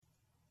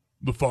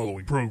The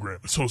following program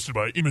is hosted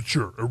by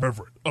immature,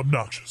 irreverent,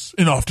 obnoxious,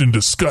 and often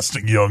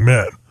disgusting young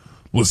men.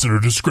 Listener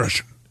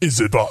discretion is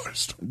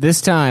advised.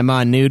 This time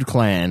on Nude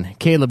Clan,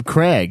 Caleb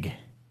Craig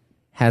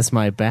has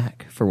my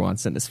back for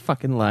once in his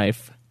fucking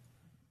life.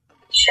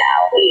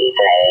 Shall we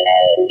play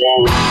a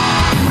game?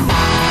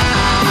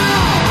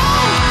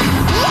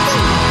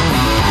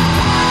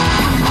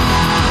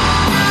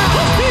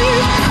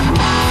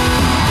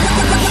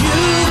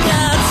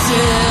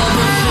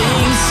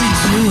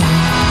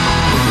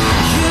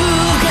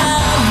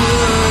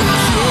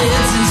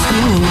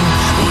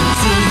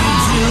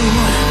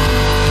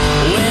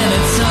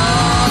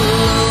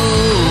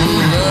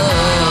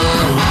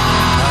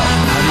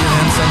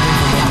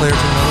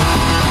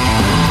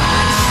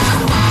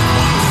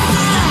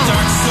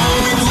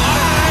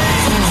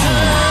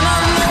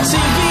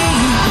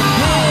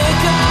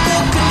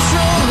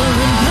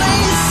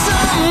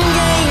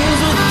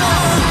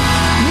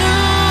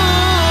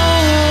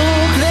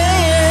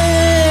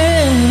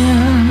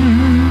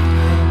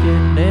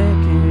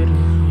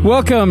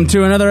 Welcome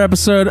to another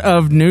episode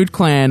of Nude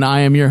Clan.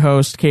 I am your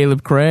host,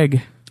 Caleb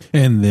Craig.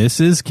 And this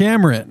is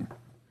Cameron.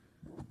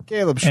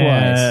 Caleb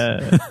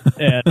Schweiss.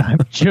 And I'm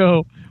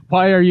Joe.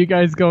 Why are you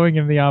guys going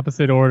in the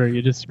opposite order?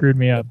 You just screwed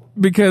me up.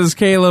 Because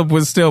Caleb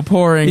was still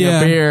pouring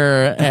a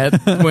beer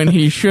when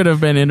he should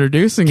have been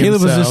introducing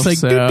Caleb himself. Caleb was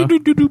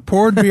just like,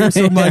 poured beer.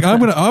 So I'm like, I'm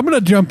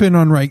gonna jump in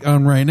on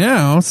right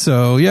now.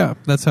 So yeah,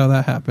 that's how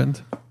that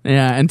happened.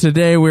 Yeah, and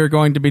today we're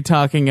going to be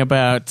talking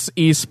about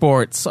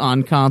esports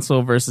on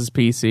console versus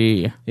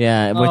PC.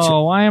 Yeah.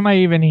 Why am I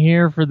even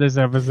here for this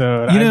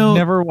episode? I've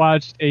never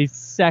watched a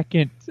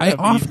second. I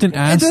often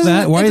ask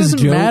that. Why it is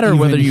doesn't Joe matter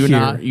whether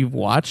even you've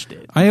watched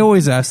it. I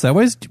always ask that.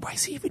 Why is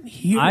he even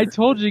here? I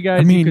told you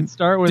guys you could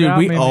start without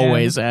me. Dude, we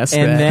always ask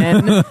and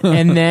that.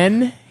 And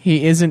then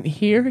he isn't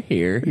here.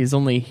 He's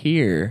only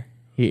here.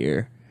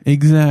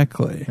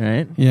 Exactly.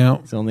 Right? Yeah.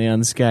 It's only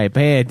on Skype.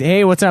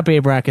 Hey, what's up,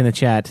 Abrac in the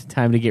chat?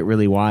 Time to get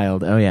really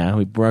wild. Oh, yeah,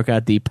 we broke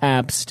out the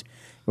PHAT.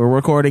 We're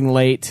recording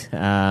late.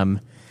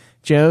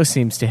 Joe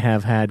seems to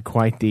have had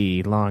quite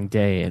the long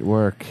day at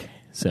work,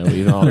 so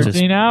we've all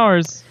 13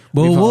 hours.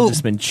 We've all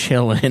just been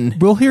chilling.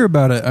 We'll hear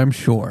about it, I'm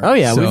sure. Oh,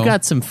 yeah, we've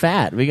got some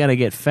fat. We got to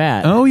get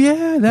fat. Oh,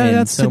 yeah,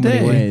 that's so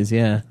today. many ways,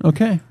 yeah.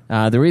 Okay.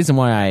 The reason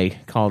why I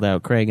called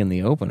out Craig in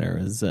the opener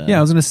is...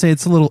 I was going to say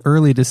it's a little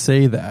early to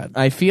say that.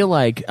 I feel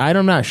like...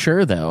 I'm not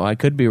sure, though. I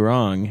could be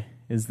wrong,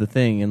 is the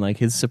thing. And, like,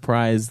 his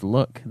surprised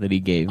look that he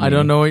gave me. I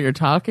don't know what you're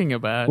talking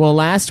about. Well,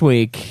 last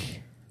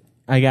week,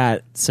 I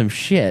got some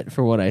shit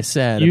for what I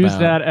said. Use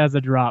that as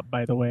a drop,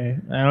 by the way.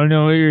 I don't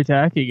know what you're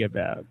talking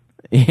about.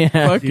 Yeah,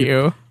 fuck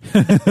you.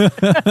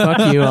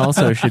 Fuck you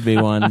also should be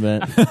one,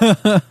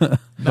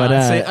 but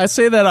I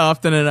say that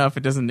often enough. It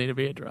doesn't need to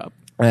be a drop.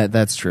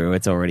 That's true.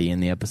 It's already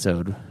in the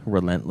episode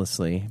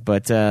relentlessly.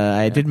 But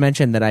I did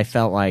mention that I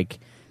felt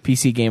like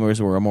PC gamers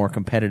were a more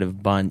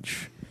competitive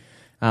bunch,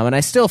 and I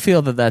still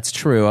feel that that's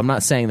true. I'm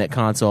not saying that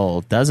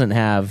console doesn't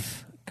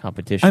have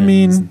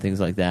competitions and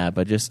things like that,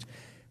 but just.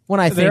 When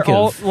I think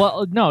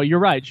no, you're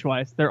right,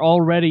 Schweiss. They're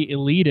already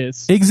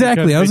elitist.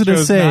 Exactly. I was going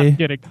to say, not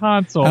get a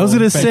console. I was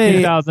going to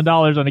say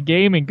 $2,000 on a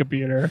gaming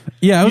computer.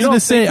 Yeah, I was going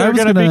to say, they're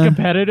going to be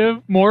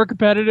competitive, more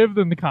competitive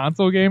than the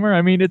console gamer.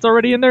 I mean, it's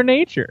already in their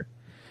nature.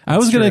 I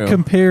was going to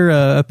compare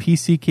a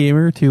PC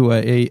gamer to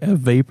a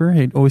vapor.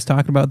 Hey, always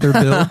talking about their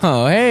build.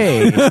 Oh,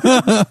 hey!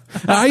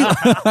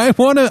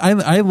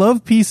 I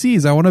love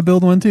PCs. I want to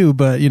build one too,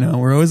 but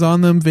we're always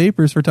on them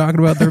vapors for talking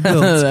about their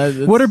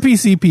builds. What are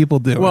PC people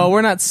doing? Well,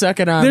 we're not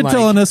sucking on. They're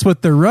telling us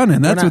what they're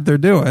running. That's what they're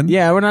doing.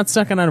 Yeah, we're not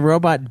sucking on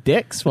robot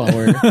dicks while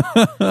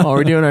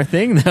we're doing our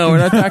thing. Though we're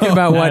not talking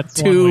about what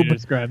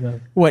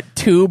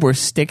tube we're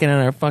sticking in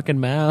our fucking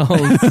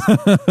mouths.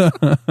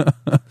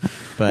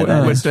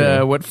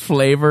 But what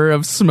flavor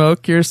of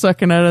smoke you're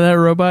sucking out of that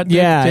robot dick?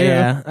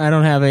 Yeah. I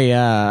don't have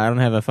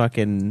a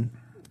fucking.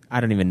 I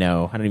don't even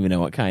know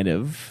what kind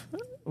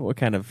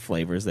of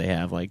flavors they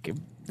have. Like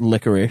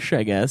licorice,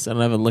 I guess. I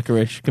don't have a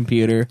licorice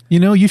computer.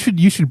 You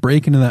should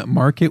break into that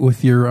market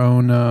with your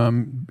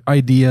own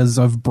ideas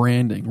of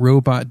branding.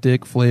 Robot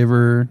dick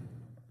flavor.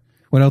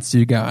 What else do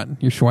you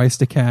got? Your Schweiss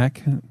de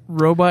cack.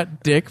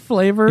 Robot dick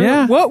flavor?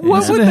 Yeah. What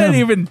would that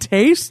even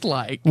taste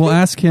like? Well,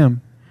 ask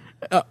him.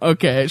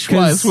 Okay,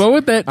 Schweiss, what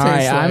would that taste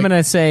like? I'm going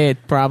to say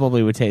it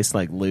probably would taste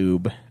like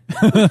lube.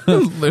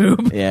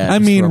 Lube? Yeah. I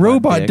mean,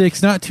 robot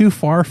dick's not too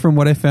far from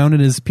what I found in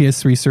his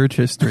PS3 search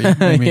history.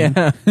 I mean.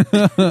 Yeah.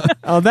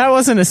 Oh, that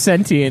wasn't a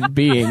sentient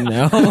being,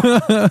 though.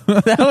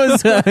 That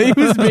was he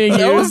was being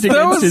used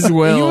against his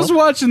will. He was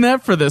watching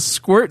that for the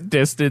squirt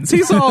distance.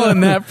 He's all in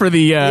that for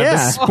the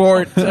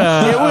sport.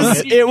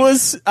 It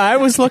was. I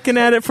was looking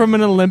at it from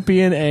an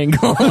Olympian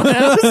angle.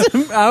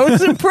 I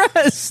was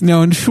impressed.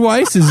 No, and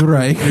Schweiss is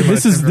right.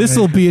 This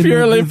will be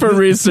purely for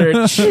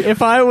research.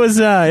 If I was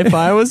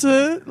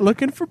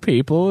looking for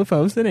people, if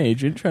I was an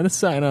agent trying to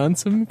sign on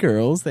some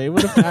girls, they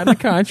would have gotten a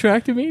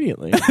contract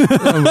immediately.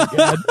 Oh my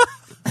god.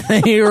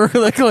 They were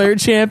the clear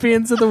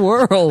champions of the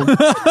world.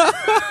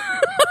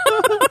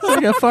 So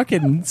like a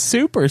fucking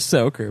super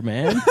soaker,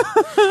 man.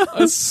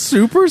 A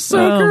super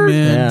soaker? Oh,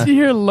 man. Yeah.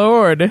 Dear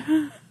Lord.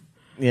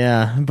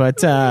 Yeah,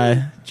 but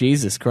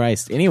Jesus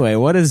Christ. Anyway,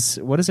 what has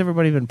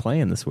everybody been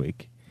playing this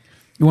week?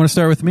 You want to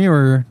start with me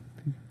or?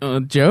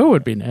 Joe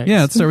would be next.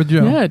 Yeah, let's start with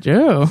Joe. Yeah,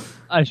 Joe.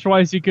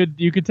 Schweiss,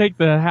 you could take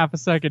the half a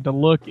second to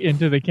look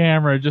into the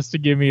camera just to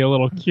give me a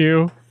little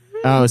cue.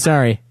 Oh,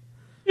 sorry.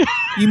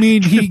 You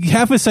mean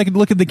half a second to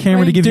look at the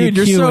camera to give Dude,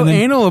 you a cue? you're so and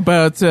then, anal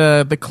about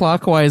the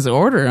clockwise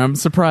order. I'm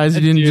surprised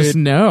you didn't Dude. just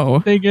know.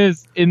 Thing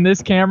is, in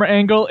this camera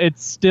angle,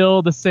 it's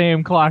still the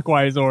same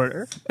clockwise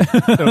order,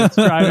 so it's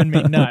driving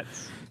me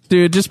nuts.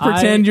 Dude, just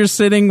pretend you're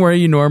sitting where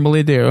you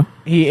normally do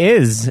He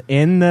is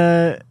in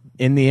the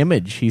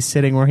image. He's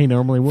sitting where he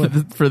normally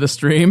would. for the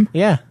stream.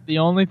 Yeah. The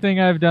only thing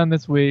I've done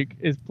this week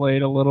is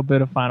played a little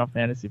bit of Final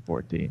Fantasy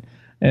 14,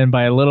 and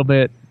by a little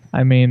bit,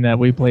 I mean that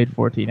we played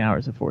 14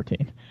 hours of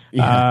 14.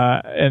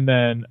 Yeah. And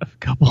then a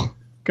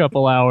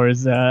couple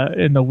hours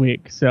in the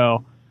week.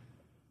 So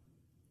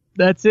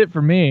that's it for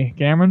me,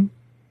 Cameron.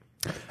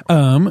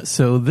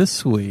 So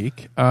this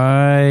week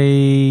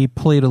I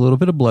played a little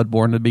bit of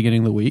Bloodborne at the beginning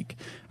of the week.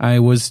 I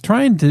was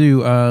trying to do,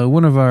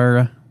 one of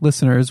our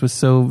listeners was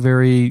so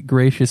very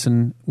gracious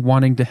and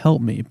wanting to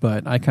help me,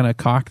 but I kind of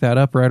cocked that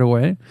up right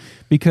away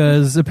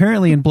because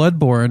apparently in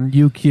Bloodborne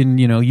you can,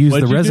 use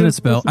What'd the you resonance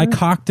do, spell. I listener?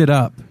 cocked it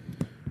up.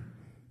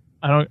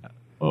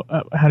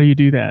 How do you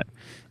do that?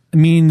 It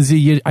means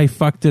I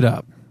fucked it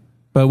up,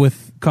 but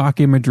with cock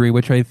imagery,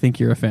 which I think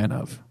you're a fan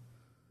of.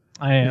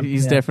 I am.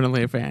 He's yeah.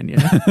 definitely a fan,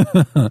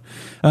 yeah.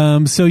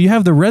 So you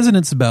have the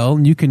resonance bell,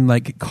 and you can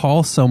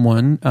call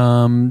someone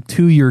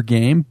to your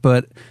game.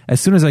 But as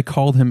soon as I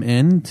called him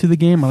in to the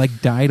game, I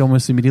died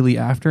almost immediately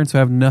after, and so I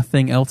have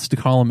nothing else to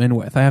call him in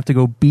with. I have to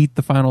go beat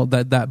the final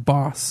that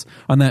boss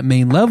on that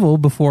main level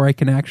before I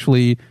can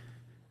actually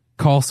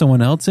call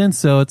someone else in.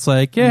 So it's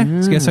I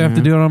guess I have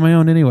to do it on my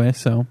own anyway.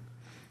 So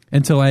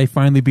until I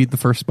finally beat the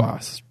first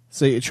boss.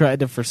 So you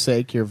tried to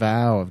forsake your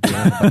vow of doing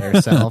it by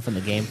yourself, and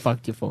the game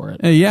fucked you for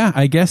it. Yeah,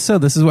 I guess so.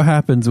 This is what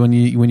happens when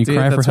you Dude,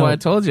 cry for that's help. why I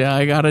told you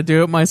I got to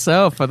do it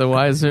myself.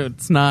 Otherwise,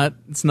 it's not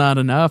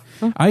enough.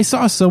 I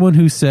saw someone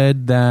who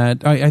said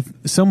that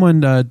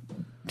someone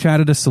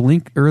chatted us a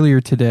link earlier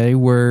today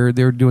where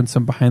they were doing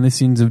some behind the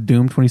scenes of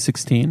Doom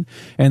 2016,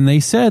 and they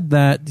said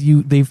that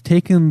they've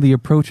taken the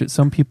approach that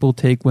some people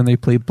take when they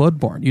play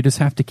Bloodborne. You just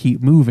have to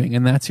keep moving,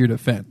 and that's your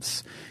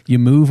defense. You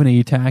move and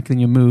you attack, then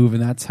you move,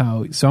 and that's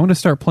how. So I'm going to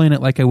start playing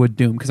it like I would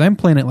Doom, because I'm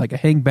playing it like a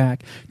hang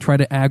back, try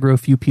to aggro a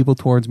few people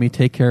towards me,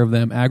 take care of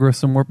them, aggro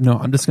some more. No,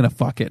 I'm just going to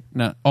fuck it,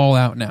 not all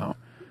out now.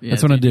 Yeah,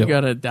 that's what I do. You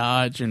gotta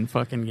dodge and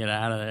fucking get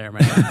out of there,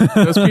 man.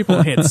 Those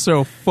people hit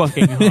so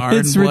fucking hard.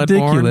 It's in Bloodborne.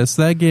 ridiculous.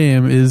 That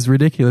game is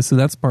ridiculous, so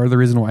that's part of the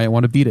reason why I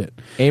want to beat it.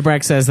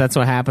 Abrax says that's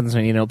what happens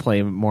when you don't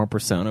play more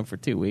Persona for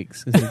 2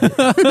 weeks. You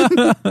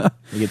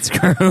get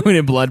screwed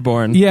in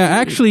Bloodborne. Yeah,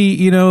 actually,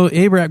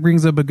 Abrak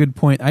brings up a good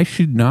point. I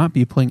should not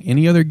be playing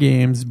any other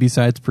games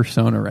besides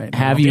Persona right now.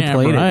 Have you Damn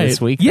played right. it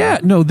this week? Yeah,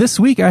 no, this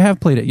week I have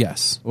played it,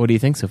 yes. What do you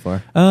think so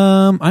far?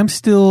 I'm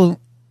still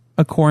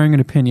acquiring an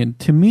opinion.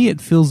 To me,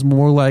 it feels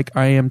more like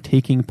I am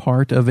taking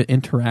part of an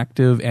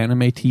interactive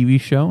anime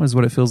TV show is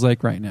what it feels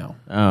like right now.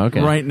 Oh,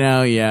 okay. Right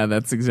now, yeah,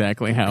 that's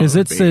exactly how. Because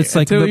it's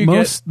like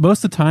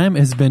most of the time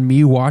has been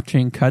me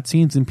watching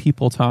cutscenes and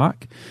people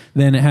talk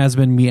than it has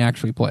been me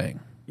actually playing.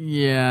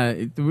 Yeah,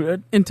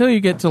 until you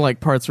get to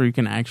parts where you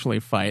can actually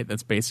fight,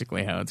 that's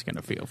basically how it's going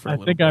to feel for a I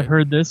little think bit. I've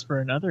heard this for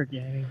another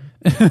game.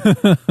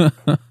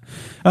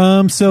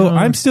 So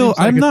I'm seems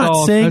like it's not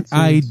all saying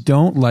I cutscenes.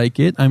 don't like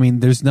it. I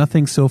mean, there's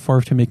nothing so far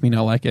to make me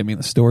not like it. I mean,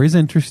 the story's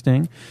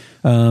interesting.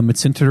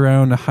 It's centered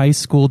around a high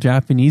school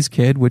Japanese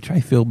kid, which I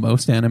feel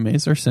most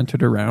animes are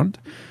centered around.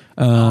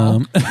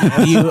 Do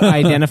you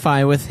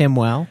identify with him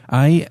well?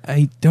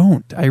 I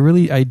don't.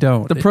 I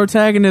don't. The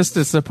protagonist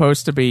is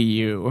supposed to be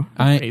you,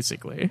 I-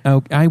 basically.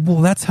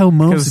 Well, that's how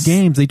most 'Cause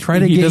games, they try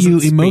to he get you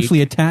doesn't emotionally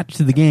speak. attached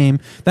to the game.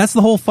 That's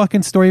the whole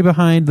fucking story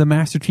behind the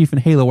Master Chief in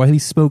Halo, why he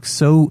spoke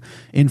so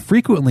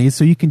infrequently,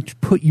 so you can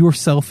put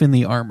yourself in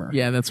the armor.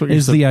 Yeah, that's what you're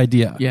is the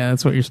idea. Yeah,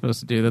 that's what you're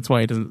supposed to do. That's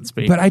why he doesn't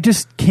speak. But I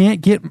just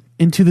can't get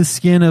into the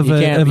skin of You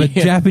a can't be-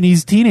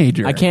 Japanese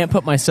teenager. I can't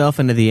put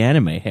myself into the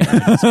anime head. I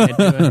just can't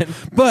do it.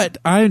 But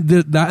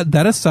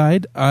that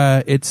aside,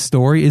 its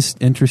story is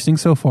interesting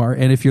so far,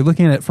 and if you're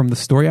looking at it from the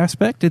story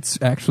aspect, it's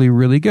actually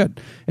really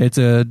good. It's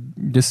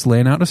just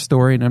laying out a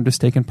story, and I'm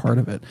just taking part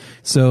of it.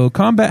 So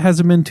combat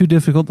hasn't been too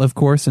difficult, of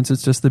course, since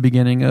it's just the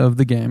beginning of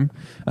the game.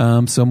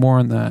 So more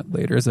on that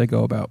later as I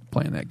go about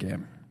playing that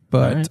game.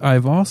 But right.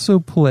 I've also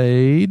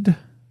played.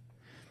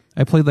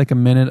 I played like a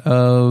minute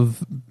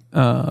of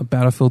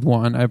Battlefield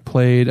 1. I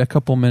played a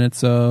couple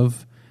minutes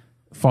of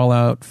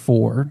Fallout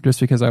 4 just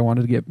because I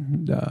wanted to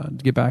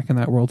get back in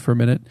that world for a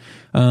minute.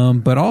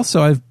 But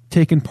also I've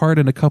taken part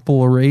in a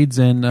couple of raids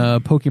in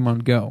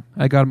Pokemon Go.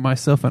 I got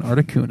myself an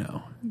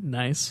Articuno.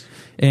 nice.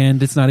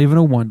 And it's not even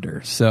a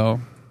wonder. So,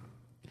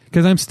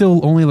 because I'm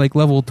still only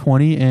level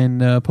 20 in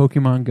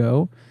Pokemon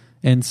Go.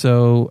 And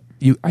so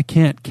I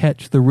can't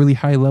catch the really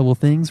high level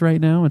things right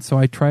now. And so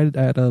I tried it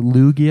at a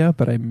Lugia,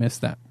 but I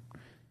missed that.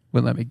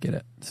 wouldn't let me get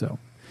it. So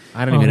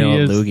I don't even know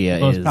what Lugia the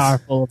most is.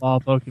 powerful of all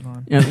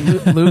Pokemon. Yeah,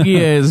 Lugia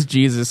is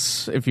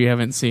Jesus. If you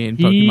haven't seen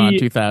Pokemon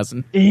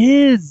 2000,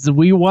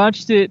 We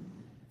watched it.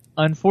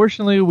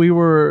 Unfortunately, we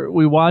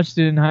watched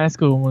it in high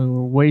school when we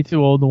were way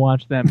too old to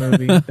watch that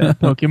movie, that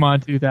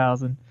Pokemon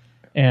 2000.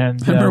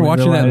 And I remember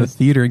watching that in the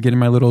theater and getting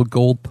my little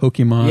gold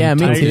Pokemon. Yeah,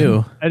 me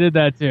too. I did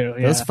that too.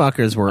 Yeah. Those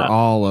fuckers were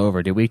all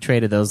over, dude. We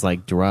traded those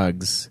like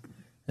drugs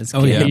as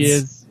kids. yeah. He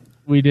is.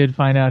 We did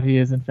find out he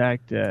is in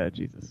fact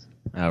Jesus.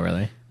 Oh,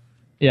 really?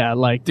 Yeah,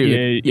 like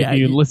Dude, if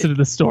you listen to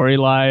the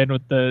storyline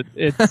with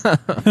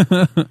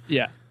it's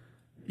yeah.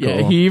 yeah,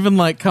 Cool. he even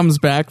like comes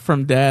back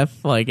from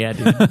death. Like, yeah,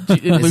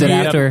 dude. Is it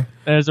after?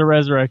 There's a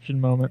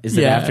resurrection moment. Is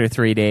it Yeah. after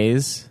 3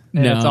 days?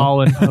 And No. it's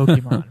all in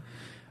Pokemon.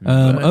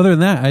 Other than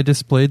that, I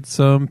just played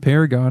some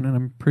Paragon, and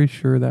I'm pretty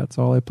sure that's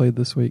all I played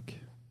this week.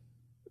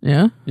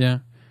 Yeah. Yeah.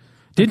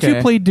 Did Okay.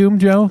 you play Doom,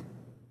 Joe?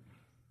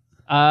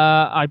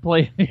 I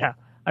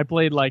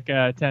played like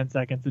 10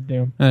 seconds of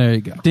Doom. There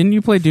you go. Didn't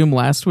you play Doom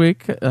last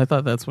week? I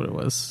thought that's what it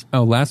was.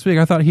 Oh, last week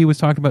I thought he was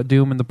talking about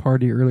Doom in the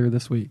party earlier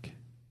this week.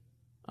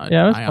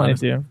 Yeah, I was playing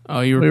honestly- Doom. Oh,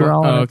 you were. We were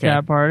all in a okay.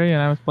 chat party,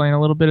 and I was playing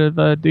a little bit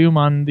of Doom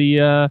on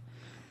the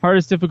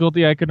hardest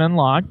difficulty I could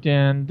unlock,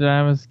 and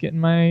I was getting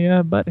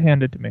my butt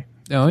handed to me.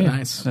 Oh yeah,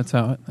 Nice. That's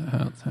how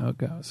it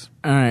goes.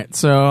 All right,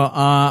 so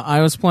I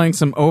was playing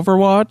some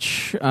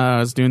Overwatch. I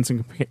was doing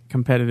some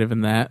competitive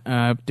in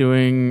that.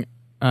 Doing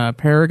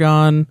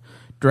Paragon,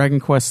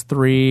 Dragon Quest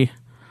III.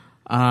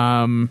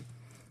 I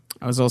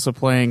was also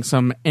playing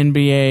some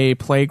NBA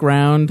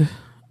Playground.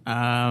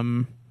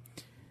 The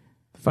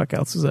fuck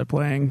else was I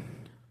playing?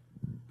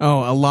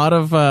 Oh, a lot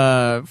of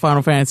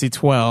Final Fantasy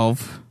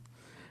 12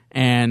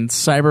 and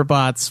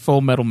Cyberbot's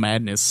Full Metal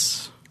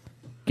Madness.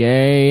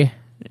 Gay.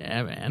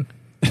 Yeah, man.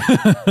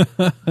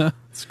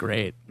 It's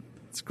great.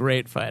 It's a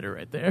great fighter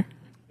right there.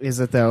 Is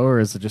it though, or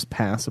is it just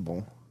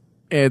passable?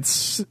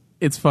 It's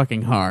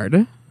fucking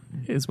hard,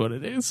 is what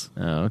it is.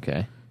 Oh,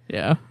 okay.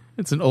 Yeah.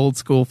 It's an old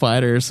school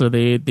fighter, so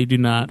they do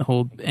not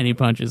hold any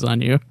punches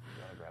on you.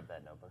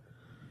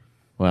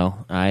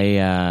 Well,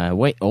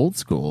 wait, old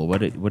school. What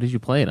did you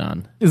play it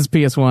on? This is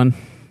PS1.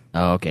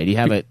 Oh, okay. Do you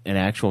have an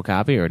actual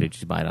copy, or did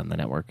you buy it on the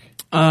network?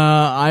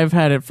 I've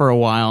had it for a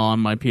while on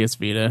my PS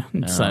Vita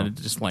and decided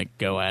to just like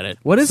go at it.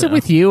 What is So- it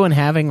with you and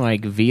having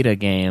like Vita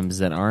games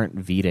that aren't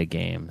Vita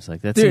games?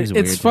 Like that seems Dude,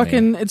 weird. it's to me.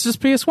 fucking. It's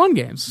just PS1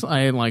 games.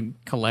 I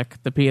like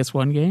collect the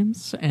PS1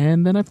 games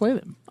and then I play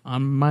them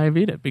on my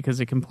Vita because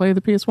it can play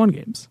the PS1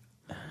 games.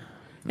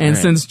 And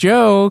Right. since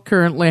Joe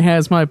currently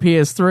has my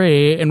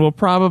PS3 and will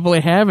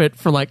probably have it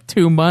for like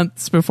 2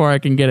 months before I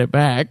can get it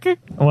back.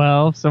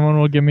 Well, if someone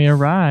will give me a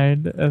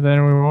ride,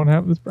 then we won't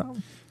have this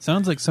problem.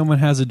 Sounds like someone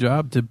has a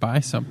job to buy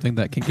something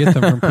that can get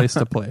them from place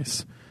to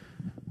place.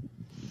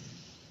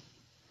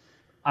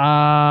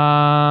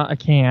 I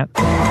can't.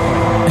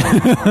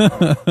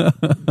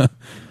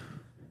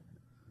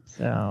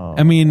 So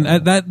I mean,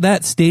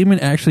 that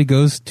statement actually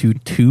goes to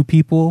two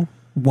people,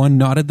 one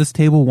not at this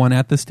table, one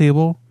at this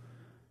table,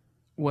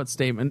 What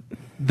statement?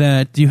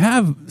 that you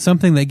have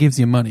something that gives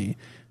you money.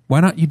 Why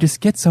not you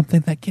just get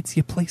something that gets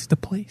you place to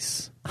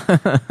place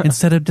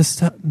instead of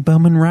just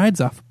bumming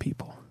rides off of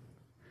people?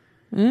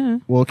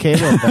 Well,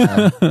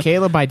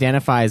 Caleb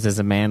identifies as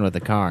a man with a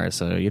car,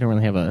 so you don't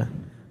really have a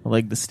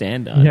leg to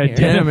stand on. yeah,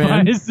 here.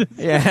 man.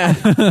 Yeah.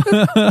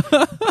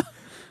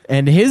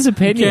 And his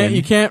opinion,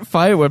 You can't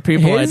fight what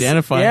people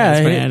identify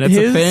as, man. It's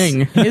a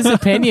thing. His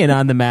opinion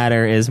on the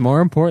matter is more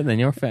important than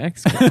your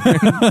facts.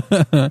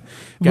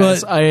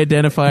 Guys, I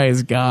identify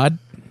as God.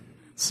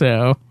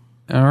 So,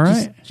 All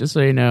right. just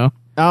so you know.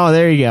 Oh,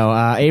 there you go.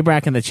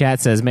 Abrac in the chat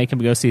says, make him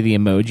go see the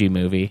Emoji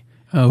movie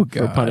Oh, for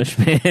God.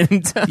 punishment.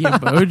 The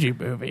Emoji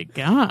movie.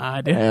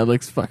 God. Yeah, it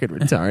looks fucking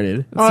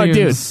retarded.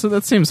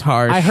 That seems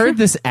harsh. I heard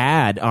this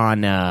ad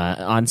on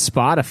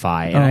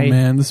Spotify. Oh, And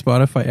man, the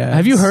Spotify ads.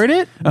 have you heard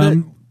it?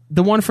 Um,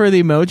 The one for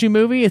the Emoji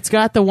movie? It's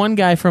got the one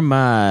guy from,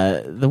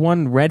 the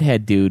one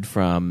redhead dude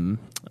from,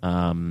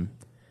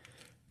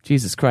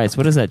 Jesus Christ,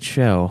 what is that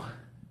show?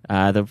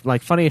 The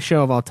funniest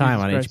show of all time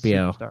on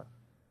HBO. Superstar.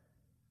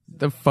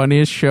 the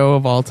funniest show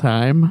of all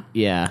time.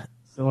 Yeah.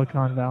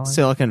 Silicon Valley.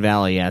 Silicon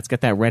Valley, yeah. It's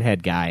got that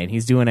redhead guy, and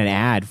he's doing an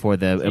ad for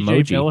the TJ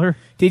emoji. Miller?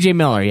 TJ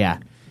Miller, yeah.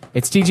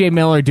 It's TJ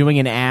Miller doing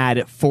an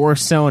ad for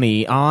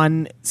Sony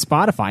on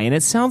Spotify, and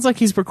it sounds like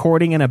he's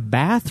recording in a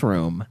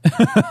bathroom.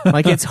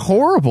 Like, it's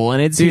horrible,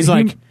 and he's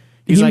like...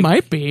 He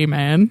might be,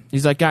 man.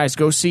 He's like, guys,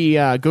 go see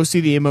the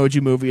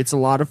Emoji movie. It's a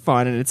lot of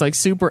fun, and it's like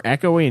super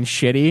echoey and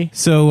shitty.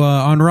 So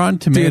on Rotten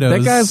Tomatoes,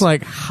 Dude, that guy's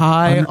like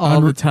high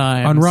all the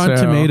time. On Rotten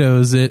so-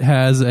 Tomatoes, it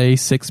has a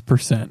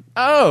 6%.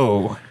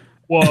 Oh,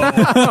 Whoa.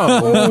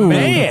 oh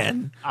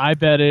man! I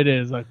bet it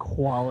is a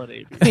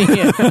quality.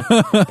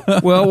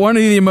 Well, one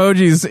of the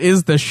emojis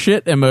is the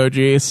shit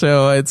emoji,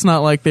 so it's not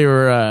like they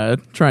were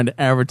trying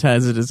to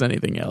advertise it as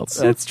anything else.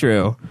 That's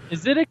true.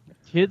 Is it a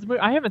kids movie?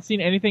 I haven't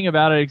seen anything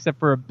about it except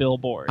for a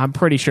billboard. I'm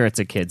pretty sure it's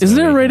a kid's Isn't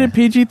movie. it rated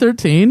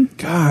PG-13?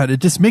 God, it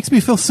just makes me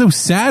feel so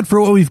sad for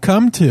what we've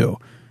come to.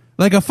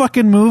 Like a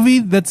fucking movie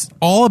that's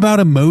all about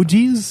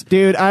emojis.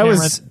 Dude, I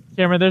was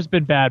Cameron, there's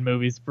been bad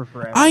movies for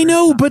forever. I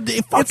know, but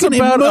It's fucking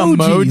about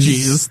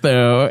emojis.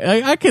 though.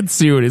 I could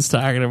see what he's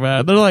talking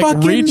about. They're like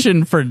Fucking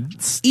reaching for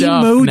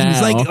stuff Emojis,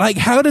 now. like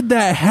how did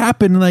that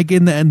happen? Like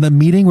in the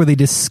meeting where they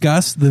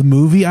discussed the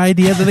movie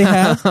idea that they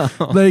have,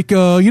 like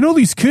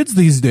these kids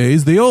these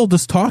days, they all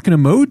just talk in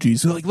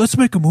emojis. They're like, let's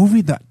make a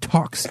movie that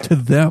talks to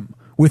them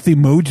with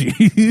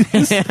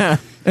emojis,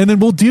 and then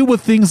we'll deal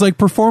with things like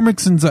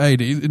performance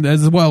anxiety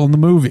as well in the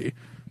movie.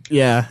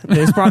 Yeah,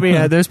 there's probably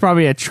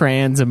a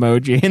trans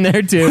emoji in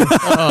there too.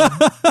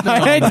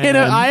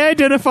 I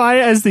identify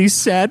as the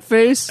sad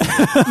face,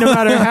 no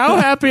matter how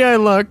happy I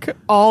look,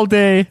 all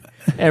day,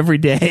 every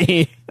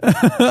day.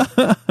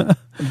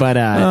 But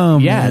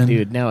man.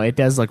 dude, no, it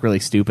does look really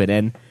stupid,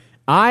 and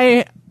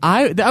I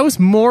was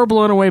more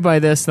blown away by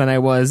this than I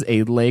was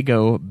a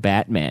Lego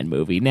Batman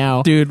movie.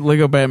 Now, Dude,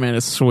 Lego Batman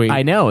is sweet.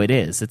 I know it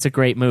is. It's a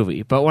great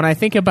movie. But when I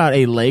think about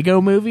a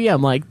Lego movie,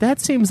 I'm like, that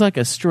seems like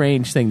a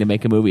strange thing to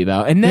make a movie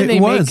about. And then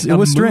It was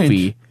movie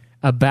strange.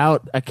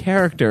 about a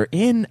character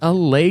in a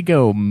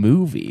Lego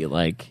movie.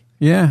 Like,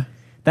 Yeah.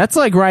 that's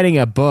like writing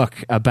a book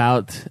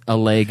about a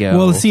Lego.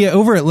 Well, see,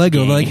 over at Lego,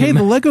 they're like, hey, Game.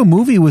 the Lego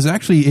movie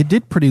it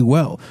did pretty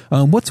well.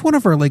 What's one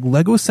of our like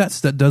Lego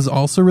sets that does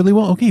also really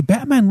well? Okay,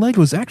 Batman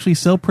Legos actually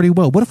sell pretty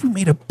well. What if we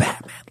made a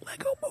Batman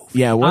Lego movie?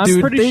 Yeah, I'm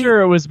pretty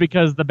sure it was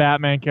because the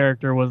Batman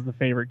character was the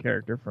favorite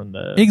character from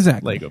the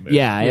Exactly. Lego movie.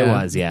 Yeah, it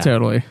was, yeah.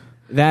 Totally.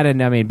 That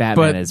and, I mean,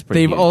 Batman But is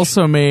pretty they've huge.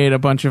 also made a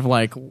bunch of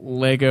like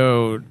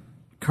Lego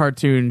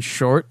cartoon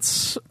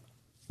shorts,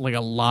 like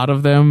a lot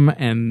of them,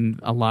 and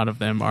a lot of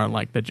them are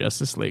like the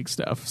Justice League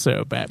stuff.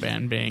 So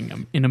Batman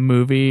being in a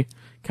movie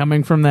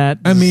coming from that,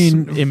 I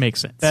mean, it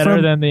makes sense.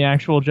 Better than the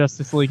actual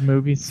Justice League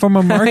movies. From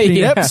a marketing,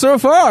 Yeah. So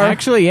far,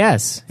 Actually,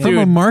 yes. from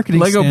a marketing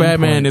Lego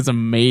standpoint, Batman is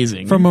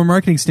amazing. From a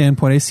marketing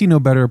standpoint, I see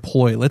no better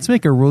ploy. Let's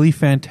make a really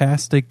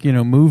fantastic,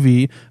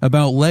 movie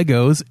about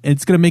Legos.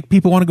 It's going to make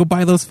people want to go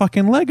buy those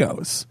fucking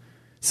Legos.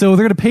 So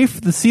they're going to pay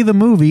to see the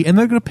movie, and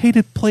they're going to pay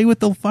to play with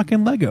the fucking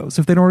Legos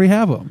if they don't already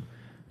have them.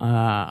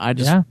 I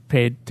just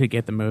paid to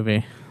get the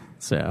movie,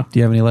 so Do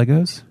you have any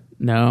Legos?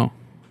 no.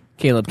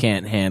 Caleb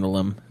can't handle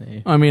them.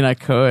 I mean, I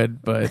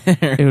could, but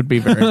it would be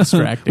very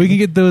distracting. We can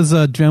get those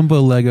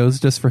jumbo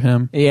Legos just for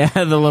him. Yeah,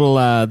 the little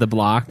the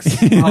blocks.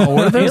 Oh,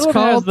 what are those Caleb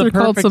called? has the They're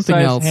called perfect something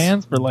size else.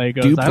 hands for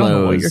Legos. I don't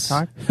know what you're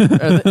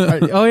Duplos.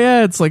 talking. Oh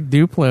yeah, it's like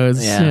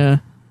Duplos. Yeah.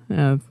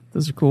 Yeah,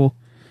 those are cool.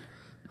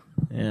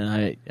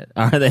 Yeah,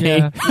 are they?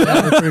 Yeah,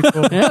 they're pretty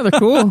cool. Yeah, they're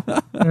cool.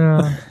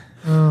 Yeah.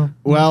 Oh,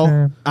 Well,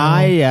 okay.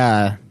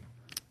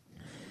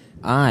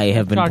 I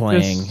have been Talk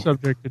playing this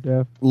subject to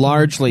death.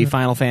 largely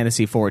Final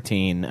Fantasy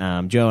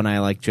 14. Joe and I,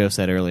 like Joe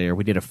said earlier,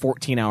 we did a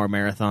 14-hour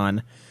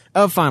marathon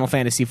of Final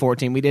Fantasy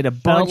 14. We did a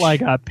bunch. Felt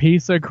like a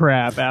piece of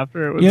crap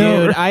after it was Dude,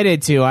 over. I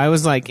did too. I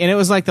was like, and it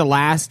was like the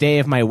last day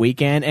of my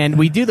weekend, and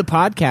we do the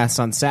podcast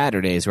on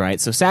Saturdays,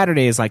 right? So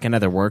Saturday is like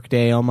another work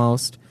day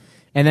almost.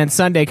 And then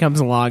Sunday comes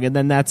along, and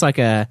then that's like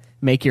a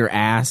make your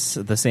ass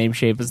the same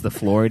shape as the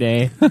floor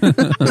day.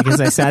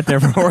 Because I sat there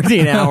for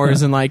 14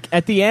 hours, and like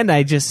at the end,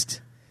 I just,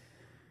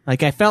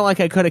 like, I felt like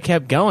I could have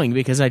kept going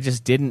because I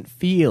just didn't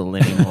feel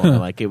anymore.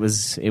 Like it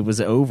was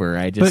over.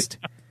 I just.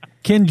 But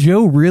can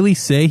Joe really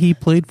say he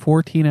played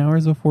 14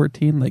 hours of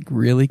 14? Like,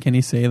 really? Can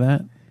he say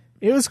that?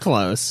 It was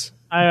close.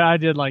 I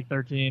did like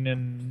 13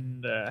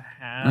 and a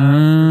half.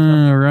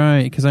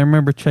 Right. Because I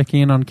remember checking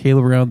in on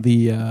Caleb around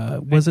the,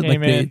 was it like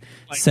came the in,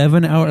 like,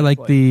 7 hour,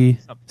 like the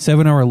something.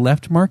 7 hour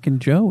left mark,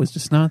 and Joe was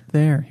just not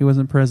there. He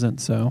wasn't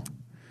present, so.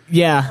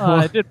 Yeah.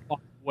 I did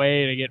walk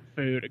away to get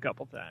food a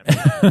couple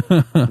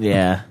times.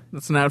 Yeah.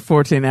 That's not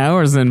 14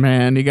 hours then,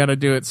 man. You got to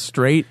do it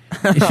straight.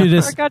 You should I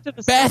just. got to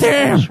the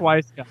Bathroom!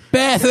 Schweiss guy.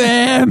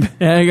 Bathroom!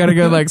 Yeah, you got to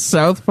go like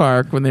South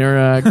Park when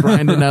they're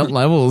grinding out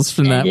levels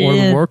from that World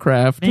of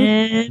Warcraft.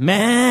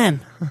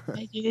 Man.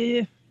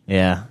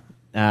 Yeah.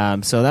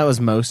 So that was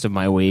most of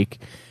my week.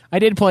 I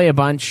did play a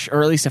bunch,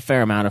 or at least a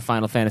fair amount of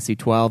Final Fantasy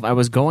 12. I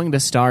was going to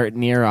start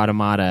Nier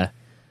Automata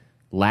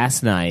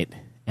last night,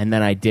 and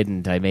then I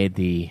didn't. I made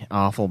the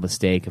awful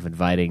mistake of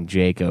inviting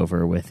Jake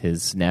over with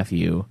his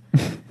nephew.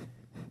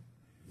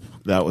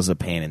 That was a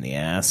pain in the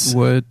ass.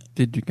 What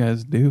did you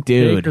guys do?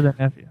 Dude. Jake or the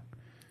nephew?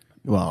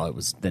 Well, it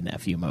was the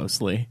nephew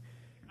mostly.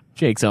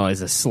 Jake's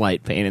always a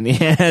slight pain in the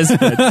ass,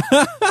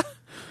 but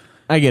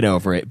I get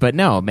over it. But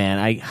no,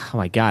 man, oh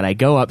my God, I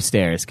go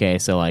upstairs, okay?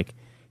 So, like,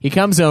 he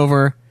comes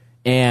over,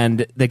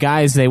 and the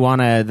guys, the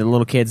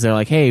little kids, they're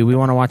like, hey, we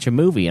want to watch a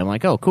movie. I'm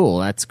like, oh, cool,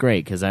 that's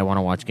great, because I want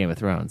to watch Game of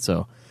Thrones.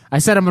 So I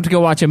set him up to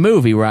go watch a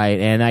movie, right?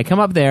 And I come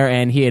up there,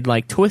 and he had,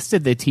 like,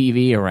 twisted the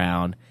TV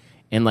around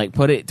and, like,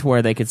 put it to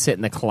where they could sit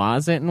in the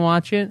closet and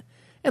watch it.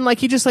 And, like,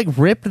 he just, like,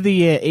 ripped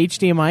the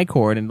HDMI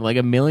cord into, like,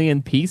 a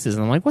million pieces.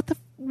 And I'm like, what?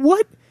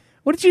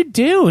 What did you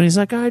do? And he's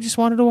like, I just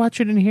wanted to watch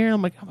it in here.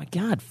 I'm like, oh, my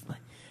God.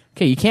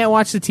 Okay, you can't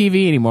watch the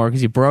TV anymore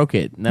because you broke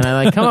it. And then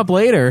I, like, come up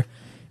later,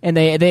 and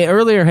they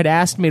earlier had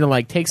asked me to,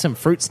 like, take some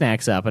fruit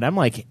snacks up. And I'm,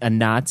 like, a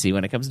Nazi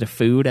when it comes to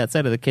food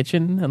outside of the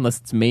kitchen, unless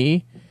it's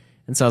me.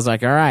 And so I was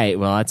like, all right,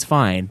 well, that's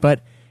fine.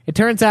 But it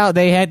turns out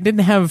they didn't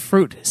have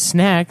fruit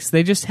snacks.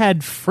 They just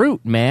had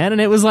fruit, man.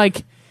 And it was,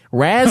 like,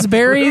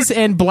 raspberries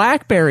and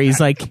blackberries,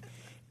 like,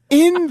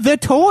 in the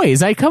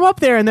toys. I come up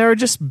there and there are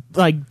just,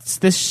 like,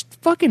 this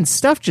fucking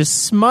stuff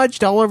just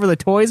smudged all over the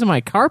toys on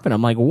my carpet.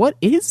 I'm like, what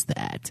is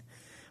that?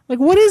 Like,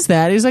 what is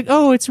that? He's like,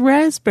 oh, it's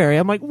raspberry.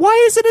 I'm like,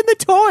 why is it in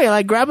the toy? And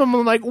I grab him.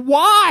 I'm like,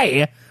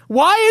 why?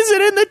 Why is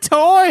it in the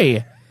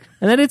toy?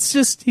 And then it's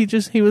just,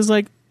 he was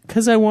like,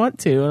 because I want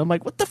to. And I'm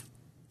like, what the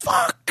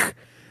fuck?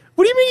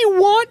 What do you mean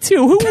you want to?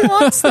 Who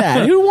wants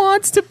that? Who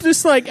wants to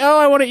just like, oh,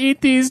 I want to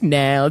eat these?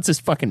 Nah, let's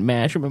just fucking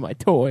mash them in my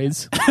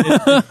toys.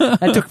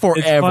 That took forever.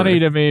 It's funny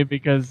to me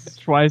because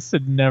Schweiss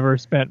had never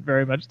spent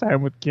very much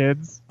time with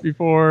kids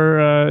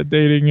before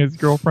dating his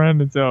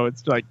girlfriend. And so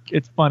it's like,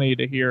 it's funny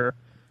to hear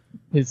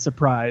his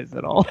surprise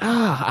at all.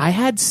 I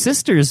had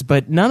sisters,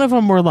 but none of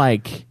them were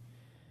like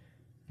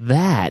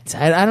that.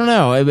 I don't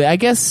know. I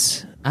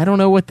guess I don't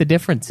know what the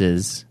difference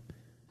is.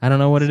 I don't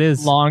know what it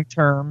is. Long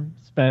term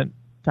spent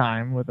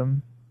time with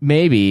him.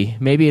 Maybe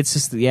it's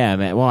just man.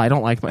 Well, I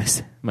don't like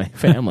my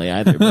family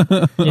either.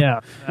 But,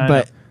 Yeah,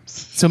 but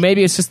so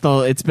maybe it's just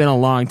it's been a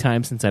long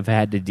time since I've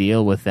had to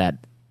deal with that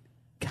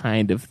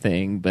kind of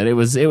thing. But it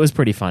was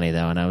pretty funny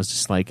though, and I was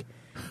just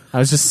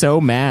so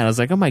mad. I was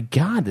like, oh my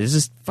god, there's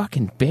just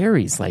fucking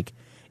berries like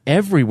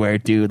everywhere,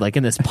 dude. Like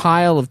in this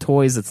pile of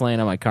toys that's laying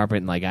on my carpet,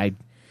 and like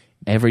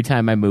every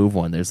time I move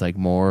one, there's like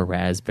more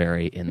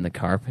raspberry in the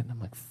carpet. And I'm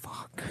like,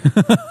 fuck,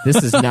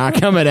 this is not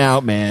coming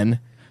out, man.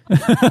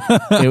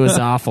 It was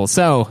awful.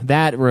 So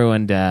that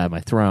ruined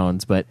my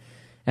Thrones,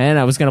 and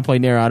I was going to play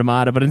Nier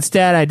Automata, but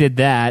instead I did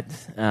that,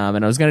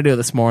 and I was going to do it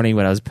this morning,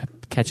 but I was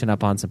catching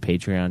up on some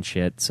Patreon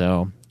shit.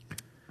 So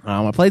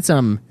I played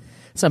some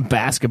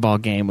basketball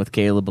game with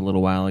Caleb a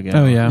little while ago.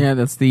 Oh yeah. Yeah,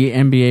 that's the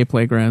NBA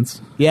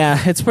playgrounds.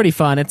 Yeah, it's pretty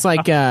fun. It's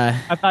like I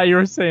thought you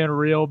were saying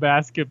real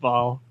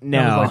basketball. No.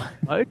 I was like,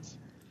 what?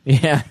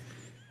 yeah.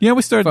 Yeah,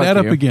 we started Fuck that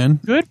you. up again.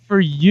 Good for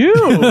you.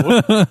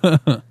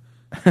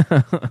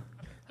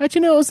 How'd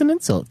you know it was an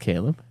insult,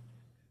 Caleb?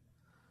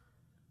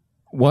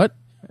 What?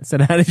 I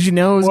said, how did you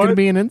know it was What? going to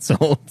be an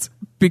insult?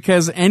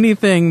 Because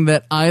anything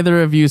that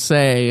either of you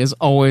say is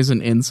always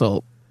an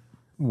insult.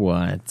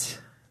 What?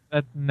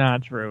 That's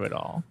not true at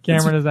all.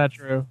 Cameron, is that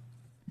true?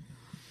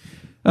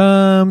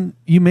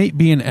 You may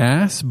be an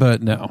ass,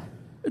 but no.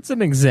 It's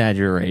an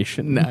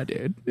exaggeration. Nah,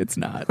 dude, it's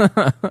not.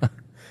 Cameron,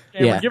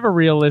 Yeah. give a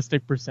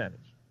realistic percentage.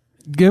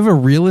 Give a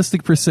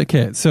realistic percent.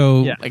 Okay,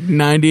 so Yeah. Like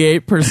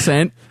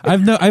 98%.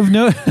 I've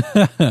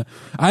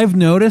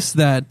noticed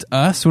that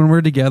us when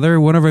we're together,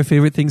 one of our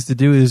favorite things to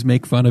do is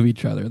make fun of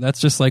each other. That's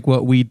just like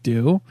what we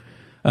do.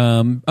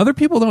 Other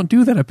people don't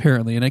do that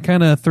apparently, and it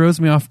kind of throws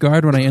me off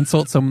guard when I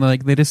insult someone.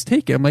 Like they just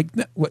take it. I'm like,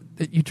 what?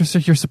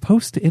 You're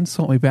supposed to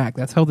insult me back.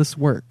 That's how this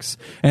works.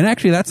 And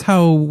actually, that's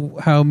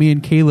how me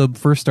and Caleb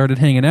first started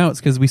hanging out. It's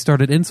because we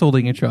started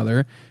insulting each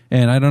other,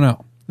 and I don't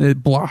know.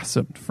 It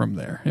blossomed from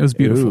there. It was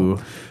beautiful. Ooh.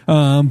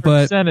 But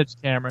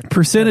Percentage, Cameron.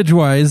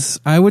 percentage-wise,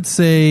 I would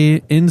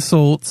say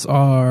insults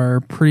are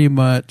pretty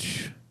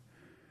much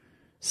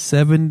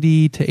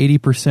 70 to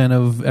 80%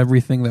 of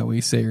everything that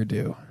we say or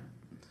do.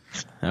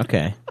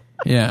 Okay.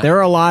 Yeah. There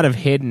are a lot of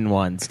hidden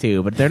ones,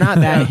 too, but they're not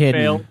that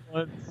hidden. Failed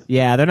ones.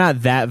 Yeah, they're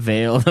not that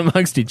veiled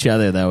amongst each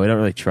other, though. We don't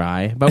really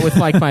try. But with,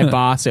 like, my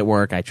boss at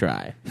work, I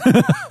try.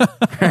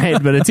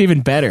 Right? But it's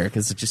even better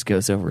because it just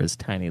goes over his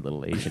tiny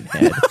little Asian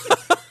head.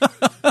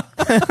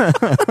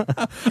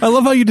 I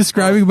love how you're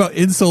describing about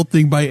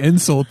insulting by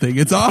insulting.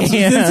 It's awesome.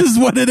 Yeah. This is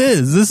what it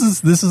is. This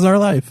is our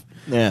life.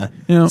 Yeah.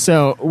 You know?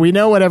 So we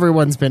know what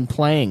everyone's been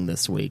playing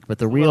this week, but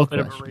the A real little bit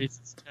of a question...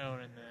 racist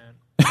tone in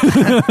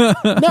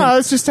that. No,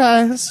 it's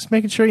just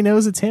making sure he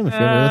knows it's him if he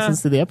ever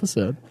listens to the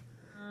episode.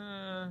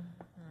 I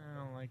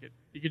don't like it.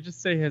 You could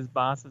just say his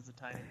boss has a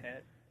tiny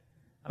head.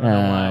 I don't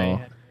know why. he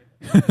had-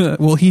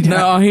 Well,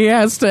 No, he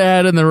has to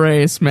add in the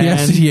race, man.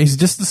 yes, he's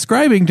just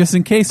describing just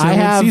in case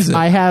everyone sees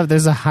it.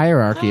 There's a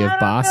hierarchy of I don't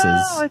bosses.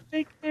 know. I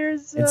think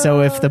there's. And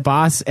so if the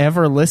boss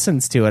ever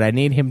listens to it, I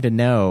need him to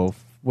know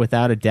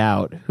without a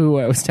doubt who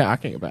I was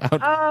talking about. you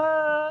know,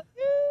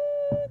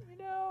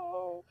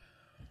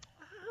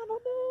 I don't know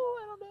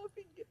if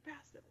he can get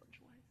past that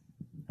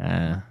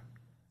one choice.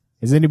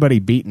 Has anybody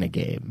beaten a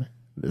game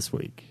this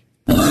week?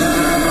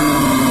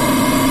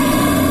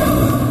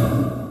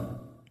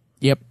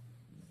 Yep.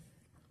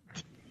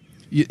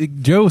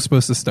 Joe was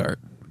supposed to start.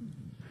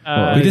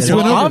 We just Well,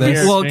 went over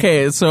this. Well,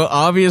 okay, so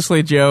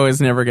obviously Joe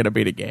is never going to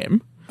beat a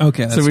game.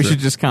 Okay, that's So we true. should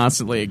just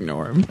constantly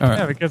ignore him. All right.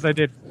 Yeah, because I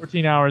did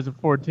 14 hours of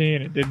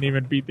 14 and didn't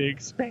even beat the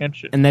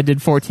expansion. And that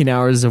did 14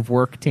 hours of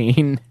work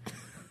teen.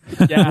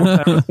 Yeah,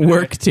 that was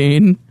Work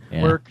teen.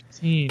 Yeah. work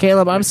team.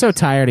 Caleb, I'm so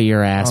tired of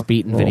your ass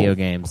beating video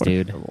games,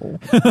 dude.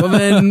 Well,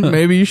 then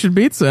maybe you should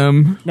beat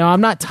some. No,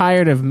 I'm not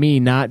tired of me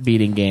not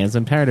beating games.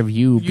 I'm tired of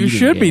you beating You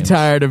should be games.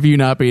 tired of you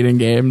not beating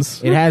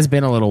games. It has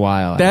been a little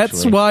while, That's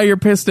actually. why you're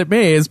pissed at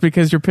me, is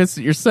because you're pissed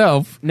at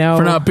yourself No.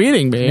 for not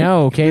beating me.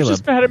 No, You're Caleb.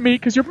 just mad at me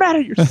because you're mad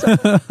at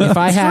yourself. If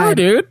I had,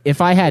 dude.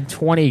 If I had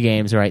 20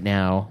 games right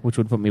now, which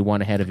would put me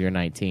one ahead of your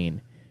 19,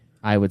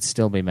 I would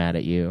still be mad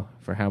at you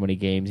for how many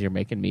games you're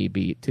making me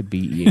beat to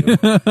beat you.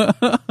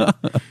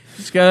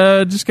 Just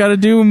gotta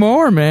do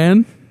more,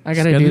 man. I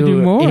gotta gotta do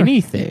do more.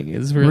 anything.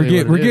 Is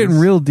really We're getting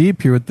real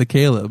deep here with the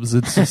Calebs.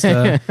 It's just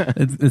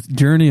it's a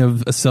journey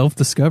of a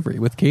self-discovery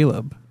with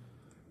Caleb.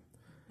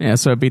 Yeah,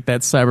 so I beat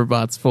that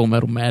Cyberbots Full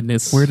Metal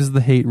Madness. Where does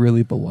the hate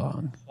really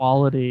belong?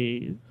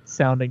 Quality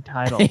sounding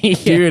title. Dude,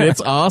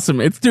 it's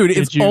awesome. It's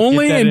you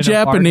only get that in in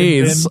a bargain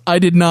Japanese. bin? I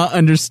did not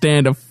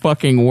understand a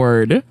fucking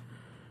word.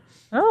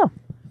 Oh,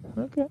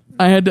 okay.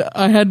 I had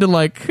to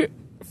like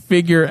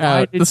figure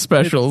out did the you-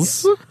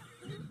 specials.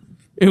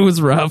 It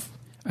was rough.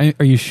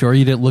 Are you sure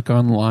you didn't look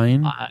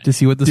online to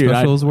see what the Dude,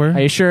 specials were? Are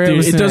you sure Dude, it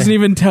was? it doesn't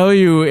even tell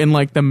you in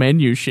like the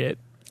menu shit.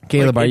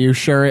 Caleb, like, are you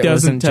sure it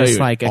doesn't wasn't tell just you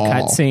like a all.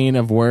 cutscene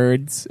of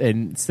words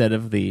instead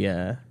of the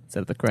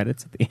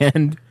credits at the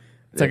end?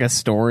 It's like a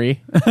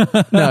story.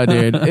 No,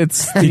 dude,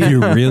 it's Did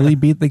you really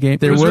beat the game?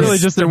 there was was really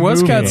just a there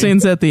was movie.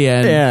 cutscenes at the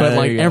end, Yeah, but there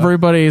like you go.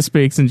 everybody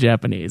speaks in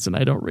Japanese, and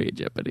I don't read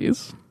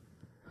Japanese.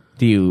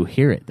 Do you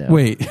hear it though?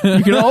 Wait.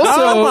 You can also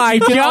Oh my you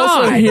can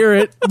also God. hear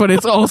it, but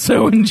it's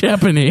also in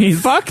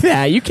Japanese. Fuck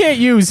that! You can't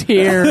use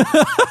here.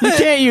 You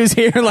can't use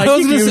here like I,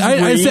 was you gonna use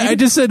say- I read. I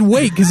just said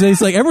wait because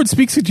it's like everyone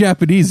speaks in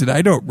Japanese and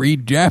I don't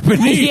read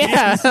Japanese.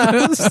 Yeah.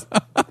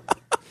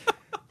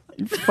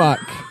 Fuck.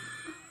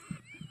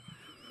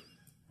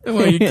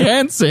 Well, you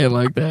can't say it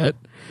like that.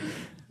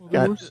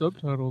 There were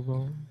subtitles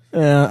on.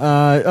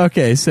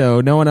 Okay,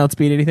 so no one else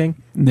beat anything?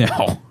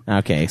 No.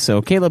 Okay,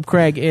 so Caleb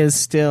Craig is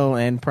still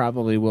and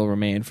probably will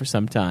remain for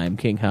some time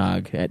King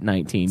Hog at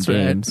 19 That's right.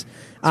 games.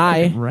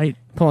 I Right.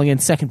 pulling in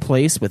second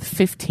place with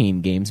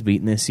 15 games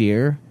beaten this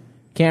year.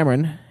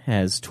 Cameron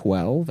has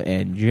 12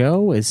 and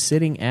Joe is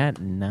sitting at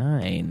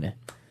 9.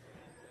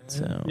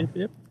 So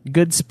Yep.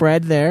 good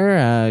spread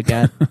there.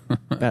 Got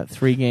about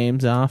 3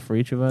 games off for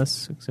each of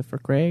us, except for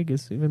Craig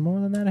is even more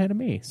than that ahead of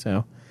me.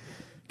 So,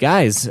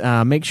 guys,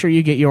 make sure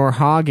you get your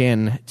hog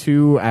in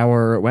to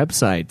our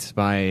website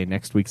by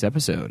next week's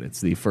episode.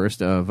 It's the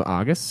 1st of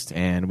August,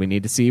 and we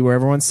need to see where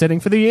everyone's sitting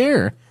for the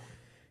year.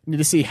 We need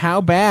to see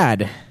how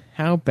bad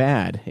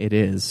it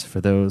is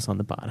for those on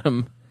the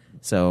bottom.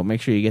 So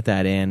make sure you get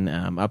that in.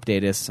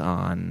 Update us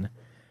on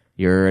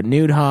your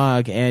nude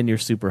hog and your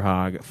super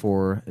hog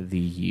for the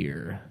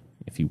year,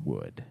 if you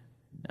would.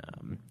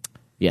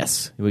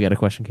 Yes. We got a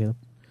question, Caleb?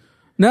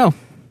 No,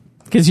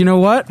 because you know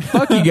what?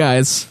 Fuck you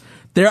guys.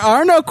 There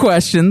are no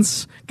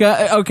questions.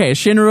 Okay,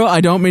 Shinru,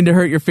 I don't mean to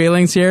hurt your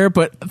feelings here,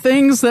 but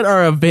things that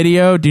are a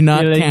video do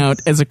not Feelings.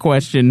 count as a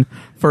question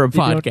for a They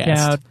don't podcast.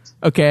 count.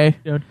 Okay?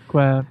 Don't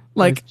quote.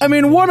 Like, I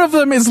mean, one of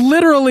them is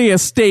literally a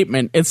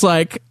statement. It's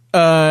like,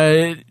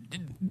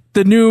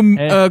 the new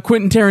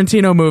Quentin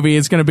Tarantino movie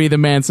is going to be the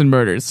Manson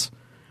murders.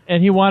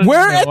 And he wanted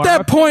Where to know at our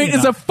that point opinion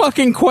is a on it.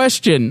 fucking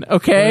question, What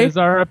okay? is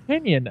our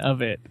opinion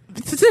of it?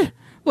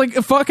 Like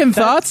fucking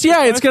thoughts? the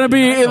Yeah, it's gonna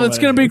be question. I know it's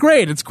what gonna it be is.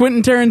 great. It's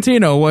Quentin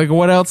Tarantino. Like,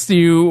 what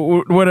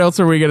else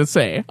are we gonna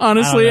say?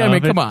 Honestly, don't know. I mean,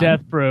 If come it's on.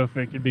 Death Proof,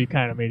 it could be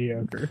kind of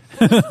mediocre.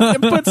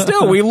 But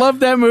still, we love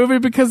that movie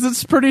because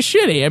it's pretty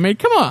shitty. I mean,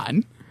 come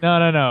on,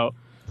 No.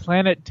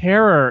 Planet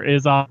Terror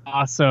is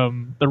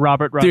awesome. The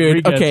Robert dude.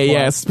 Rodriguez Okay, one.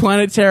 yes,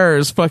 Planet Terror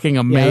is fucking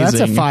amazing. Yeah, that's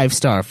a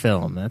 5-star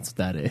film. That's what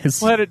that is.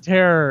 Planet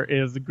Terror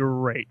is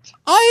great.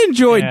 I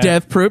enjoyed Yeah.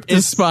 Death Proof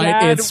It's despite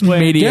sad its when-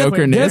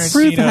 mediocreness. Death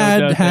Proof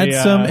Tarantino had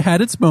does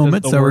had its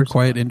moments the that were worst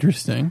quite one.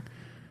 interesting.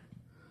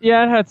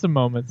 Yeah, it had some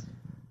moments.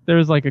 There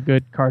was like a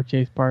good car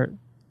chase part.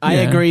 I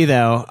Yeah. agree,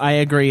 though. I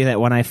agree that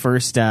when I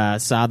first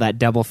saw that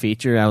double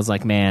feature, I was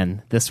like,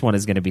 man, this one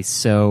is going to be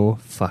so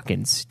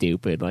fucking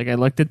stupid. Like, I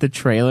looked at the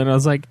trailer and I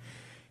was like,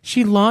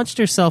 she launched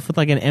herself with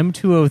like an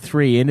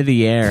M203 into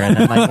the air and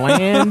then like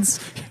lands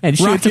and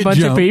shoots Rocket a bunch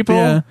jump, of people.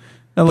 yeah. I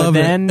but love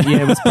then, it. yeah,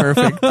 it was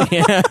perfect.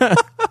 Yeah.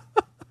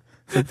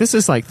 Like, this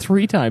is like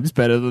 3 times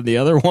better than the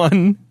other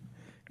one.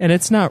 And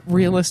it's not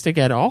realistic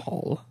at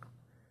all.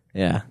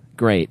 Yeah,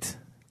 great.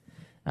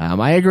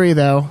 I agree,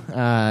 though.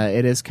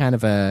 It is kind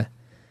of a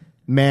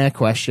meh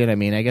question. I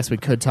mean, I guess we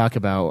could talk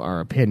about our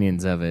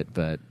opinions of it,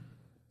 but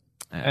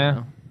I don't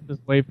know.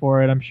 Just wait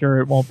for it. I'm sure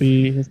it won't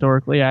be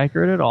historically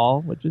accurate at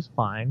all, which is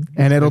fine.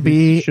 And it'll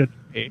be Should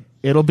be.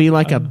 it'll be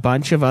like a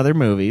bunch of other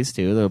movies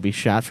too. There'll be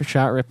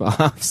shot-for-shot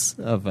rip-offs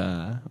of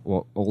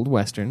old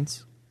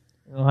westerns.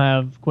 We'll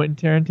have Quentin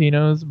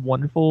Tarantino's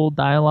wonderful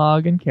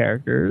dialogue and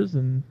characters,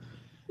 and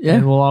Yeah.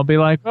 and we'll all be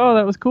like, "Oh,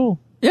 that was cool."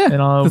 Yeah,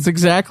 And I'll- that's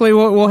exactly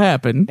what will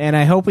happen. And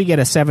I hope we get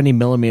a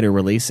 70mm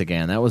release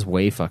again. That was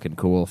way fucking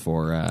cool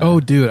for.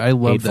 Oh, dude, I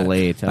love Hateful that.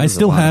 Eight. That I was a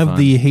still lot of have fun.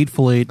 the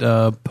Hateful Eight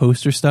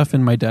poster stuff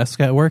in my desk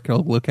at work.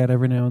 I'll look at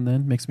every now and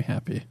then. Makes me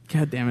happy.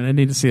 God damn it, I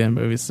need to see that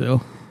movie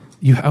still.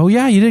 Oh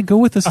yeah, you didn't go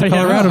with us to Oh, yeah.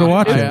 Colorado to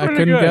watch It's it. I pretty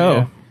couldn't good, go.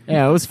 yeah.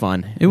 Yeah, it was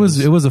fun. It was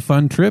a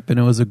fun trip and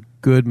it was a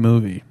good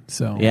movie.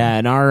 So Yeah,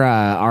 and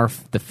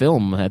the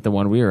film at the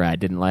one we were at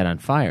didn't light on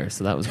fire,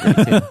 so that was great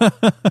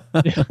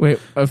too. Wait,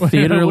 a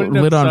theater Wouldn't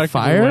have lit on sucked if we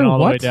fire? went all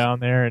the way What? down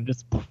there and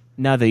just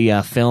No,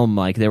 the film,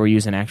 like they were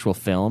using actual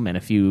film, and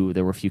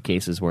there were a few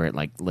cases where it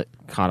like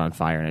caught on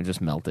fire and it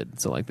just melted.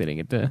 So like they didn't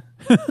get to.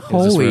 It was just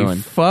Holy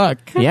ruined. fuck!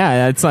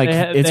 Yeah, it's like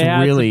it's they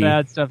had really some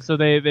bad stuff. So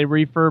they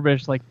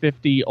refurbished like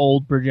 50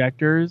 old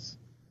projectors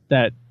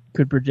that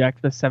could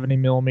project the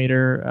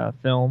 70mm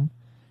film,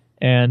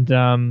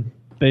 and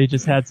they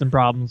just had some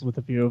problems with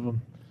a few of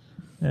them.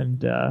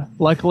 And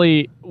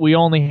luckily, we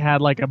only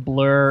had like a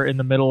blur in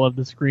the middle of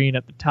the screen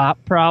at the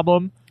top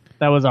problem.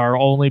 That was our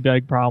only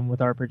big problem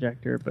with our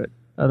projector, but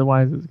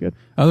otherwise it was good.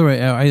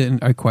 Otherwise,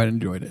 I quite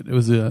enjoyed it. It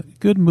was a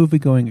good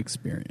movie-going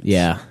experience.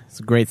 Yeah, it's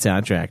a great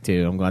soundtrack,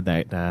 too. I'm glad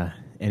that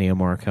Ennio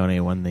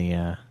Morricone won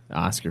the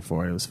Oscar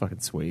for it. It was fucking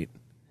sweet.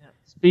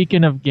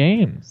 Speaking of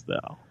games,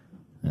 though.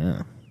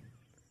 Yeah.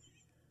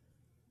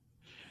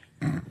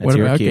 That's What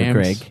your about cue, games?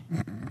 Craig.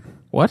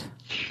 What?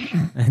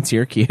 That's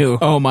your cue.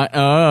 Oh my!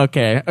 Oh,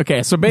 okay.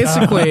 Okay. So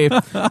basically,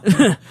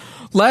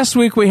 last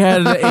week we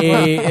had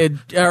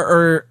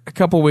or a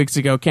couple weeks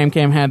ago,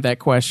 Cam had that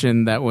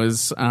question that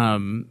was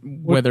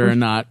whether or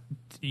not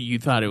you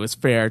thought it was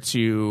fair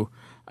to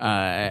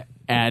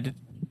add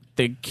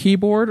the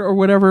keyboard or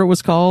whatever it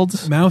was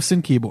called. Mouse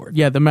and keyboard.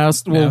 Yeah, the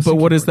mouse. Well, Mouse but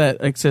and what is keyboard.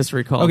 that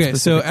accessory called? Okay,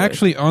 so specifically?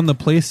 actually on the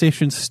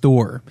PlayStation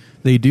Store,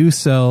 they do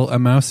sell a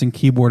mouse and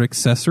keyboard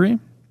accessory.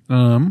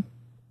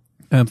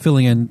 I'm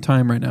filling in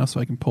time right now so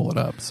I can pull it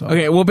up. So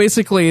Okay, well,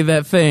 basically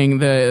that thing,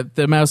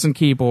 the mouse and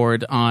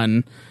keyboard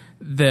on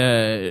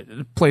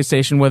the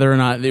PlayStation, whether or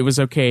not it was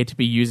okay to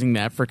be using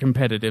that for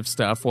competitive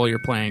stuff while you're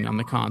playing on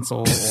the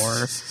console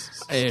or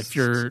if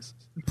you're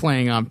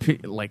playing on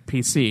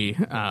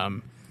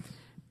PC.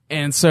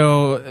 And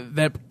so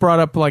that brought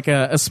up like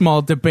a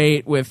small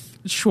debate with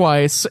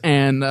Schweiss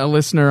and a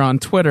listener on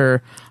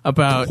Twitter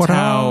about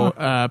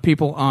how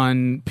people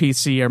on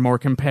PC are more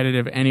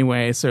competitive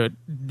anyway, so it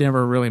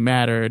never really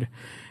mattered.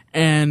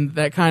 And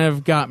that kind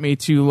of got me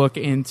to look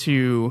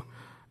into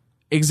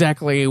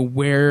exactly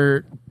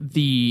where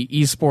the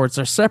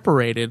esports are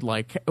separated,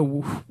 like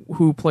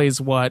who plays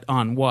what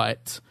on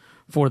what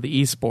for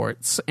the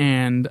esports.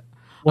 And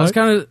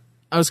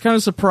I was kind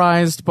of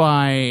surprised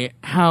by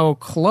how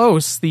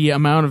close the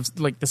amount of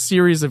like the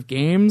series of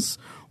games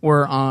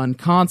were on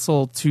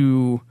console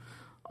to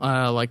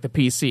like the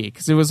PC,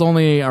 because it was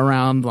only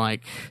around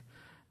like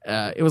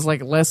it was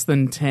like less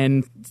than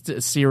 10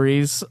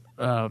 series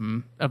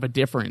of a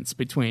difference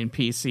between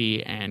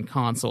PC and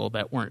console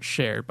that weren't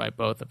shared by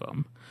both of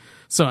them.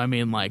 So I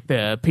mean, like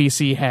the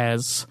PC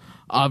has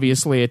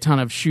obviously a ton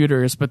of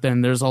shooters, but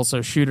then there's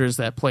also shooters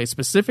that play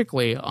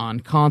specifically on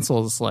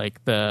consoles,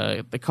 like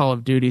the Call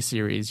of Duty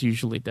series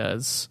usually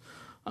does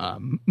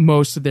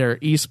most of their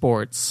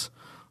esports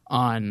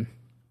on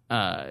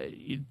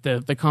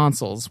the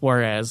consoles,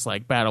 whereas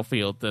like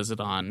Battlefield does it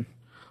on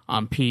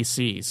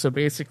PC. So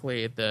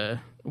basically,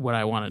 what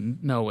I want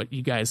to know what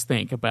you guys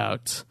think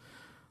about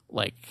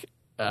like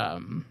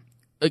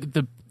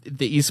the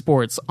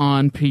esports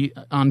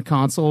on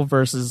console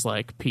versus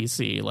like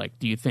PC. Like,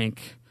 do you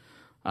think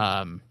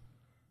that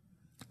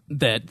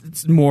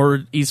more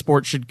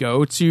esports should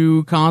go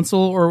to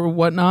console or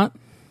whatnot?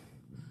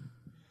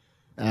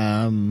 Wait,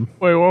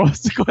 what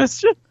was the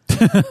question?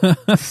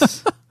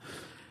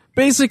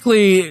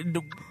 Basically,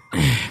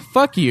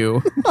 fuck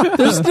you.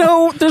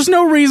 There's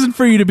no reason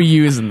for you to be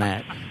using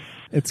that.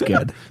 It's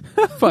good.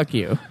 Fuck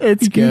you.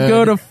 It's you can good.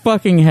 go to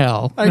fucking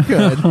hell. I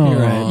could. You're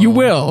right. You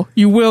will.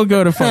 You will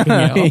go to fucking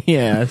hell.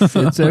 Yes,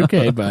 it's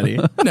okay, buddy.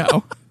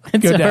 No.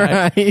 It's Go all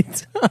die.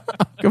 right.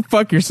 Go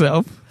fuck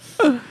yourself.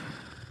 All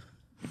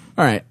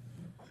right.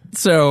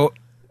 So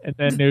And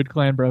then Nude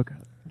Clan broke up.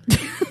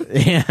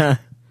 Yeah.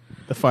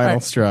 The final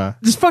Right. straw.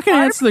 just fucking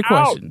answer the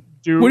out, question.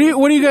 dude.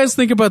 What do you guys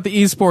think about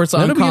the esports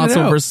Let on him get it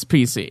console out. versus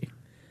PC?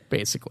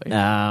 Basically.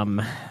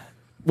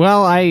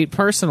 Well, I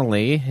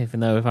personally, even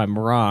though if I'm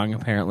wrong,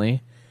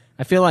 apparently,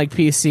 I feel like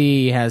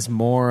PC has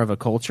more of a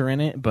culture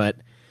in it, but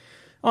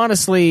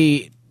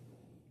honestly,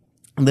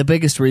 the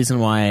biggest reason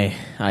why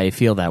I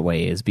feel that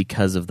way is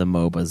because of the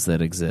MOBAs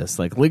that exist.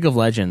 Like League of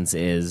Legends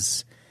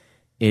is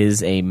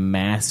a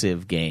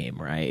massive game,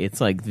 right?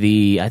 It's like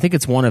I think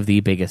it's one of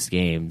the biggest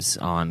games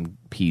on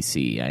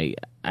PC.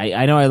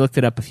 I know I looked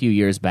it up a few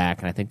years back,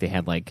 and I think they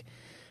had like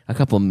a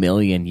couple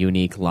million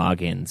unique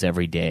logins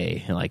every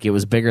day. Like it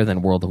was bigger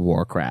than World of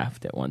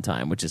Warcraft at one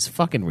time, which is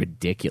fucking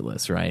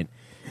ridiculous, right?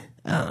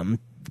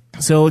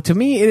 So to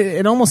me,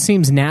 it almost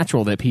seems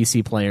natural that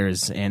PC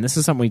players, and this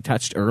is something we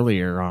touched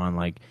earlier on,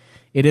 like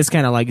it is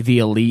kind of like the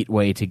elite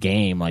way to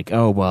game. Like,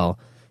 oh, well,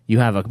 you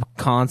have a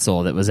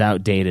console that was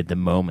outdated the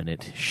moment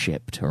it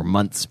shipped or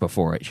months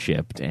before it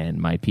shipped, and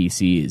my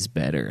PC is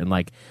better. And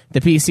like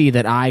the PC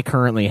that I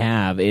currently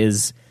have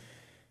is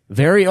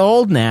very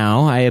old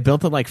now. I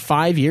built it like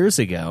 5 years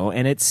ago,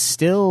 and it's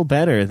still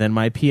better than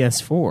my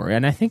PS4.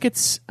 And I think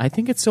it's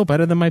still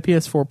better than my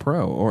PS4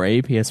 Pro or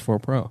a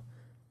PS4 Pro.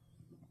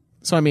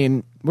 So I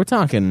mean, we're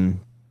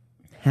talking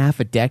half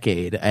a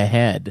decade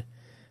ahead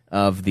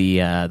of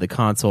the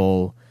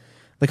console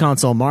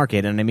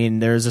market. And I mean,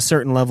 there's a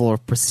certain level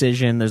of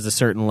precision, there's a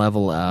certain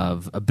level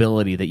of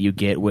ability that you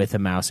get with a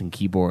mouse and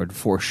keyboard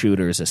for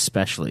shooters,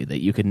 especially,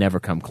 that you could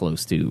never come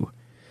close to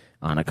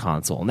on a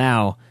console.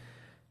 Now,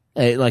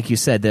 like you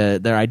said,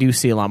 there I do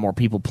see a lot more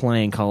people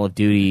playing Call of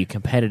Duty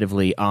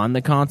competitively on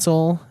the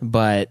console,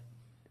 but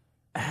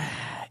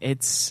I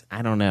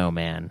don't know,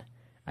 man.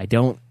 I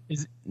don't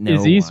know.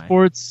 Is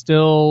esports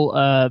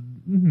still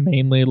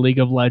mainly League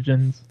of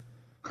Legends?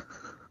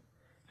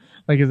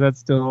 Like, is that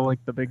still like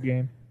the big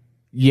game?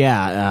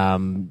 Yeah,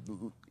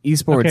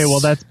 esports. Okay, well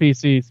that's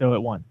PC, so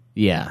it won.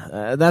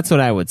 Yeah, that's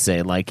what I would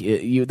say. Like,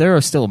 there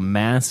are still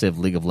massive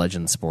League of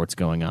Legends sports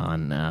going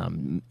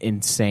on.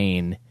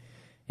 Insane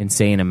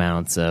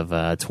amounts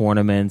of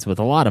tournaments with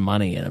a lot of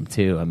money in them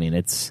too. I mean,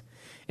 it's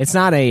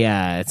not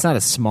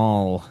a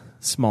small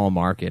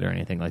market or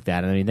anything like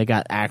that. I mean, they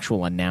got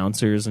actual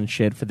announcers and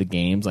shit for the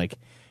games. Like,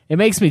 it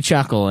makes me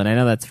chuckle, and I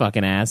know that's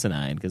fucking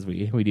asinine because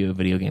we do a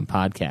video game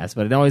podcast,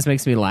 but it always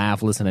makes me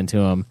laugh listening to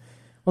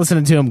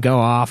him go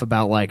off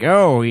about like,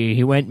 oh,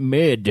 he went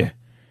mid.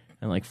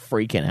 And like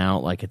freaking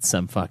out like it's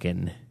some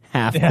fucking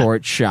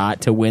half-court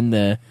shot to win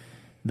the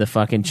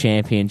fucking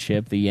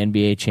championship, the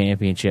NBA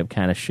championship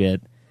kind of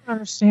shit. I don't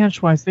understand,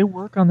 Schweiss. They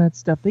work on that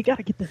stuff. They got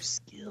to get their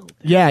skill.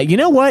 Yeah, you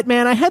know what,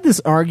 man? I had this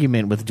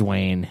argument with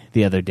Dwayne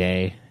the other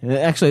day.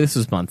 Actually, this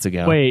was months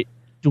ago. Wait,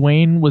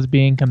 Dwayne was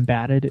being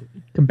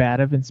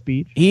combative in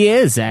speech? He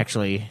is,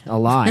 actually, a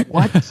lot.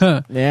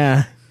 What?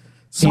 Yeah.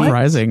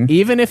 Surprising.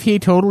 Even if he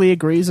totally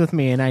agrees with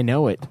me and I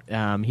know it,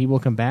 he will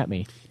combat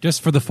me.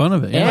 Just for the fun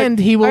of it. And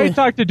he will... I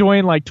talked to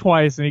Dwayne like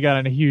twice, and he got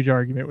in a huge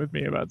argument with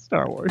me about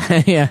Star Wars.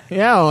 Yeah,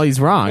 well, he's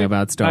wrong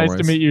about Star Wars. Nice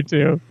to meet you,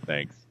 too.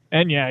 Thanks.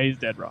 And yeah, he's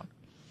dead wrong.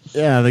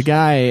 Yeah, the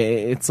guy,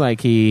 it's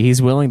like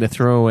he's willing to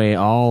throw away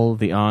all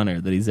the honor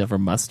that he's ever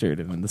mustered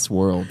in this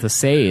world to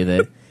say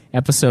that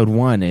Episode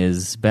 1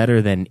 is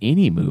better than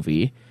any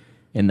movie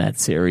in that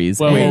series.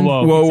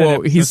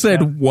 Whoa. He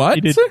said what?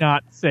 He did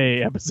not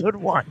say Episode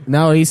 1.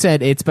 No, he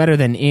said it's better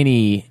than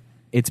any...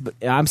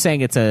 I'm saying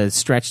it's a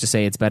stretch to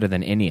say it's better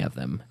than any of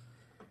them.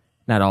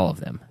 Not all of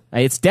them.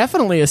 It's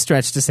definitely a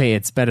stretch to say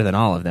it's better than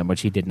all of them,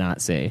 which he did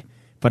not say.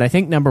 But I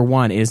think number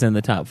 1 is in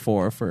the top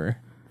 4 for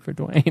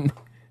Dwayne.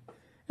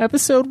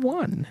 Episode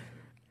 1.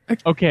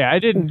 Okay, I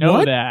didn't know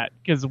What? that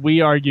because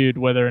we argued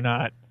whether or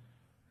not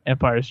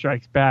Empire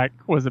Strikes Back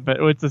was a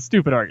better... It's a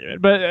stupid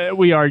argument, but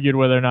we argued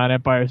whether or not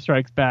Empire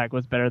Strikes Back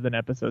was better than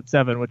Episode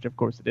 7, which of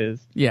course it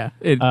is. Yeah,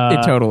 it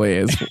totally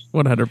is.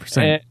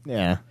 100%.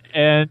 Yeah.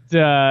 And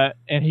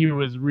he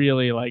was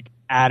really like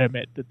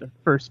adamant that the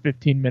first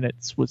 15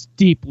 minutes was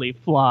deeply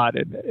flawed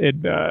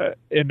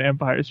in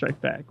Empire Strikes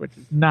Back, which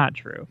is not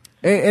true.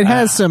 It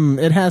has some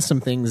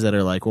things that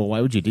are like, well,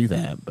 why would you do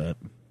that? But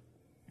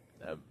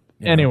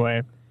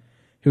anyway,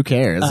 who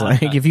cares?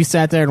 Like, if you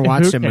sat there and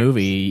watched who a cares?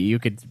 movie, you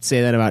could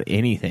say that about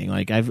anything.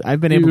 Like,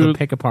 I've been able to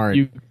pick apart.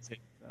 You can say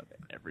that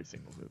in every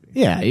single movie.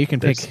 Yeah, you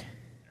can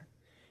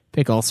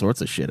pick all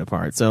sorts of shit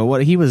apart. So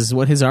what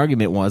his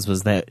argument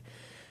was that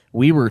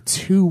we were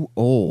too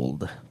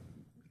old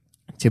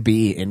to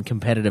be in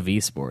competitive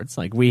esports.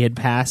 Like, we had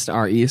passed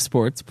our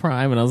esports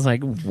prime, and I was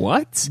like,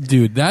 what?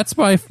 Dude, that's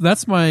my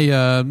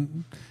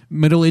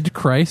middle-age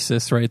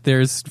crisis right there,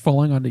 is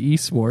falling onto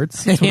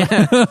esports.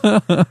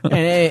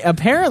 And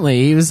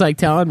apparently he was like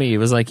telling me, he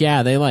was like,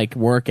 yeah, they like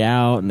work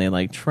out and they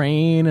like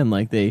train and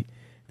like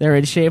they're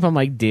in shape. I'm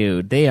like,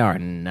 dude, they are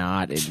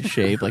not in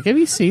shape. Like, have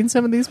you seen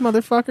some of these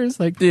motherfuckers?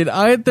 Like, Dude,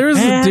 there's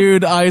a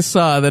dude I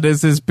saw that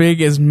is as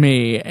big as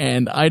me,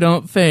 and I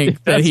don't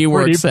think that That's he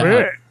works pretty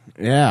out.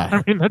 big. yeah.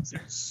 I mean, that's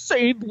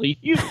insanely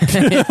huge.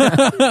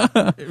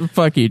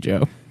 Fuck you,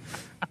 Joe.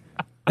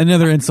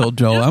 Another insult,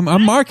 Joel.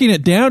 I'm marking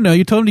it down now.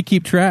 You told him to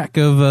keep track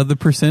of the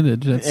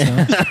percentage.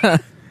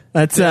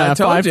 That's I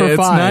told 5 you, for it's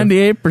 5.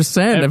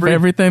 98% of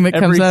everything that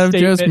comes every out of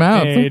Joe's statement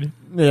mouth. made.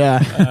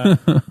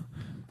 Yeah.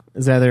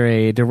 Is either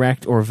a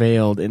direct or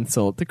veiled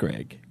insult to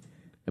Greg.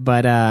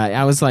 But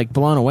I was like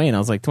blown away, and I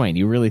was like, Dwayne,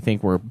 you really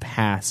think we're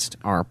past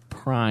our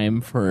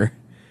prime for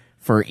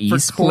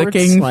esports?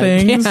 clicking Like,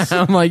 things?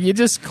 Yeah, I'm like, you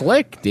just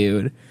click,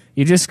 dude.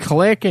 You just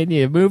click and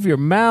you move your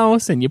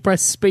mouse and you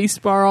press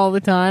spacebar all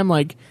the time,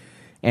 like.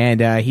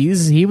 And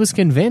he was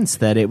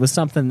convinced that it was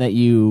something that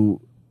you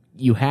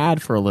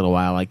had for a little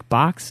while, like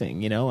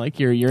boxing. You know, like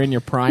you're in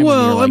your prime. when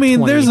you're Well, like I mean,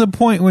 20. there's a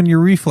point when your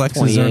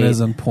reflexes aren't 28. as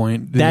on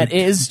point. Dude. That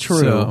is true,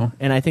 So-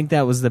 and I think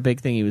that was the big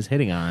thing he was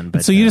hitting on.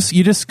 But So you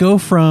just go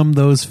from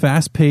those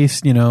fast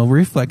paced,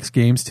 reflex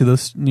games to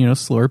those,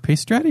 slower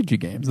paced strategy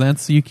games.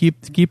 That's you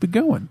keep it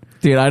going.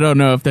 Dude, I don't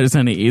know if there's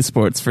any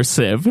esports for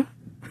Civ.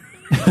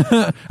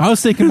 I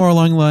was thinking more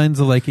along the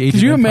lines of like Age Could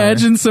of you Empire.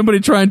 imagine somebody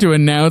trying to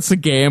announce a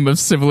game of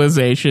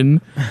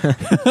Civilization?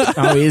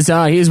 oh,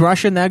 he's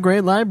rushing that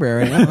great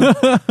library.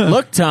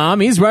 Look, Tom,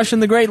 he's rushing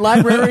the great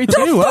library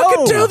too.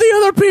 Fucking tell the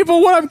other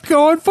people what I'm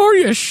going for,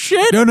 you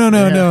shit!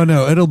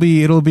 No.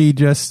 It'll be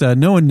just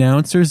no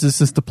announcers. It's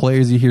just the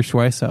players. You hear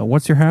Schweiss out.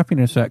 What's your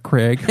happiness at,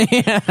 Craig?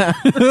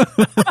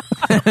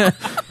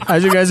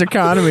 How's your guys'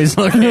 economies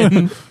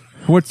looking?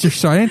 What's your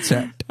science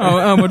at?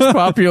 How much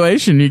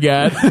population you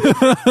got?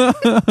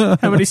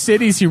 How many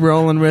cities you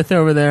rolling with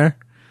over there?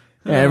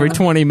 Yeah, every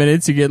 20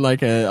 minutes you get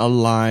like a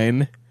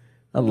line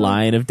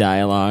of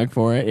dialogue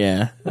for it.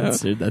 Yeah,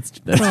 that's I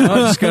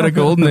just got a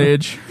golden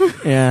age.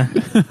 yeah.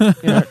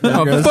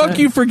 Oh, fuck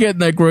you for getting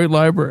that great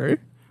library.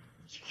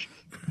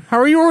 How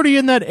are you already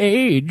in that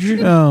age?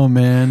 Oh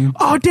man.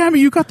 Oh, damn it,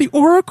 you got the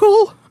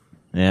Oracle?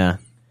 Yeah,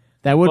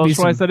 that would Well, be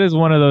Schweiss, that is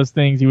one of those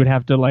things you would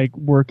have to like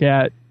work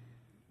at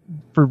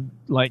for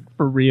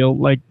real.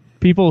 Like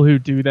people who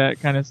do that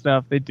kind of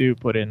stuff, they do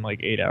put in like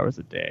 8 hours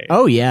a day.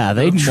 Oh yeah,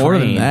 they More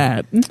train. than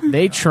that.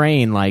 They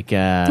train like.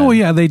 Oh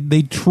yeah,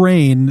 they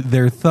train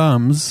their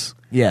thumbs,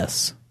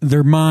 Yes.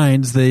 their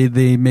minds.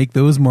 They make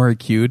those more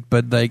acute.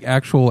 But like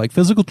actual like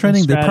physical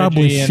training, they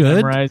probably Strategy and should.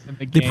 memorizing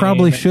the They game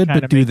probably and should,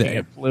 kinda but do making they?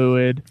 it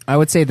fluid. I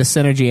would say the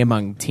synergy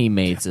among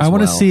teammates. As I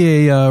want to well.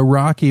 see a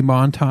Rocky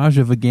montage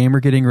of a gamer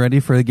getting ready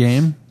for the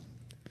game.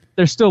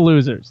 They're still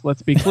losers.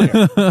 Let's be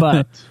clear,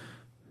 but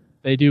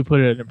they do put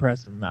an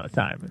impressive amount of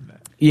time in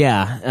that.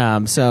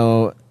 Yeah.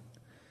 So,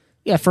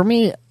 yeah, for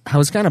me, I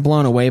was kind of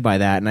blown away by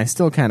that, and I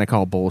still kind of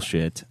call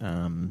bullshit.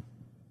 I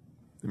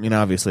mean,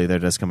 obviously, there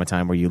does come a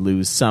time where you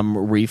lose some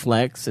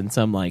reflex and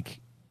some like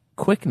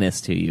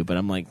quickness to you, but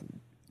I'm like,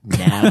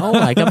 now,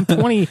 like I'm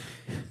 20,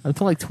 I'm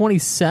like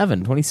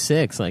 27,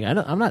 26. Like I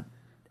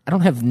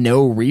don't have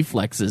no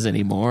reflexes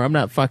anymore. I'm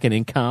not fucking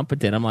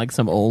incompetent. I'm like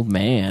some old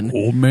man.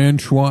 Old man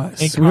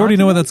Schweiss. We already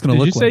know what that's going to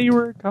look Did you like. say you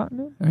were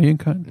incontinent? Are you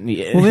incontinent?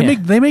 Yeah. Well,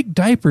 they make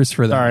diapers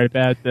for that. Sorry,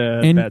 bad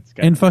and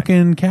Skype.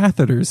 fucking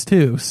catheters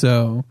too.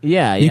 So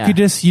Yeah, you yeah.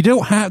 could you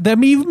don't have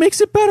that even makes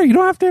it better. You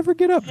don't have to ever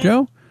get up,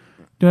 Joe.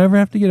 Don't ever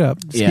have to get up.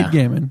 Just Yeah. keep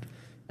gaming.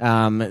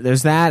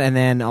 There's that, and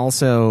then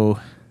also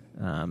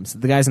so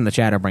the guys in the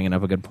chat are bringing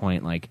up a good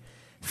point. Like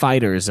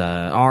fighters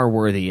are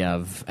worthy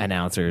of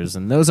announcers,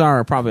 and those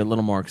are probably a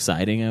little more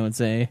exciting, I would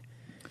say.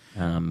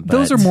 But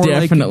Those are more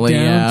Definitely,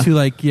 like down yeah. to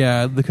like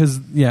because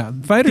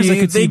fighters I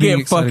could see They being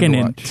get exciting fucking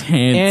to watch.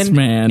 intense,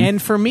 man. And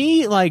for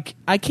me, like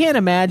I can't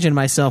imagine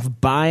myself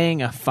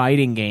buying a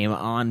fighting game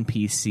on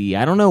PC.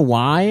 I don't know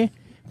why,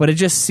 but it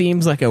just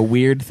seems like a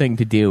weird thing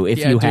to do if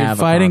you have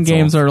fighting a console.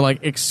 games are like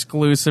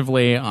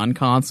exclusively on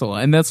console,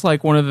 and that's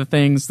like one of the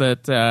things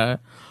that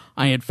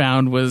I had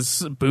found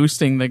was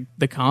boosting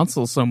the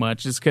console so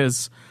much is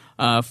because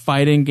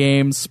fighting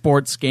games,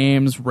 sports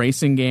games,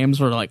 racing games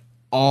were like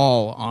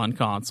all on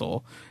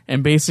console,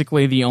 and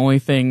basically the only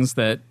things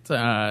that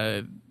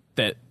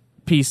that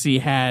PC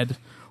had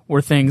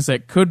were things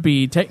that could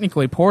be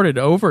technically ported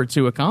over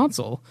to a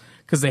console,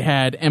 because they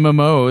had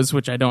MMOs,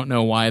 which I don't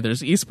know why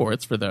there's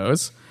esports for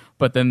those.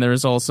 But then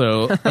there's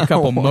also a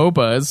couple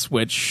MOBAs,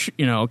 which,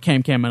 you know,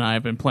 Cam and I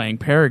have been playing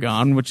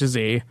Paragon, which is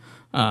a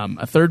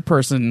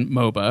third-person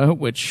MOBA,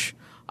 which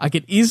I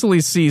could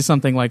easily see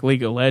something like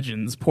League of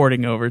Legends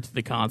porting over to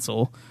the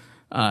console.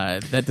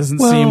 That doesn't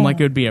seem like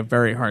it would be a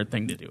very hard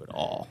thing to do at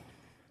all.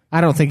 I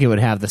don't think it would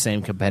have the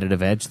same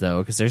competitive edge though,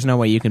 because there's no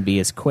way you can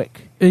be as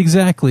quick.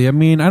 Exactly. I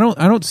mean, I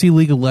don't see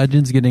League of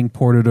Legends getting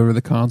ported over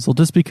the console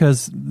just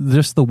because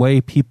just the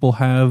way people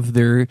have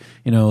their,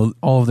 you know,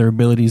 all of their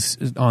abilities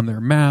on their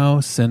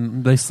mouse,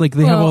 and they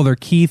have all their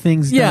key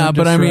things. Yeah, done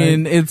but just I right.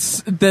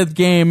 mean, that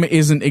game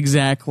isn't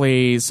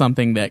exactly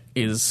something that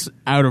is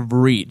out of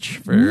reach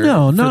for.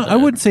 I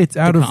wouldn't say it's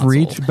out of console.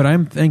 reach, but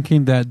I'm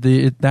thinking that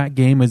that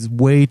game is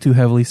way too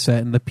heavily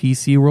set in the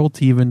PC world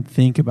to even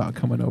think about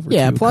coming over.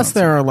 Yeah, to a plus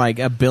console. there are like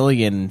a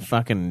billion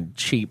fucking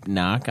cheap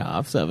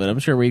knockoffs of it. I'm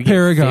sure we'd get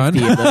Paragon.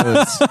 50 of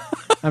those.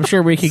 I'm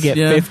sure we could get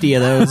 50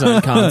 of those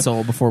on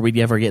console before we'd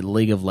ever get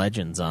League of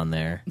Legends on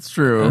there. It's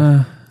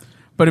true.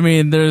 But I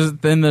mean,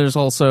 there's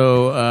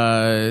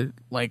also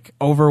like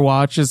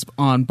Overwatch is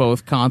on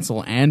both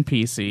console and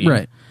PC,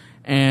 Right?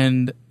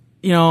 And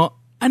you know,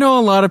 I know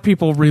a lot of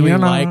people really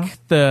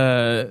like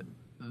the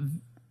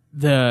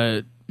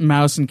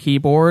mouse and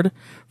keyboard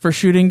for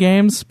shooting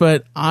games,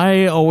 but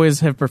I always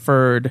have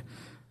preferred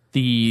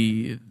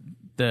the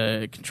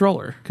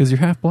controller. Because you're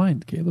half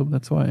blind, Caleb.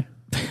 That's why.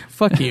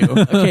 Fuck you.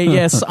 Okay,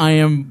 yes, I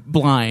am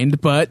blind,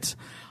 but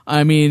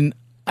I mean,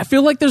 I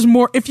feel like there's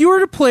more. If you were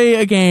to play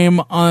a game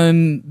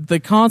on the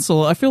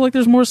console, I feel like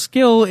there's more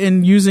skill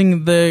in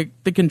using the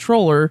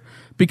controller,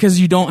 because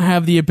you don't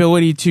have the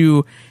ability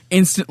to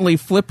instantly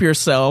flip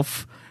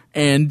yourself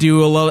and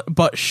do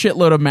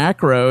shitload of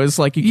macros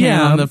like you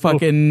can on the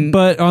fucking.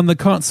 But on the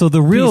console,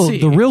 the real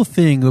PC.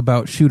 thing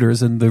about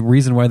shooters, and the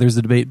reason why there's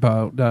a debate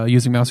about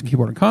using mouse and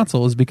keyboard on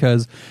console, is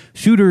because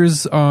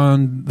shooters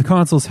on the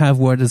consoles have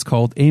what is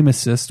called aim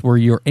assist, where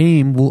your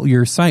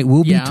sight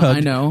will be tugged I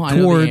know the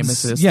towards. aim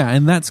assist. Yeah,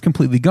 and that's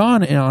completely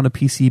gone on a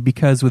PC,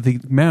 because with the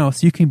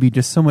mouse you can be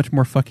just so much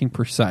more fucking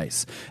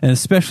precise, and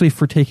especially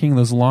for taking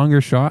those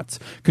longer shots,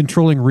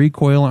 controlling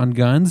recoil on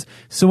guns,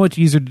 so much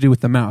easier to do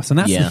with the mouse, and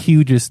that's the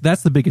hugest.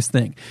 That's the biggest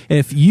thing.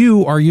 If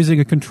you are using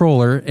a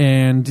controller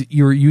and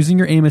you're using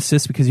your aim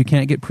assist because you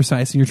can't get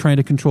precise, and you're trying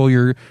to control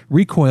your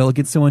recoil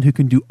against someone who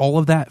can do all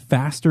of that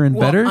faster and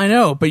better. I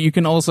know, but you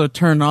can also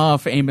turn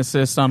off aim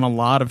assist on a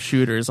lot of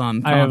shooters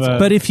on console.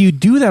 But if you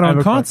do that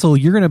on console,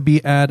 you're going to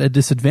be at a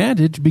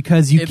disadvantage,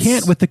 because you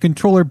can't with the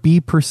controller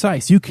be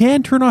precise. You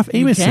can turn off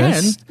aim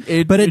assist,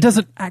 but it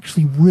doesn't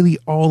actually really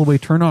all the way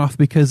turn off,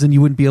 because then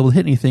you wouldn't be able to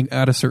hit anything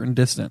at a certain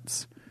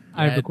distance.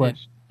 I have a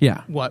question.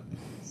 Yeah. What?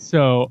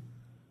 So,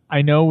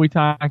 I know we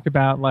talked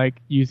about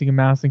like using a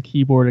mouse and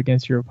keyboard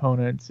against your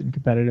opponents in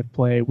competitive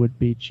play would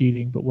be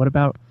cheating, but what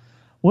about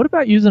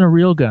using a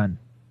real gun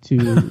to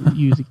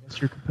use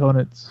against your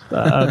opponents,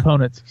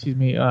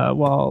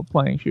 while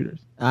playing shooters?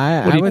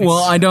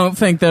 I don't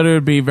think that it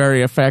would be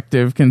very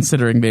effective,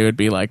 considering they would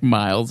be like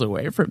miles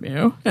away from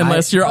you,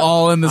 unless you're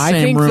all in the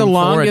same room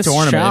for a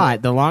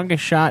tournament. The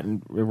longest shot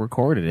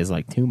recorded is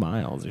like 2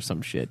 miles or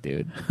some shit,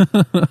 dude.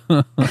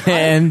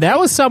 And that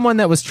was someone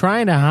that was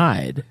trying to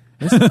hide.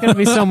 This is going to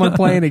be someone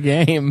playing a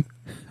game.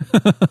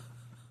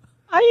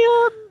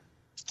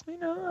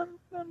 I'm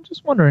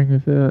just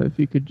wondering if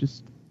you could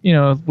just,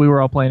 if we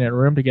were all playing in a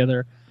room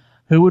together,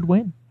 who would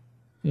win?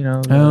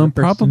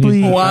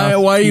 Probably. Why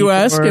are you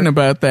asking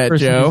about that,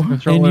 Joe?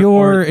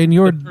 In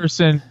your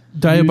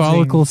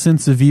diabolical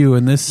sense of view,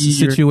 in this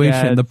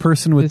situation, the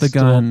person with the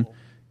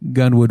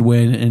gun would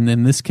win, and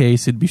in this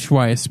case, it'd be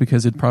Schweiss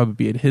because it'd probably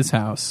be at his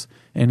house,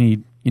 and he,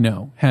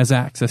 has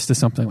access to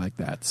something like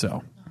that.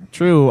 So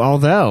true.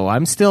 Although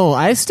I still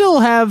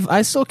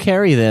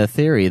carry the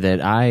theory that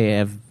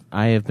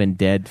I have been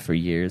dead for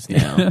years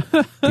now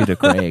due to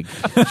Craig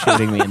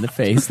shooting me in the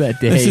face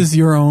that day. This is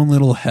your own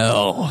little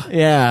hell.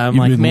 Yeah, I'm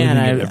like, man,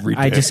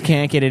 I just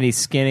can't get any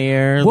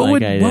skinnier. What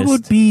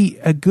would be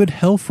a good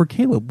hell for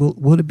Caleb?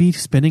 Would it be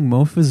spending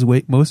most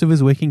of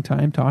his waking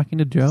time talking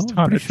to Joe?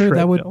 I'm pretty sure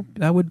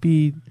that would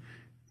be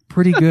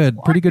pretty good.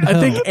 Pretty good hell. I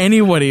think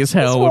anybody's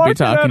hell would be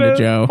talking to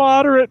Joe.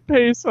 Moderate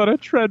pace on a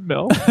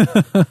treadmill.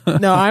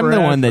 No, I'm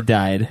the one that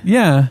died.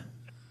 Yeah.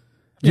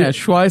 Yeah,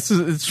 Schweiss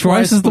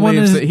is the one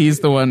that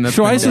he's the one.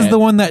 Schweiss is the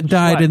one that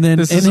died, and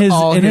then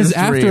in his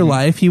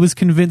afterlife, he was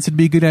convinced it'd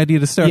be a good idea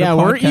to start. Yeah, a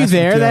podcast weren't you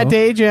there that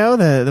day, Joe?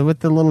 With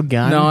the little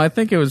gun. No, I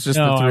think it was just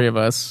the three of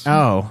us.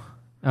 Oh,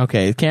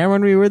 okay.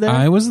 Cameron, we were there.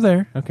 I was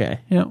there. Okay.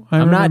 Yeah,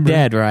 I'm not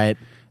dead, right?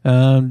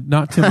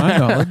 Not to my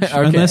knowledge,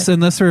 Okay.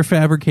 unless there are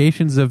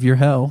fabrications of your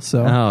hell.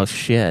 So. Oh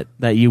shit!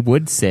 That you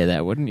would say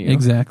that, wouldn't you?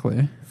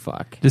 Exactly.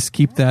 Fuck. Just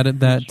keep that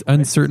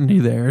uncertainty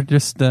there.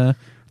 Just.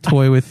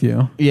 Toy with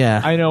you.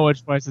 Yeah. I know what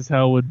Schweiss's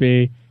hell would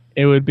be.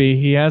 It would be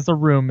he has a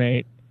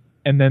roommate,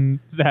 and then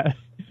that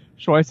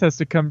Schweiss has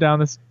to come down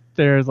the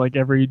stairs like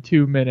every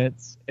 2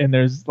 minutes, and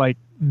there's like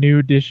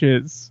new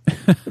dishes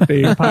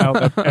being piled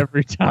up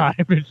every time,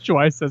 and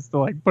Schweiss has to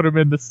like put them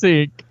in the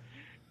sink,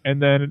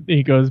 and then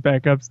he goes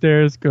back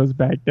upstairs, goes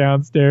back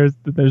downstairs,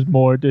 then there's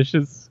more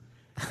dishes,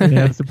 and he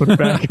has to put it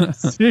back in the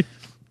sink.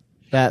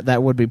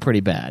 That would be pretty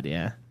bad,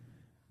 yeah.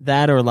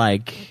 That or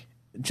like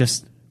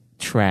just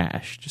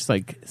trash, just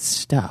like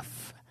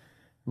stuff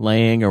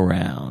laying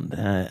around.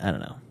 I don't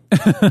know.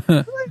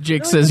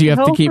 Jake says you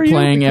have to keep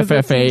playing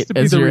FF8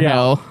 as your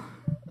hell.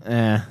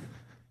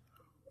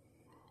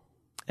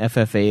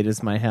 FF8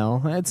 is my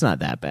hell. It's not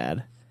that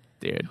bad,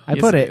 dude. I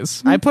put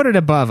it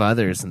above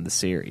others in the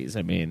series.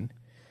 I mean,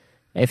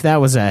 if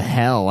that was a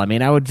hell, I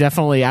mean, I would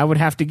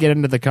have to get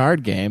into the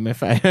card game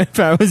if I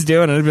was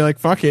doing it. I'd be like,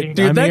 fuck it,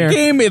 dude. That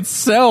game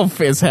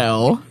itself is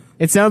hell.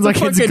 It sounds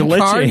like it's glitching. The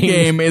card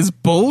game is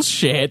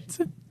bullshit.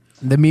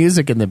 The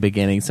music in the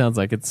beginning sounds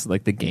like it's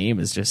like the game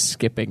is just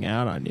skipping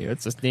out on you.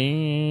 It's just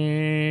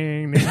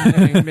ding,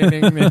 ding, ding,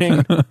 ding,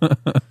 ding.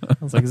 I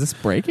was like, is this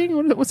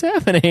breaking? What's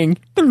happening?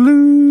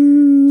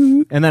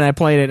 And then I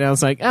played it and I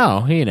was like,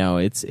 oh,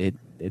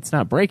 it's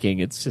not breaking.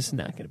 It's just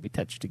not going to be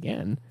touched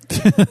again.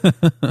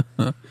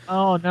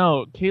 Oh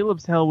no,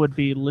 Caleb's hell would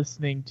be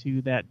listening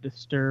to that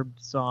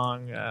Disturbed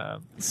song.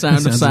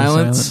 Sound of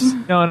Silence?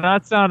 No,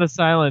 not Sound of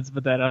Silence,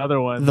 but that other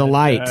one. The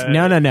Light.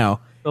 No.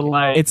 The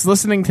Light. It's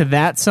listening to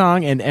that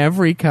song and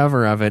every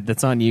cover of it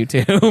that's on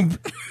YouTube.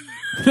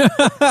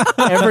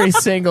 Every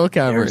single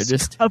cover.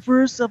 There's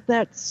covers of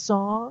that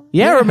song?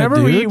 Yeah,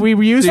 remember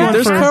we used one.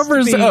 There's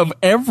covers of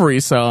every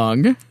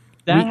song.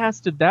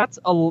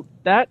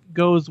 That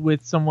goes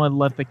with Someone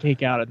Let the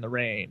Cake Out in the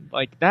Rain.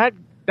 Like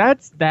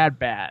that's that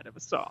bad of a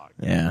song.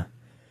 Yeah.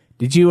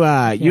 Did you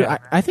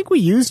I think we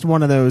used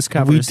one of those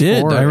covers. We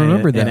did. I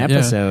remember that an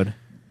episode. Yeah.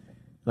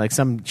 Like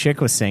some chick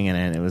was singing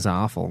it. It was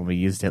awful. We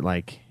used it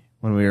like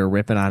when we were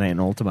ripping on it in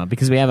Ultima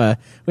because we have a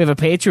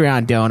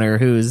Patreon donor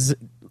whose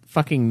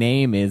fucking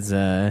name is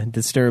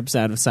Disturbed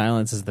Sound of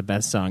Silence is the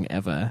best song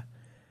ever.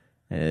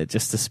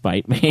 Just to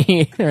spite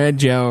me and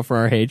Joe for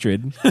our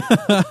hatred.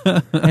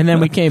 And then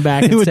we came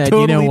back and said,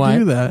 totally, you know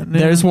what? Yeah.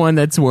 There's one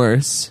that's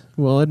worse.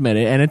 We'll admit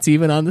it. And it's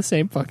even on the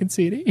same fucking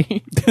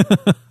CD.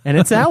 And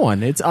it's that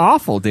one. It's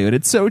awful, dude.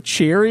 It's so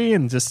cheery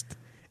and just,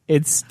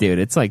 it's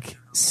like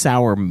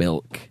sour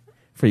milk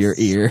for your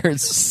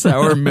ears.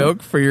 Sour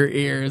milk for your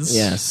ears.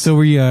 Yes. So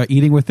were you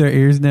eating with their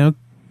ears now?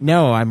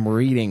 No, I'm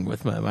reading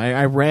with them.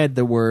 I read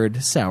the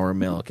word sour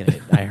milk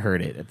and I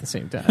heard it at the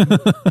same time.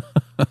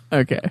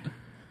 Okay.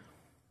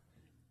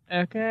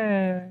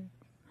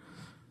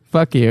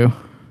 Fuck you.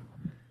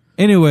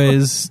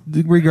 Anyways,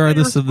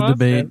 regardless of the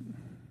debate,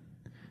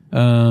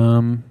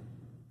 I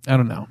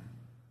don't know.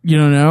 You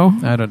don't know?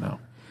 I don't know.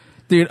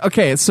 Dude,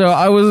 okay, so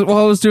while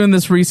I was doing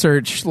this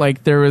research,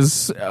 like there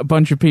was a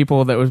bunch of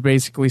people that was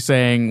basically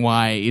saying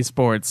why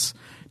esports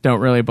don't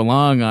really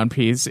belong on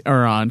PC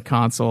or on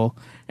console.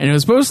 And it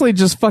was mostly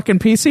just fucking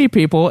PC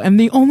people, and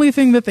the only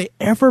thing that they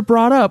ever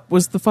brought up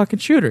was the fucking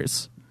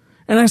shooters.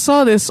 And I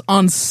saw this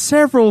on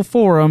several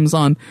forums,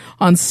 on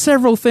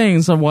several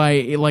things on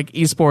why like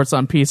esports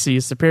on PC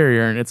is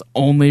superior, and it's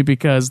only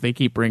because they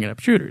keep bringing up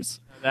shooters.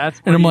 That's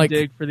And where I'm you like-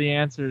 dig for the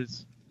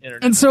answers.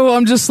 Internet. And so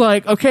I'm just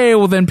like, okay,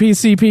 well then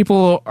PC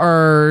people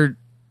are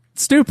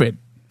stupid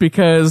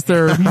because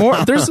they're more.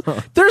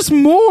 There's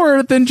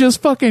more than just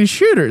fucking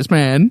shooters,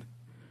 man.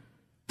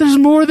 There's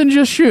more than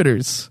just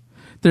shooters.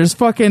 There's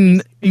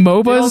fucking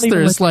MOBAs. even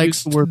There's let you like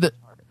use the word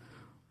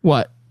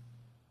what?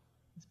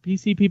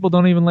 PC people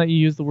don't even let you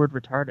use the word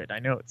retarded. I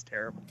know it's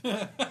terrible.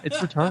 It's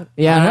retarded.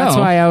 Yeah, I that's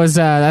know. why I was.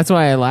 That's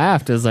why I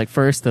laughed. It was like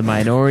first the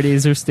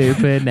minorities are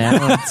stupid.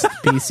 Now it's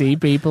PC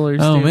people are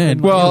stupid. Oh,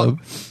 man. Well,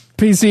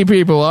 PC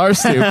people are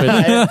stupid.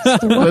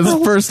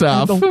 That's first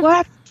off. The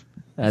left.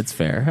 That's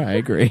fair. I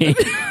agree.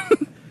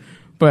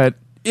 But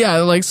yeah,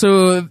 like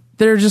so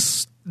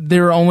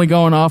they're only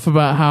going off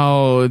about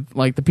how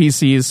like the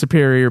PC is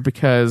superior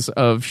because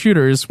of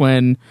shooters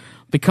when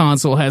the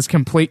console has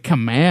complete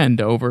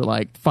command over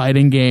like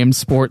fighting games,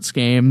 sports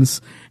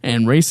games,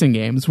 and racing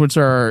games, which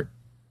are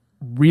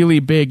really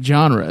big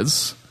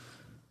genres.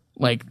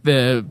 Like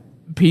the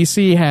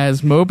PC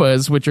has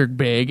MOBAs, which are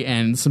big,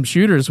 and some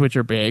shooters, which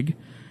are big,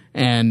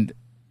 and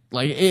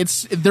like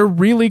they're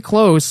really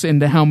close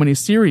into how many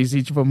series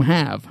each of them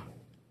have.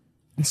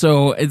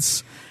 So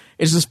it's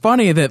just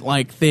funny that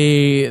like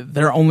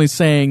they're only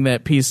saying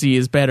that PC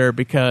is better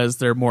because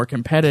they're more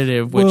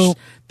competitive, which Well-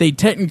 they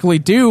technically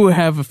do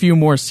have a few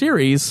more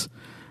series,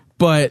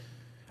 but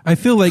I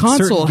feel like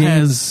Console certain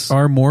games has-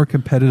 are more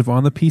competitive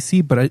on the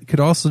PC, but it could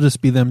also just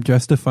be them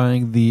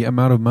justifying the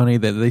amount of money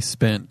that they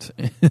spent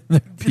in the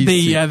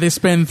PC. they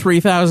spend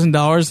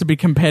 $3,000 to be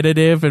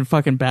competitive in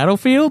fucking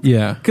Battlefield.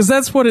 Yeah. Because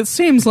that's what it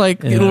seems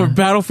like. Yeah. It'll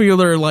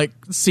Battlefield or like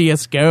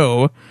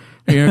CS:GO,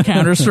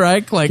 Counter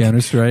Strike. Like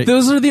Counter-Strike.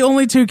 Those are the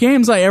only two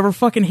games I ever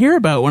fucking hear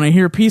about when I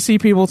hear PC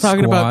people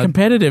talking about Squad.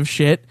 competitive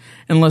shit,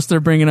 unless they're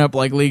bringing up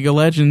like League of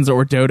Legends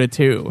or Dota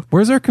 2.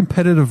 Where's our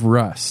competitive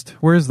Rust?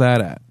 Where's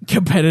that at?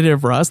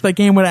 Competitive Rust. That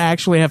game would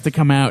actually have to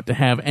come out to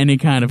have any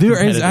kind of. I have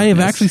competitiveness.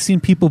 actually seen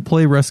people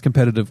play Rust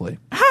competitively.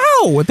 How?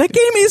 That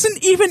game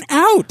isn't even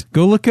out.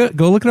 Go look it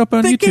up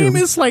on That YouTube. game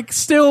is like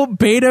still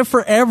beta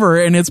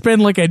forever, and it's been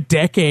like a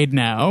decade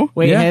now.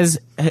 Wait, Yeah. have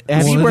Well,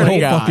 you the swear to whole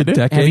God. fucking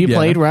decade, have you yeah.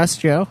 played Rust,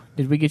 Joe?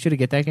 Did we get you to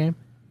get that game?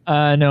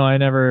 No, I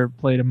never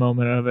played a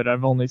moment of it.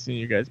 I've only seen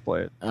you guys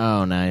play it.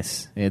 Oh,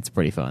 nice. It's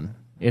pretty fun.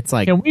 It's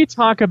like Can we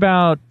talk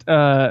about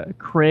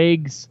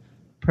Craig's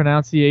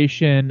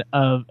pronunciation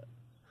of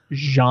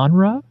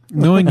genre?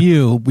 Knowing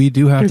you, we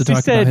do have to Because he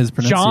talk said about his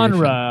pronunciation.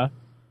 genre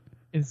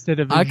instead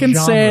of I can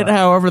genre. say it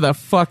however the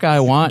fuck I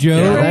want. Joe,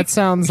 yeah, Joe. that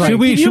sounds like Should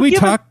we Can you give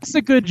talk? us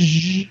a good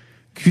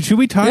Should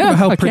we talk Yeah, about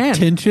how I can.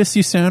 pretentious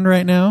you sound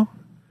right now?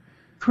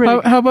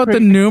 Craig? How about the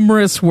Craig,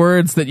 numerous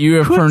words that you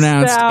have Couldst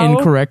pronounced thou-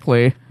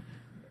 incorrectly?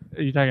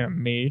 Are you talking to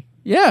me?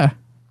 Yeah.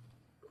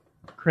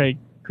 Craig,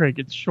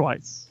 it's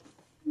Schweiss.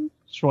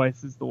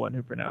 Schweiss is the one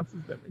who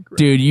pronounces them incorrectly.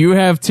 Dude, you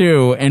have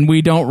too, and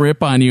we don't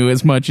rip on you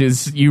as much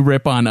as you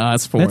rip on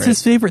us for That's it.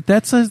 his favorite.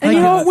 That's a, And you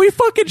know what? We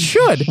fucking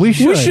should. We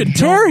should.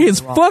 tear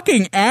his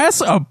fucking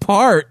ass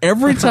apart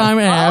every time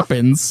it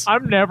happens.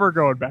 I'm never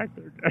going back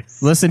there, guys.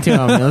 listen to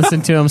him.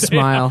 Listen to him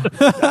smile.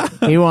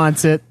 He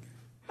wants it.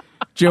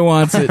 Joe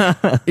wants it.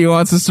 He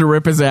wants us to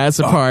rip his ass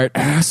apart.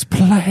 ass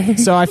play.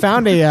 So I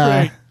found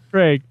a.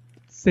 Craig,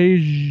 say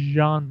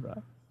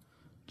genre.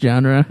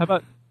 Genre. How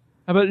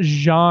about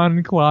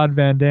Jean-Claude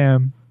Van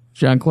Damme?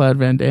 Jean-Claude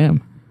Van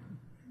Damme.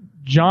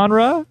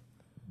 Genre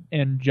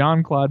and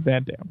Jean-Claude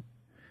Van Damme.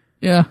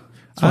 Yeah.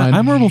 It's fine.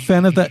 I'm more of a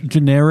fan of that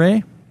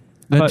genere.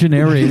 That But-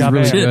 genere is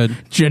really Gen- good.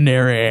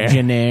 Genere.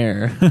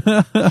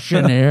 Genair.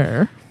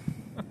 Genere.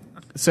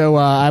 So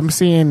I'm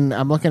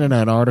looking at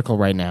an article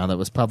right now that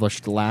was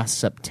published last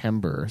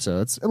September.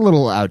 So it's a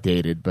little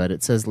outdated, but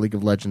it says League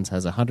of Legends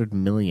has 100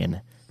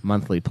 million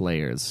monthly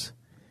players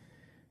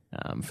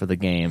for the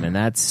game, and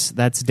that's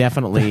It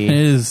definitely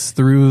is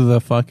through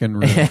the fucking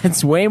roof.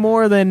 it's way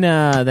more than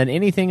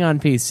anything on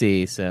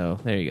PC. So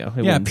there you go.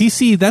 It Yeah, wins.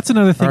 PC. That's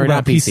another thing or about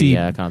not PC,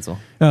 PC. console.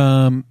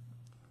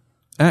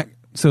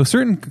 So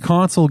certain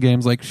console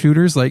games like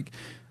shooters, like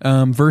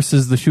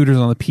versus the shooters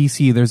on the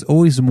PC, there's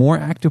always more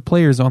active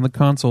players on the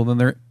console than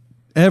there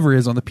ever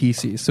is on the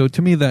PC. So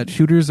to me, that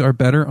shooters are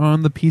better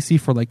on the PC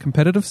for like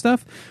competitive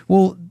stuff.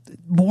 Well,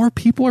 more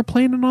people are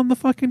playing it on the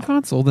fucking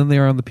console than they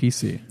are on the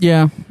PC.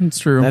 Yeah, it's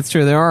true. That's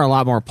true. There are a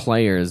lot more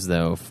players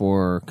though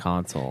for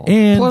console.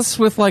 And Plus,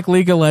 with like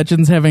League of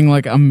Legends having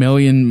like 1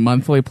 million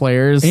monthly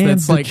players, And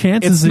that's the like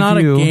chances it's of not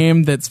you- a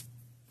game that's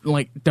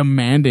like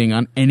demanding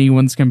on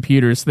anyone's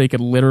computer, so they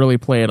could literally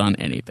play it on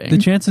anything. the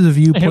chances of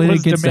you It playing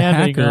was against a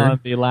demanding hacker on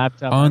the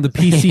laptop. on the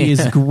PC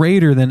is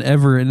greater than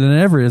ever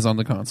is on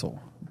the console.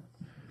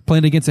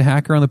 Playing against a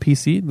hacker on the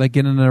PC, like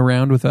getting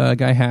around with a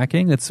guy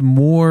hacking, it's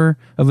more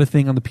of a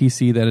thing on the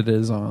PC than it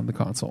is on the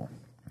console.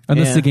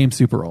 Unless Yeah. the game's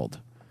super old.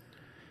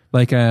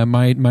 Like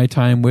my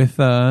time with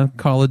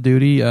Call of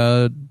Duty,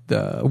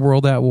 the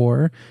World at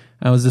War,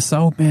 I was just,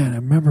 oh man, I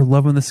remember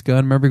loving this gun. I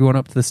remember going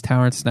up to this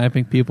tower and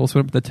sniping people. So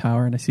I went up to the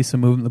tower and I see some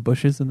movement in the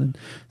bushes, and then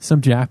some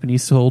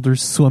Japanese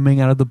soldiers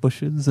swimming out of the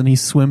bushes, and he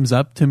swims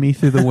up to me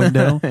through the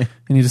window and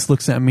he just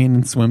looks at me and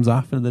then swims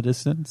off into the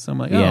distance. I'm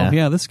like, oh Yeah.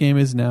 yeah, this game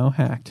is now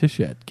hacked to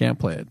shit. Can't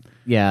play it.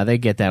 Yeah, they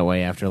get that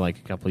way after like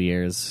a couple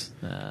years.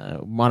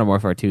 Modern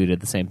Warfare 2 did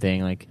the same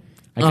thing. Like,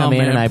 I come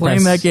in and I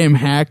playing press, that game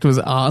hacked was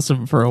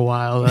awesome for a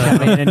while.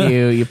 come in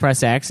and you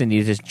press X and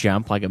you just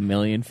jump like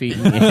 1,000,000 feet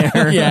in the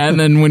air. Yeah, and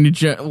then when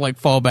you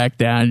fall back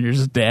down, you're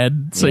just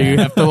dead. So you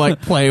have to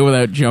like play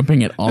without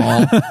jumping at all.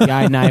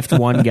 I knifed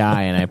one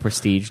guy and I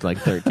prestiged like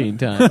 13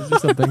 times or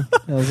something.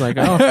 I was like,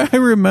 oh. I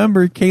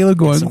remember Caleb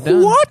going,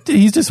 "What?"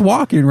 He's just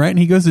walking, right? And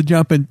he goes to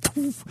jump, and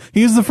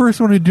he was the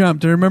first one who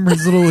jumped. I remember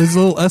his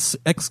little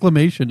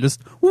exclamation,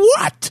 just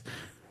 "What?"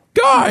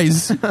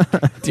 Guys,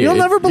 you'll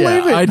never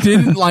believe it. I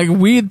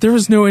didn't there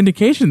was no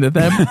indication that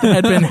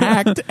had been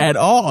hacked at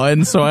all,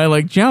 and so I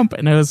like jump,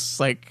 and I was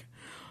like,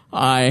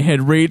 I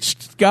had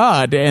reached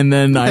God, and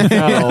then I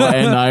fell,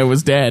 and I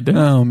was dead.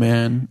 Oh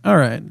man! All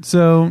right,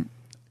 so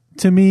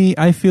to me,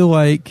 I feel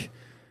like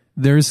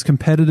there's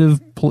competitive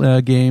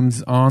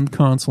games on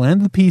console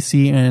and the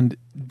PC, and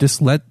just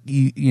let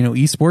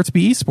esports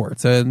be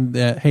esports. And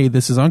hey,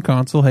 this is on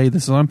console. Hey,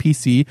 this is on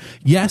PC.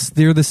 Yes,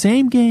 they're the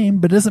same game,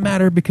 but it doesn't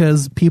matter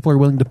because people are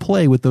willing to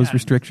play with those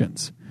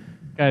restrictions.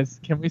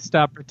 Guys, can we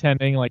stop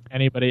pretending like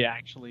anybody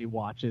actually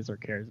watches or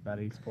cares about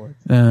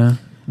esports?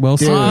 Well,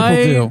 some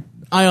people do.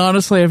 I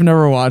honestly have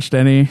never watched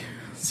any.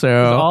 So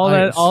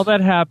all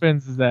that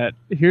happens is that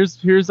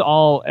here's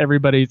all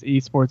everybody's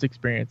esports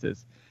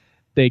experiences.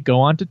 They go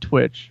onto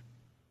Twitch,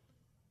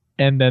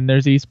 and then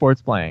there's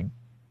esports playing,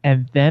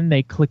 and then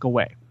they click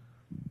away,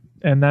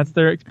 and that's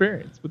their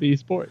experience with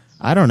esports.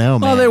 I don't know,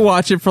 man. Well, they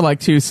watch it for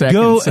like 2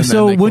 seconds.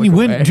 So when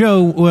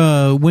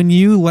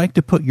you like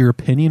to put your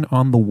opinion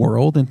on the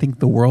world and think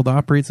the world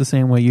operates the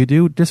same way you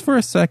do, just for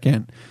a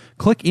second,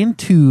 click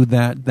into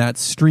that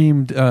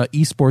streamed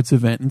esports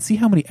event and see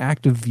how many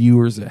active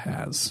viewers it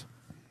has,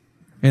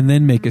 and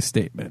then make a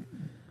statement.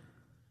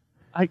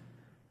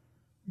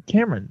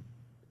 Cameron,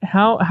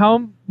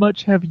 how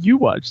much have you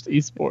watched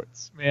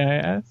esports? May I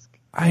ask?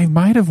 I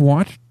might have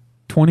watched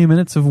 20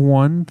 minutes of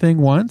one thing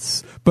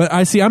once, but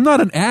I'm not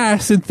an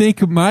ass and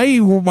think my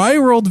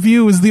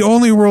worldview is the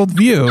only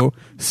worldview.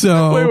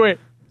 So wait.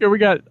 Here we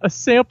got a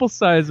sample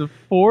size of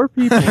 4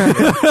 people.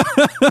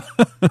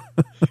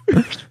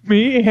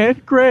 Me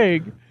and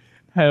Craig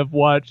have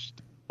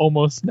watched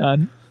almost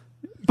none.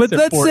 But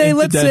let's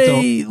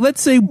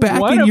say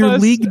back One in of your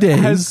us league days,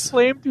 has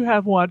claimed to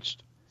have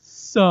watched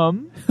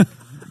some.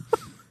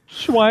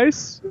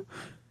 Schweiss,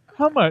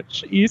 how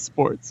much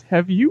esports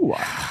have you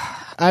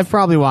watched? I've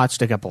probably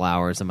watched a couple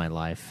hours of my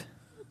life.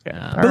 Okay.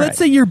 But let's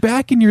say you're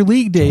back in your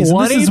league days. And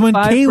this is when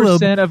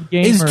Caleb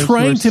is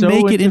trying to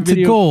make it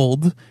into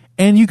gold,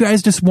 and you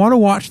guys just want to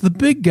watch the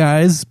big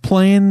guys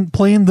playing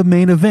the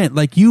main event.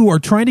 Like, you are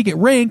trying to get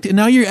ranked, and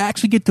now you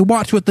actually get to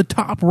watch what the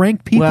top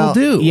ranked people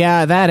do.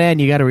 Yeah, that end,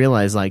 you got to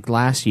realize, like,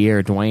 last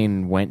year,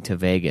 Dwayne went to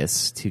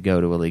Vegas to go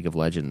to a League of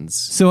Legends.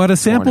 So at a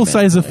sample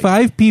size of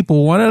 5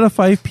 people, 1 out of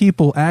 5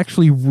 people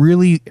actually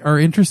really are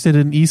interested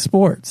in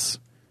esports.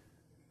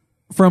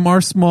 From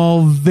our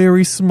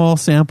very small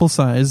sample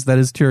size that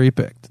is cherry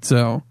picked.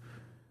 So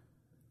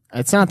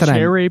it's not that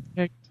cherry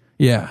picked.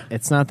 Yeah,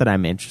 it's not that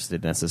I'm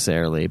interested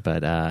necessarily,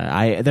 but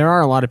there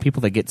are a lot of people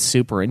that get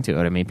super into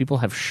it. I mean, people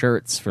have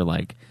shirts for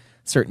like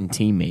certain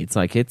teammates.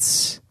 Like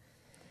it's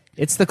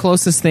the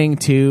closest thing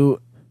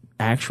to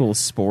actual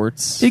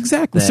sports.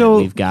 Exactly. That so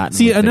we've gotten.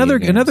 See, another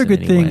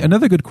good thing.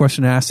 Another good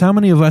question to ask: how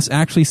many of us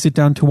actually sit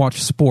down to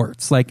watch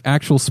sports, like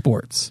actual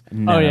sports?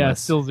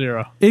 Still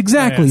 0.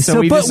 Exactly.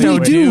 Oh, yeah. So we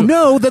do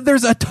know that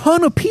there's a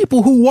ton of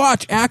people who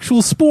watch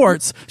actual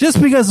sports. Just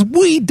because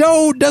we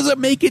don't doesn't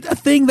make it a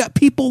thing that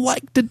people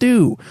like to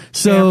do.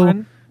 So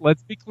Cameron,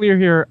 let's be clear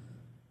here.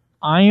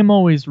 I am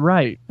always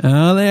right.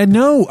 I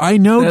know,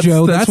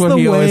 Joe. That's what the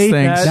he always way.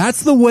 thinks.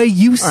 That's the way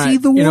you see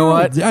the world. You know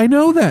what? I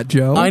know that,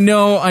 Joe. I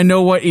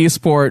know what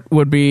esport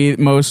would be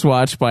most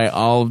watched by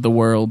all of the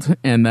world,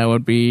 and that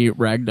would be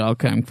Ragdoll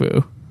Kung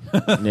Fu.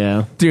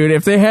 Yeah, dude.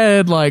 If they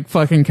had like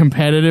fucking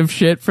competitive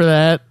shit for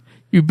that,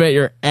 you bet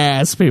your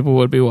ass people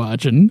would be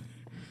watching.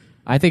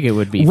 I think it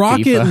would be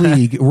Rocket FIFA.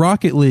 League.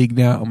 Rocket League.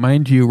 Now,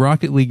 mind you,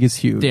 Rocket League is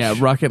huge. Yeah,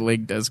 Rocket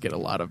League does get a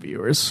lot of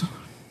viewers.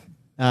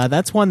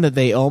 That's one that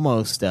they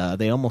almost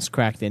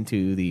cracked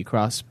into the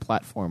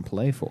cross-platform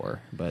play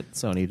for, but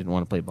Sony didn't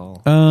want to play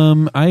ball.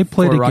 I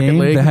played For a game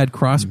Rocket League? that had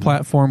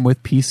cross-platform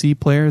with PC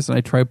players, and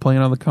I tried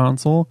playing on the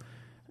console.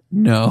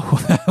 No,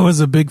 that was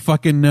a big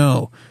fucking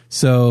no.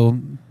 So,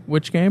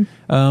 which game?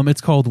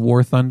 It's called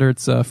War Thunder.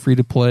 It's a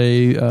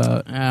free-to-play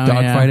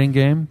dogfighting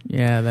game.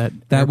 Yeah,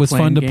 that was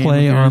fun to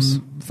play on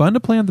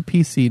the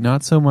PC,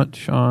 not so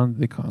much on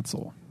the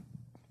console.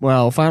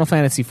 Well, Final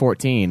Fantasy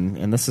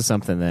XIV, and this is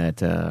something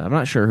that I'm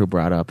not sure who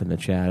brought up in the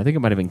chat. I think it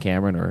might have been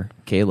Cameron or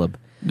Caleb.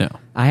 No.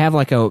 I have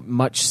like a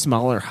much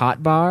smaller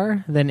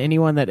hotbar than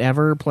anyone that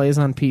ever plays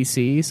on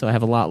PC, so I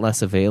have a lot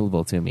less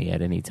available to me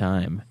at any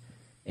time.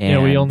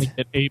 And we only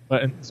get 8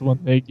 buttons when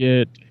they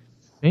get,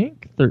 I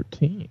think,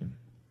 13.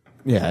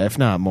 Yeah, if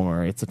not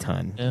more. It's a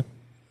ton. Yeah.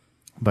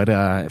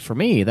 But for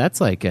me,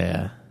 that's like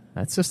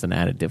That's just an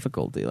added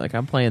difficulty. Like,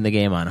 I'm playing the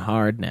game on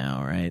hard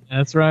now, right?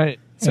 That's right.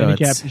 So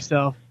Handicap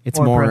yourself. It's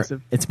more more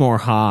impressive. it's more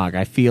hog.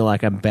 I feel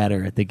like I'm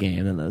better at the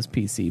game than those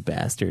PC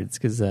bastards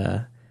because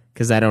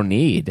I don't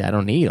need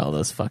all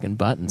those fucking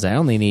buttons. I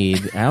only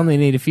need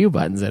a few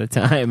buttons at a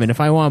time, and if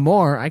I want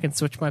more, I can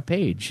switch my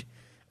page.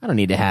 I don't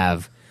need to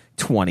have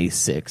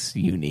 26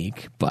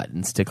 unique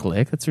buttons to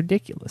click. That's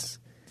ridiculous.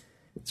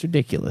 It's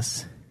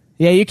ridiculous.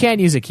 Yeah, you can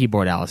use a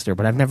keyboard, Alistair,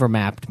 but I've never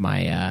mapped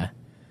my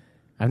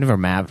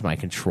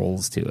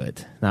controls to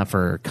it. Not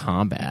for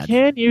combat. You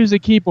can use a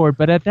keyboard,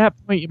 but at that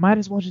point, you might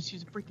as well just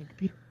use a freaking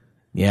computer.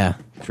 Yeah,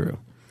 true.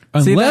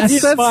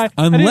 Unless I didn't buy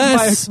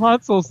a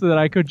console so that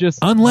I could just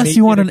unless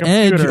you want an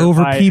edge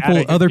over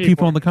other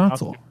people on the keyboard.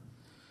 console.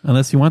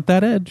 Unless you want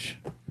that edge.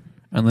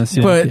 Unless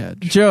you want the But edge.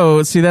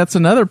 Joe, see, that's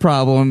another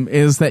problem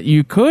is that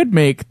you could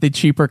make the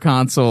cheaper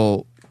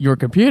console your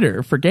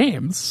computer for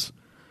games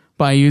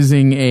by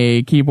using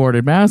a keyboard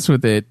and mouse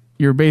with it.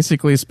 You're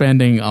basically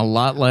spending a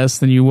lot less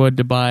than you would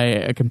to buy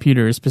a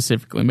computer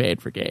specifically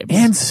made for games.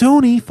 And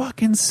Sony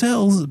fucking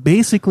sells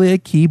basically a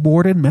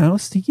keyboard and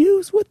mouse to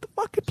use with the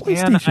fucking Can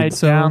PlayStation. I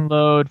So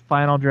download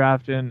Final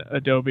Draft and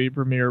Adobe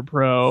Premiere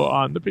Pro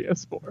on the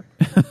PS4?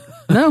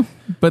 No,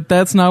 but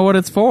that's not what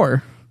it's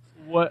for.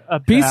 What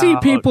about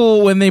PC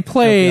people, when they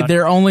play, Okay.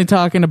 they're only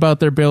talking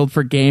about their build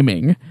for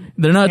gaming.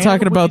 They're not Can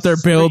talking we about their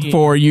build stream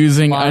for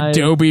using live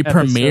Adobe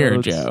Premiere,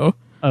 episodes Joe.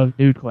 of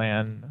Nude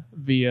Clan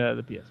via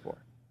the PS4?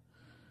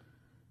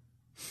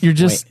 You're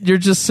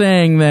just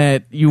saying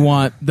that you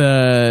want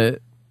the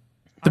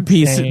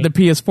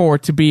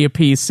PS4 to be a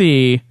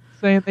PC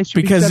Saying they should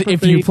be because if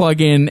separately- you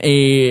plug in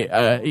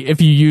if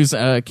you use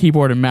a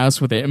keyboard and mouse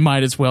with it, it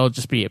might as well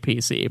just be a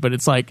PC. But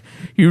it's like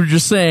you're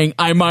just saying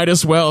I might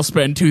as well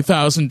spend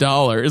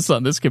 $2,000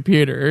 on this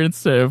computer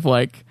instead of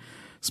like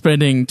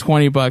spending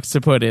 $20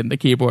 to put in the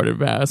keyboard and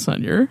mouse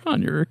on your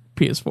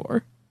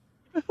PS4.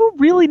 who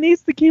really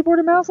needs the keyboard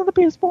and mouse on the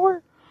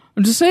PS4?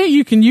 I'm just saying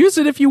you can use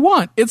it if you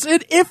want. It's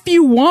it if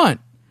you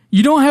want.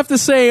 You don't have to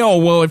say, oh,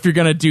 well, if you're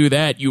going to do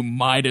that, you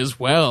might as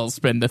well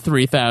spend the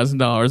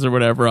 $3,000 or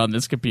whatever on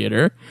this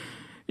computer.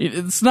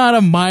 It's not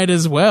a might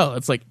as well.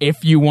 It's like,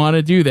 if you want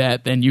to do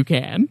that, then you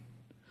can.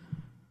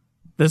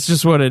 That's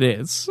just what it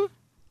is.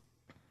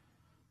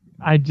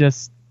 I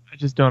just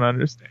don't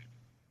understand.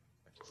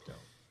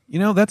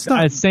 that's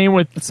not Same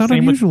with it's not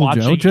same with unusual,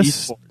 watching Joe.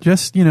 esports.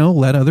 Just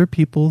let other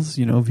people's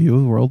view of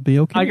the world be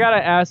okay. I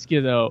gotta ask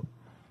you though,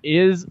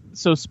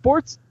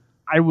 sports,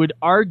 I would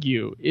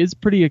argue, is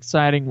pretty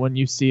exciting when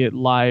you see it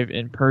live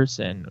in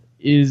person.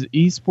 Is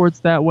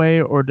esports that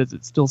way, or does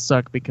it still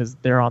suck because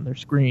they're on their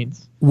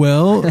screens?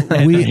 Well,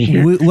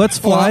 we let's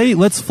fly you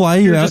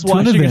You're out just to an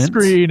watching a event.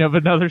 screen of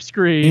another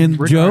screen.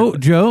 And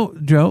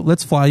Joe,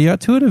 let's fly you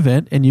out to an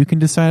event, and you can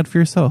decide for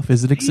yourself.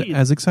 Is it Please.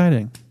 as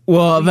exciting?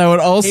 Well, that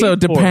would also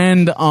paid for it.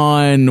 depend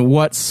on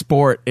what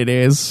sport it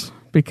is.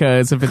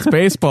 Because if it's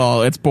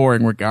baseball, it's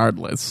boring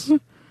regardless.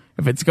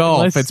 If it's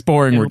golf, it's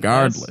boring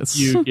regardless.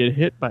 You get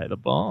hit by the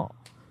ball.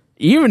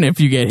 Even if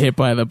you get hit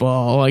by the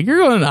ball, like you're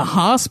going to the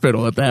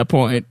hospital at that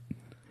point.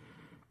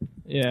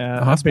 Yeah,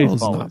 The hospital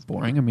is baseball not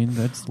boring.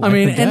 That's I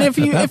mean, life and death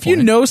at that if you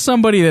point. know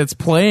somebody that's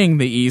playing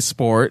the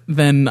esport,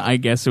 then I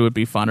guess it would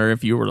be funner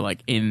if you were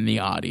like in the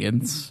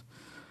audience,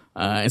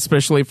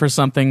 especially for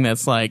something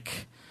that's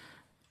like.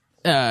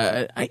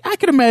 I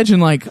could imagine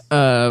like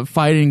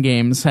fighting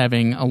games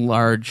having a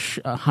large,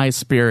 high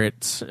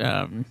spirit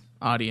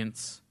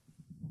audience.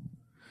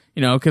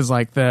 Because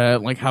like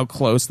how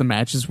close the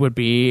matches would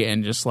be,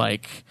 and just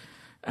like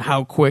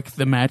how quick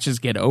the matches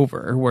get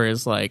over.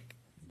 Whereas like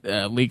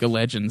League of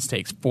Legends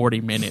takes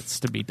 40 minutes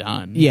to be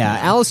done. Yeah,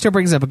 Alistair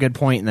brings up a good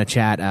point in the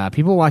chat.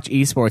 People watch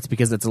esports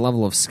because it's a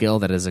level of skill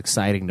that is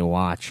exciting to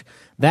watch.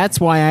 That's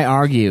why I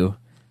argue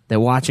that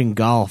watching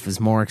golf is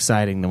more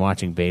exciting than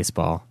watching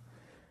baseball.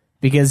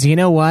 Because you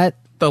know what?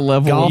 The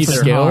level Golf of is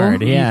skill.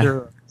 hard. Yeah. Either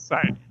are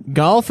exciting.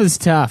 Golf is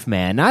tough,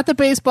 man. Not that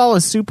baseball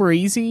is super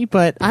easy,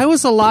 but I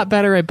was a lot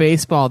better at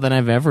baseball than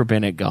I've ever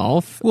been at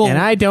golf. Well, and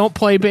I don't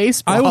play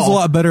baseball. I was a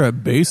lot better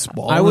at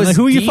baseball. I was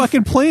who are you deep-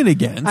 fucking playing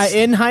against?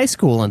 in high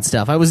school and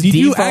stuff. I was Did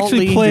you defaultly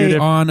actually play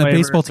different on a flavors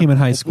baseball team in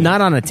high school?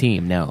 not on a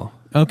team, no.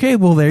 Okay,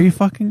 well there you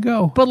fucking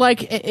go. But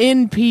like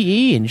in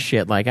PE and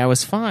shit, like I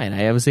was fine.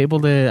 I was able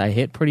to. I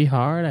hit pretty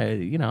hard.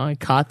 I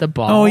caught the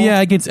ball. Oh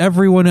yeah, against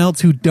everyone else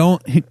who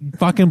don't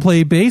fucking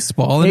play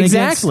baseball. And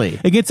Exactly.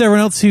 Against everyone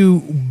else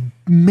who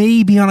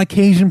maybe on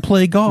occasion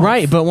play golf.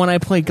 Right, but when I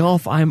play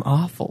golf, I'm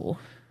awful.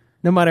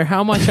 No matter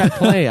how much I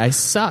play, I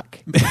suck.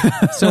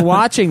 So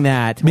watching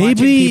that, watching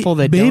people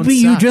that don't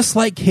you suck- just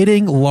like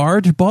hitting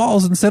large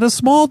balls instead of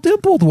small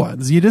dimpled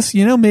ones. You just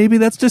maybe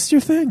that's just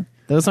your thing.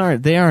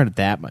 they aren't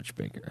that much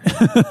bigger.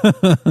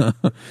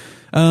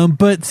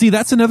 But see,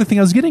 that's another thing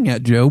I was getting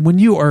at, Joe. When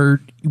you are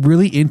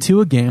really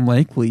into a game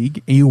like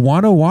League, and you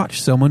want to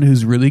watch someone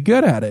who's really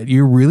good at it.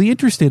 You're really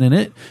interested in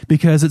it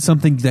because it's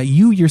something that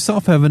you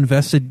yourself have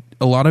invested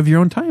a lot of your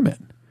own time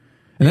in.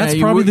 And that's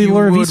probably the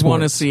allure of You would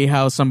want to esports. see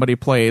how somebody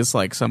plays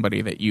like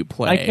somebody that you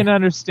play. I can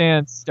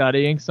understand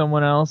studying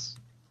someone else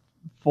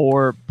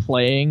for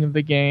playing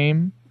the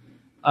game,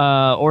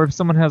 or if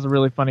someone has a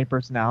really funny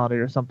personality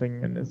or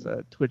something and is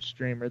a Twitch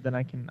streamer, then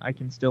I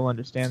can still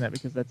understand that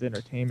because that's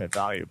entertainment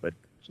value. But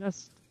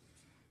just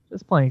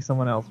playing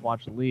someone else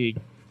watch the league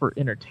for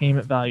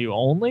entertainment value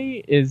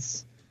only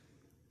is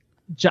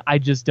I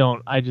just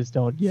don't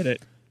get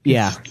it.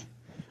 Yeah.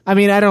 I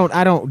mean, I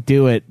don't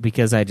do it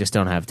because I just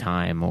don't have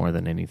time more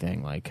than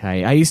anything. Like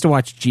I used to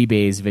watch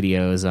G-Bay's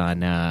videos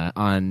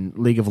on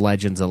League of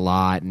Legends a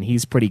lot, and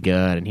he's pretty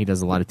good, and he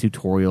does a lot of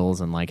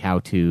tutorials and like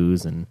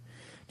how-tos and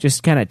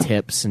just kind of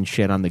tips and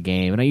shit on the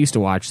game. And I used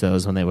to watch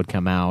those when they would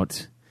come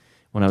out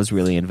when I was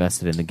really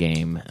invested in the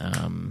game.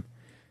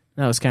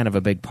 That was kind of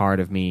a big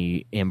part of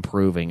me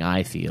improving,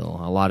 I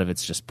feel. A lot of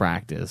it's just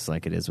practice,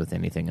 like it is with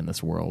anything in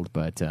this world,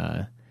 but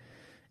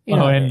you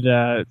know,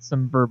 and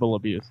some verbal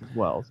abuse as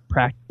well.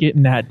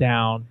 Getting that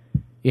down.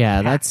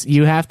 Yeah,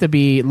 you have to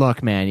be,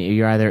 look, man,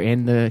 you're either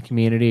in the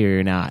community or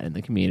you're not in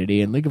the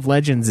community, and League of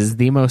Legends is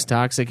the most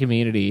toxic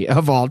community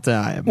of all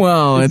time.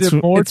 Well, it's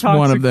more toxic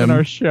one of them. than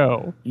our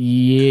show.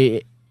 Yeah,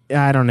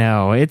 I don't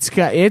know.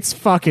 It's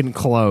fucking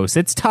close.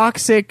 It's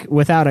toxic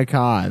without a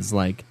cause.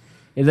 Like,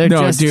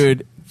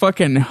 dude,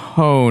 fucking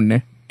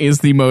Hone is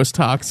the most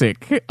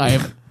toxic I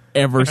have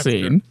ever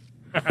seen.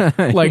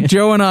 Like,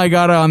 Joe and I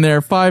got on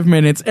there 5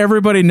 minutes.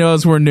 Everybody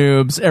knows we're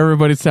noobs.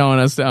 Everybody's telling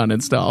us to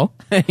uninstall.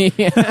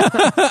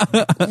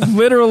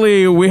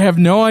 Literally, we have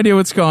no idea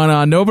what's going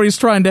on. Nobody's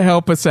trying to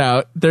help us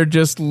out. They're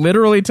just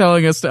literally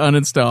telling us to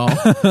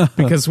uninstall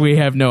because we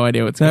have no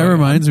idea what's going on. That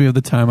reminds me of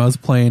the time I was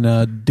playing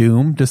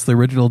Doom, just the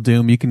original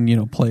Doom. You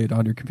can, play it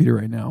on your computer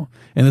right now.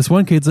 And this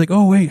one kid's like,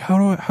 "Oh wait, how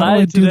do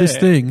I do this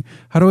thing?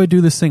 How do I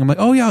do this thing?" I'm like,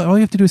 "Oh yeah, all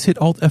you have to do is hit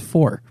Alt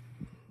F4."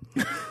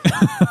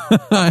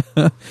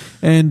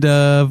 And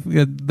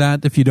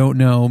that, if you don't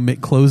know,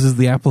 closes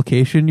the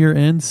application you're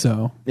in.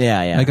 So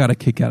yeah, I got a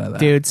kick out of that.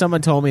 Dude,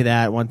 someone told me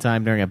that one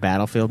time during a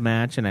Battlefield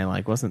match, and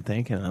I wasn't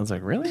thinking. I was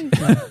like, really?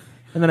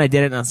 And then I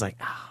did it, and I was like,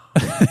 oh.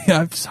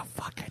 Yeah, I'm so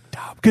fucking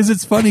dumb. Because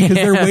it's funny because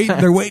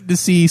they're waiting to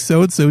see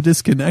so and so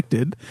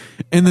disconnected,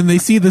 and then they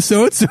see the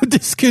so and so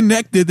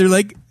disconnected. They're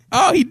like,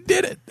 "Oh, he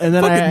did it!" And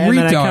then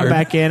I come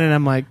back in, and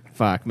I'm like,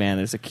 fuck, man,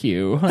 there's a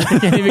queue. I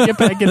can't even get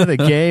back into the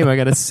game. I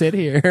gotta sit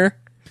here.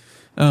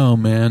 Oh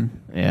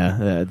man,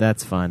 yeah,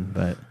 that's fun.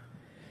 But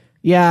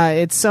yeah,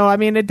 it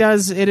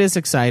is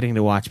exciting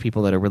to watch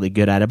people that are really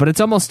good at it. But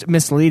it's almost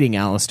misleading,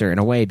 Alistair, in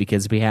a way,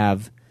 because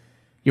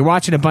you're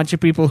watching a bunch of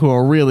people who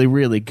are really,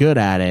 really good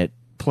at it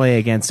play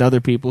against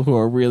other people who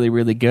are really,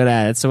 really good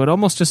at it. So it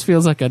almost just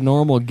feels like a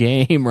normal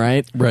game,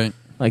 right? Right.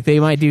 Like they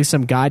might do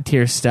some god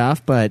tier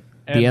stuff, but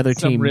the other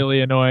some team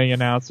really annoying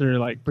announcer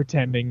like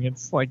pretending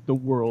it's like the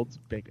world's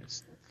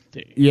biggest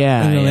thing.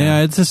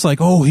 Yeah, it's just like,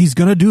 oh, he's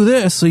gonna do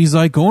this. So he's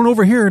like going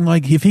over here, and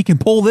like if he can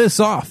pull this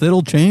off,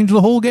 it'll change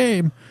the whole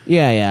game.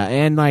 Yeah,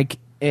 and like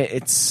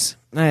it's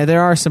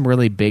there are some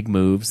really big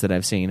moves that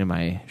I've seen in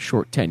my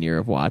short tenure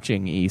of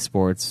watching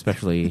esports,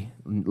 especially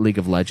League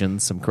of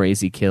Legends. Some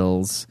crazy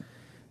kills,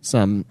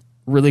 some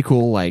really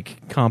cool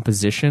like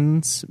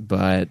compositions,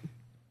 but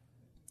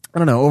I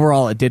don't know.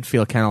 Overall, it did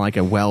feel kind of like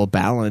a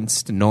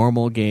well-balanced,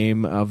 normal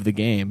game of the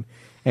game.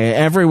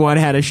 Everyone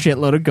had a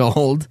shitload of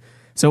gold,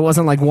 so it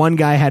wasn't like one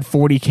guy had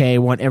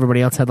 40K,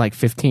 everybody else had like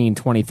 15,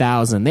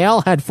 20,000. They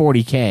all had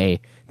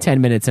 40K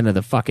 10 minutes into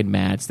the fucking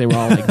match. They were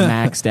all like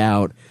maxed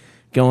out,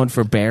 going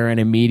for Baron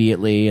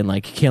immediately and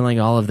like killing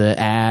all of the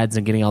ads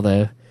and getting all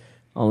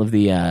of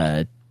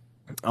the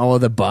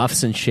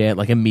buffs and shit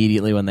like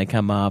immediately when they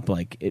come up.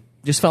 Like it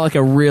just felt like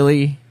a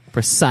really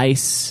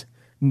precise,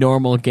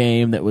 normal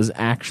game that was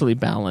actually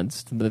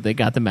balanced, that they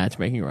got the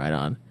matchmaking right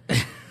on.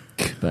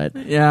 But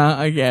yeah,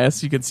 I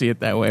guess you could see it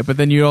that way. But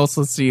then you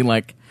also see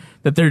like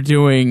that they're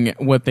doing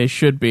what they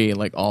should be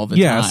like all the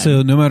time. Yeah,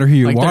 so no matter who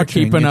you're like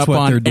watching, they're keeping it's up what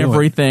on they're doing.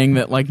 everything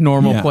that like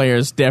normal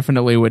players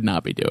definitely would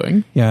not be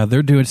doing. Yeah,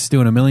 they're doing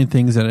a million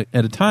things at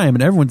a time,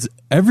 and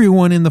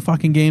everyone in the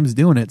fucking game's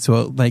doing it.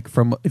 So like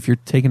if you're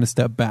taking a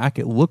step back,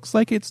 it looks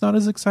like it's not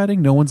as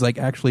exciting. No one's like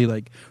actually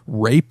like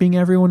raping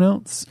everyone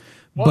else.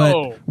 Whoa.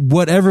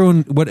 But what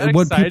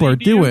people are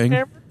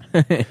doing,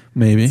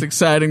 maybe It's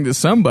exciting to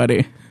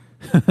somebody.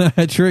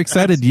 it sure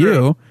excited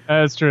you.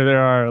 That's true.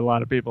 There are a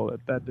lot of people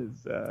that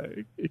is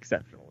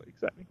exceptionally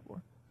exciting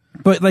for.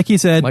 But like you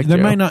said, Like there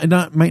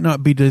Joe. might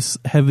not be just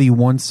heavy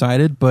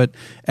one-sided, but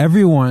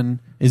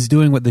everyone is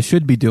doing what they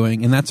should be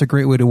doing, and that's a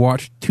great way to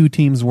watch two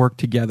teams work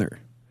together,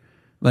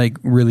 like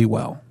really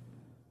well.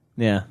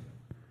 yeah,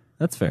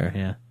 that's fair.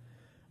 Yeah,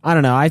 I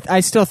don't know. I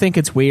still think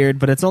it's weird,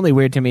 but it's only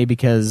weird to me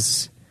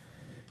because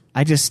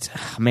I just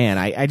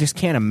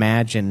can't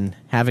imagine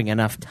having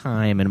enough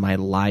time in my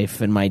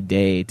life and my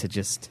day to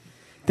just.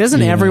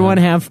 Doesn't everyone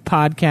have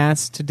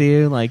podcasts to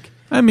do? Like,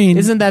 I mean,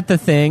 isn't that the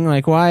thing?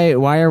 Like, why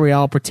are we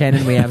all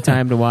pretending we have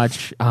time to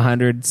watch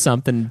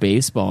 100-something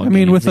baseball? I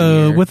mean,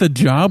 games with a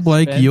job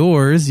like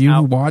yours,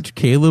 you watch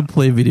Caleb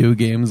play video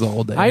games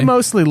all day. I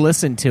mostly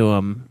listen to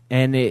him,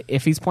 and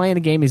if he's playing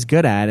a game he's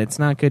good at, it's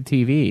not good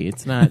TV.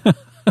 It's not.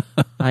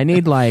 I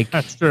need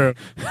That's true.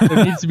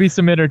 There needs to be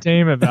some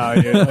entertainment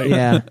value. Like,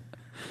 yeah.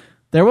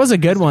 There was a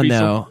good one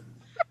though.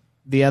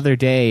 the other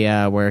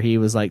day where he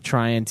was like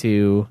trying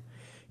to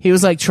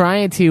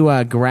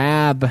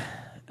grab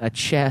a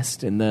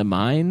chest in the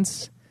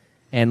mines.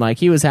 And, like,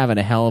 he was having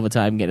a hell of a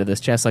time getting to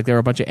this chest. Like, there were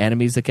a bunch of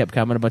enemies that kept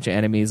coming, a bunch of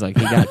enemies. Like,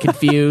 he got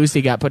confused.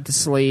 He got put to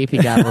sleep. He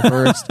got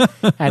reversed.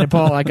 Had to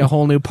pull, like, a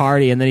whole new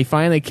party. And then he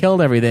finally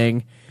killed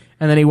everything.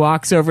 And then he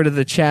walks over to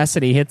the chest,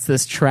 and he hits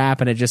this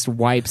trap, and it just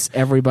wipes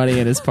everybody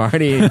in his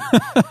party. And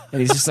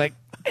he's just like...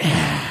 he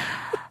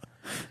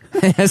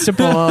has to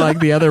pull out, like,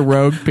 the other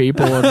rogue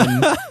people.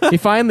 And then he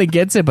finally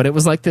gets it, but it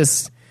was, like,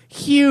 this...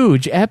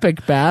 huge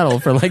epic battle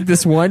for like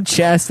this one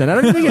chest, and I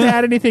don't think it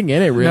had anything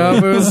in it really. No,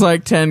 it was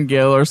like 10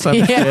 gil or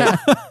something. Yeah.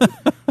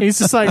 He's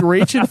just like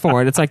reaching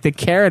for it. It's like the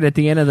carrot at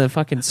the end of the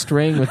fucking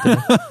string with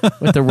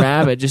the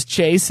rabbit, just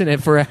chasing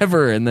it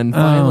forever, and then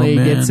finally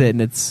he gets it,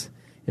 and it's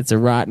a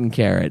rotten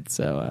carrot.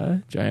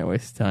 So giant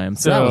waste of time.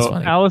 So that was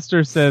funny.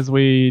 Alistair says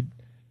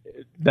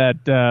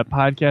that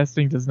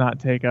podcasting does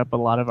not take up a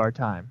lot of our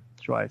time.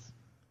 Schweiss.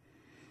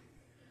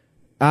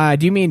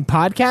 Do you mean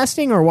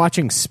podcasting or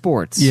watching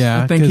sports?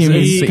 Yeah, I think he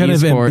means kind of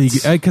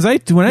esports. Because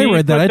when I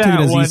read that, I took it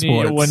as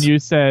esports. When you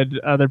said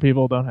other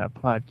people don't have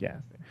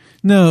podcasting.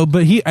 No,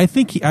 but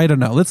I don't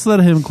know. Let's let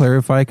him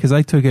clarify because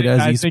I took it as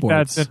esports. I think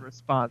that's in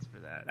response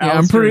for that. Yeah,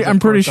 Alistair I'm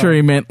pretty sure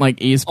he meant like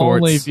esports.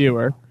 Only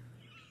viewer.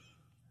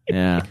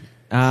 Yeah.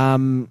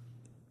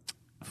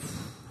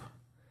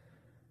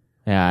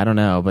 Yeah, I don't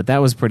know, but that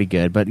was pretty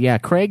good. But yeah,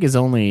 Craig is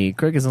only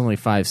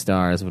 5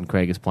 stars when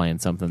Craig is playing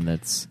something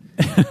that's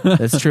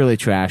truly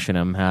trashing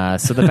him.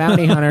 So the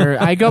bounty hunter,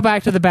 I go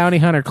back to the bounty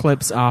hunter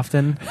clips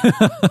often.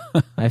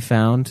 I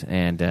found,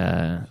 and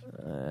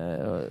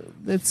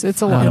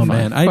it's a lot of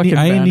fun. Man,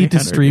 I need to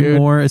stream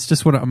more. It's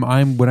just when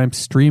I'm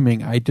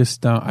streaming, I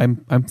just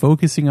I'm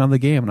focusing on the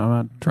game and I'm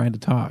not trying to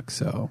talk.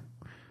 So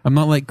I'm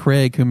not like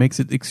Craig who makes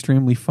it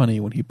extremely funny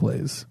when he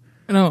plays.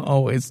 I don't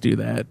always do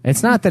that.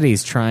 It's not that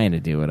he's trying to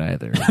do it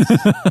either.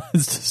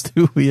 It's just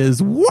who he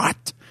is.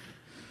 What?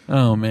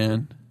 Oh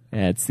man.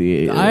 Yeah, it's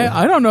the.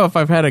 I don't know if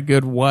I've had a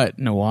good what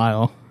in a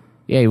while.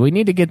 Yeah, we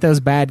need to get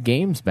those bad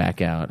games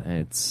back out.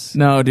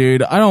 No,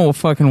 dude, I don't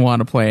fucking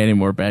want to play any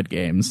more bad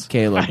games.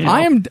 Caleb.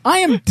 I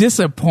am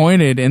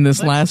disappointed in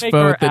this last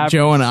vote that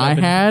Joe and I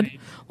had.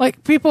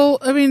 Like, people,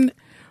 I mean,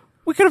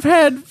 we could have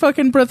had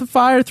fucking Breath of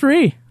Fire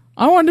 3.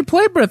 I wanted to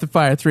play Breath of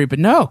Fire 3, but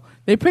no.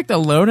 They picked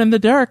Alone in the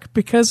Dark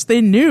because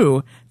they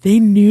knew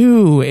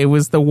it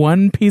was the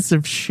one piece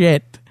of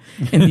shit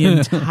in the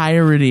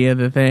entirety of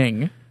the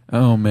thing.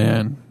 Oh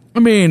man.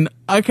 I mean,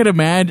 I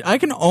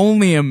can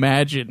only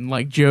imagine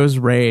like Joe's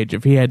rage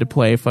if he had to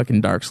play fucking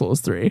Dark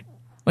Souls 3.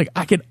 Like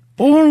I could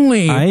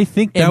only I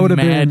think that would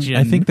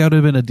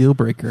have been a deal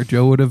breaker.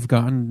 Joe would have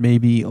gotten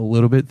maybe a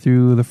little bit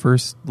through the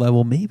first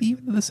level, maybe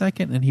even the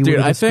second, and he would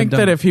have I think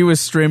that if he was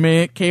streaming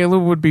it,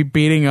 Caleb would be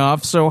beating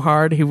off so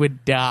hard he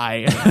would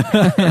die.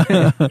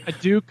 I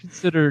do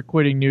consider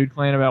quitting Nude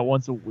Clan about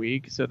once a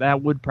week, so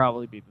that would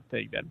probably be the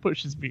thing that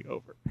pushes me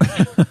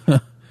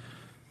over.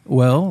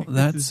 Well,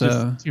 that's too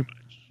much.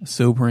 a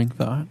sobering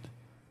thought.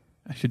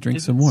 I should drink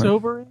Is some it more.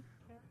 sobering?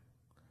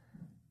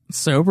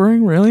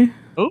 Sobering, really?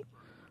 Oh.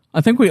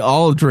 I think we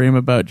all dream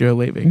about Joe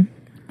leaving.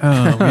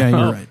 Oh, yeah,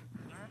 you're right.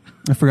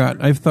 I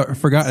forgot. I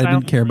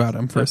didn't care about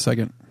him for a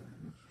second.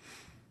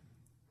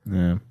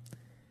 Yeah.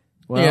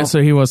 Well, Yeah,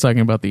 so he was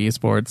talking about the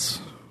esports.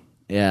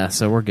 Yeah,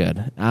 so we're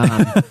good. I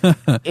don't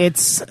know.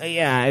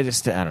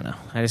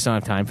 I just don't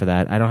have time for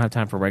that. I don't have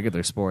time for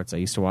regular sports. I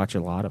used to watch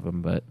a lot of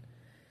them, but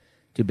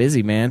too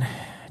busy, man.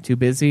 Too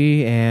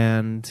busy,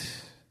 and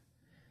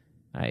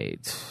I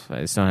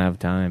just don't have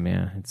time.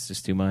 Yeah, it's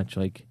just too much.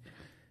 Like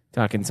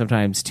talking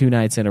sometimes 2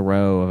 nights in a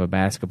row of a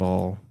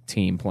basketball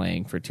team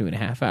playing for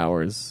 2.5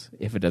 hours.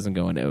 If it doesn't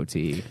go into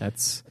OT,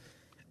 that's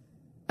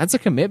a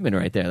commitment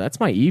right there. That's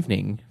my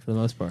evening for the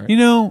most part. You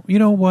know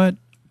what?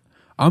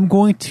 I'm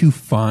going to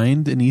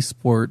find an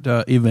esport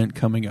event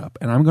coming up,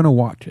 and I'm going to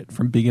watch it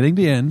from beginning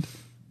to end,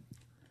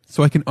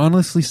 so I can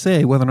honestly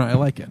say whether or not I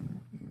like it.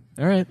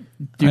 All right,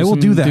 I will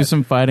do that. Do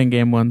some fighting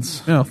game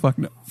ones. No, fuck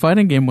no.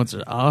 Fighting game ones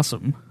are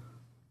awesome.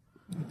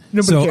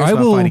 Nobody cares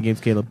about fighting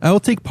games, Caleb. I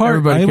will take part.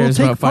 Everybody cares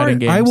about fighting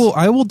games.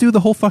 I will do the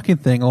whole fucking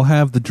thing. I'll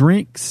have the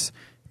drinks,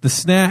 the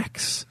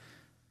snacks,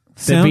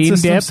 The sound bean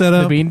system dip. set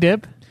up. The bean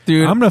dip.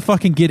 Dude, I'm gonna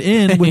fucking get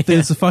in with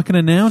these fucking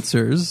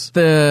announcers,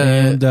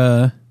 and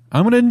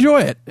I'm gonna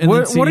enjoy it. And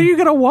what are you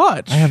gonna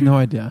watch? I have no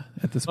idea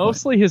at this point.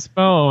 Mostly his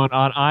phone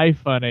on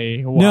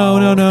iFunny. No.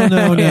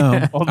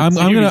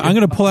 I'm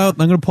gonna pull out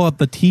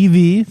the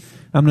TV.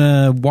 I'm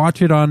gonna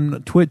watch it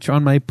on Twitch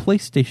on my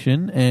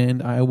PlayStation,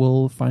 and I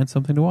will find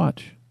something to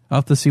watch. I'll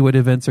have to see what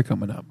events are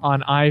coming up.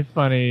 On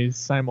iFunny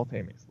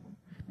simultaneously.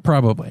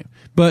 Probably,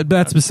 but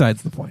that's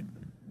besides the point.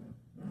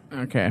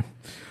 Okay.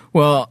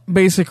 Well,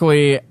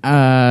 basically,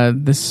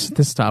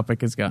 this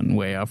topic has gotten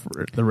way off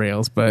the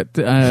rails, but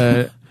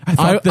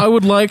I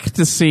would like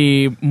to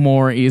see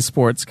more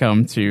esports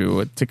come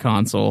to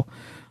console.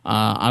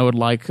 I would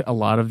like a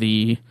lot of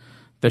the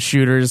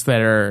shooters that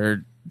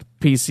are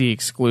PC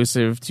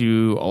exclusive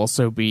to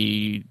also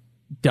be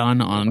done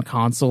on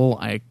console.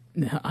 I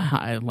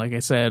like I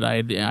said,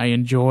 I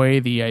enjoy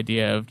the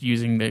idea of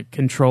using the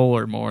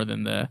controller more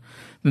than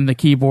the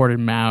keyboard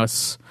and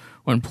mouse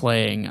when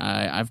playing.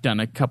 I've done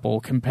a couple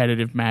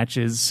competitive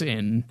matches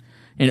in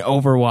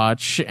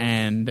Overwatch,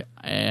 and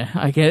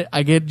I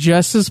get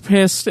just as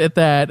pissed at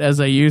that as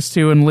I used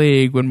to in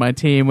League when my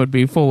team would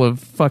be full of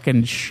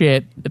fucking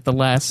shit at the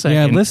last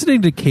second. Yeah,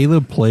 listening to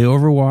Caleb play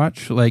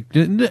Overwatch, like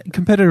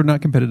competitive or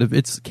not competitive,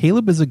 it's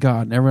Caleb is a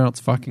god and everyone else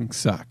fucking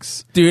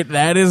sucks. Dude,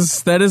 that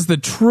is the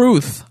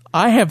truth.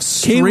 I have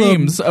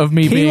streams of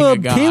me being a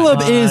god.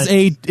 Caleb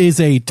is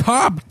a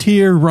top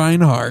tier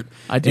Reinhardt,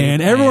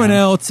 and everyone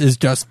else is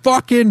just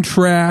fucking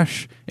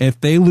trash. If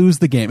they lose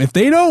the game, if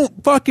they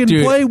don't fucking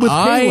play with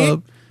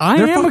Caleb, I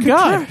they're am a fucking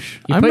god.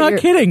 trash. I'm not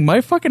kidding. My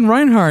fucking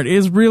Reinhardt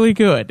is really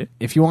good.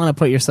 If you want to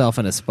put yourself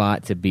in a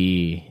spot to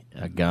be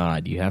a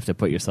god, you have to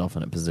put yourself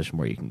in a position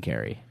where you can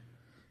carry.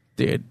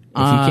 Dude, If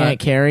you can't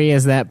carry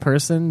as that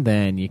person,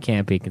 then you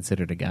can't be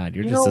considered a god.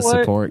 You're just a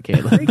support,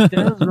 Caleb. Craig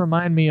does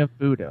remind me of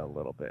Buddha a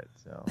little bit.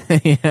 So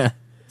Yeah.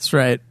 that's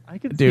right. I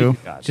could Do. see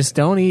God. Just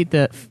don't eat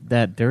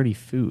that dirty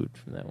food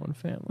from that one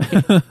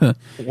family.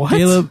 What?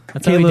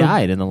 That's how he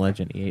died in the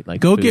legend. He ate like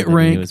Go food get that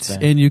he knew was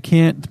ranked, bad. and you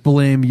can't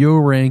blame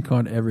your rank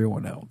on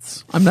everyone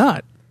else. I'm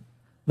not.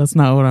 That's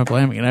not what I'm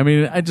blaming. I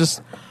mean,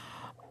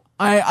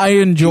 I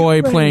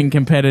enjoy playing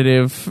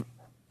competitive,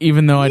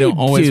 even though I don't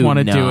always want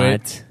to do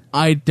it.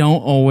 I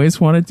don't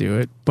always want to do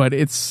it, but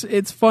it's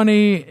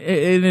funny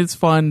and it's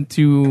fun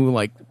to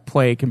like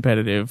play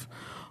competitive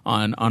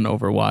on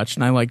Overwatch,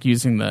 and I like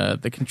using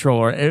the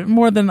controller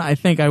more than I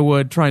think I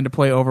would trying to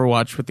play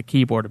Overwatch with the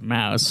keyboard and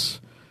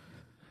mouse.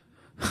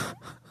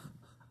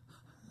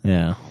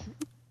 Yeah.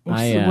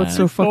 What's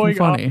so fucking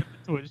funny?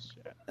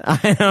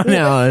 I don't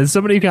know.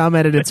 Somebody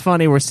commented, it's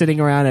funny, we're sitting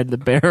around at the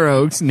Bear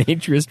Oaks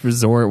Naturist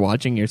Resort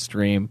watching your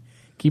stream.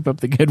 Keep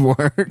up the good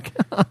work.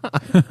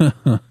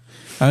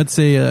 I'd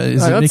say,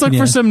 let's look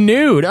for some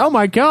nude. Oh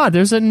my god,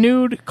 there's a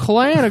nude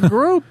clan, a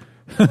group.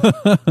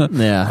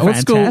 Yeah.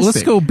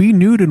 Let's go be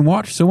nude and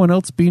watch someone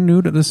else be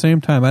nude at the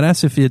same time. I'd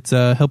ask if it's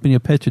helping you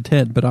pitch a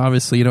tent, but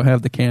obviously you don't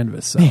have the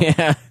canvas. So.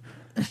 Yeah.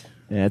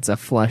 Yeah, it's a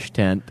flush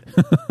tent.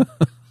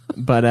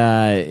 But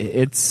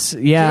it's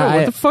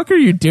What the fuck are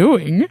you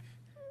doing?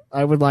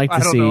 I would like to I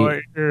don't see know what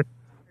you're-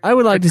 I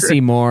would like to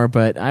see more,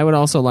 but I would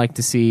also like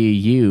to see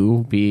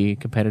you be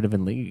competitive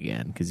in League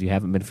again, because you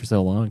haven't been for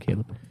so long,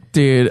 Caleb.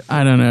 Dude,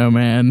 I don't know,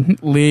 man.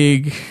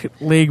 League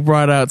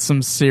brought out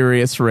some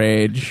serious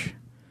rage.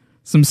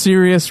 Some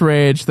serious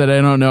rage that I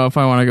don't know if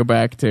I want to go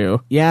back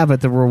to. Yeah, but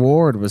the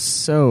reward was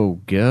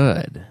so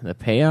good. The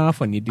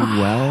payoff when you do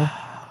well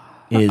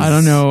is... I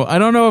don't know. I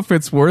don't know if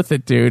it's worth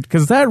it, dude,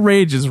 because that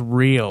rage is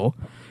real.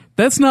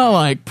 That's not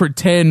like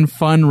pretend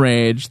fun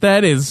rage.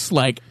 That is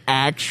like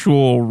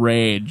actual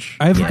rage.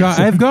 I've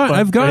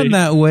gotten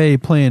that way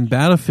playing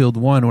Battlefield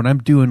 1 when I'm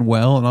doing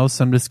well and all of a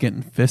sudden I'm just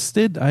getting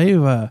fisted.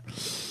 I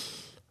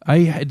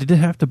did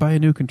have to buy a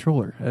new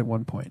controller at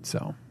one point,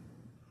 so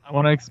I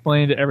want to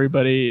explain to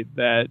everybody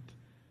that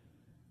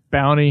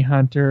Bounty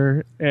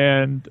Hunter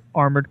and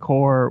Armored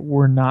Core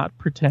were not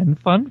pretend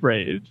fun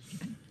rage.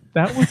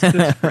 That was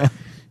just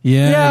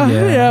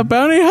yeah.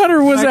 Bounty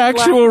Hunter was I can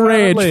actual laugh about it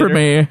rage for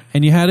later. me.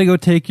 And you had to go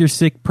take your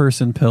sick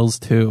person pills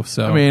too.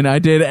 So I mean, I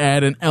did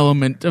add an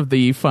element of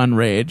the fun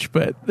rage,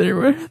 but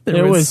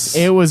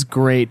it was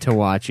great to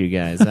watch you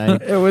guys.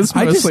 it was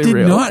I just mostly did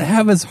real. not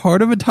have as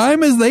hard of a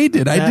time as they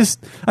did.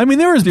 I mean,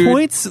 there was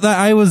points that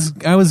I was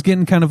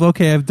getting kind of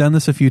okay. I've done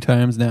this a few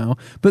times now,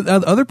 but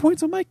other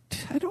points I'm like,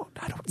 I don't.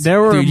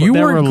 Dude, you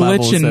there were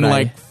levels glitching that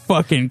like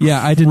fucking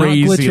I did not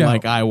crazy glitch out.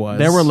 like I was.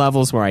 There were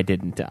levels where I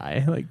didn't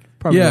die. Like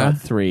probably Yeah.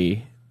 about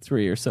three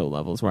or so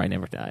levels where I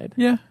never died.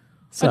 Yeah.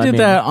 So, I did mean,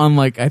 that on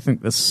like I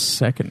think the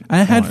second. I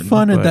had one,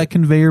 fun at but- that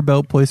conveyor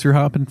belt place. You're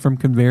hopping from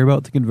conveyor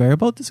belt to conveyor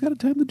belt. Just got to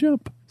time the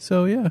jump.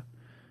 So yeah.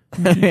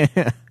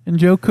 And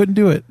Joe couldn't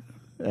do it.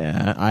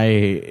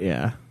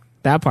 Yeah,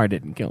 that part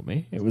didn't kill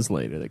me. It was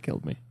later that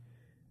killed me.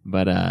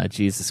 But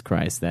Jesus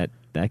Christ, that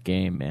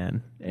game,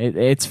 man.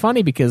 It's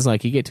funny because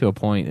like you get to a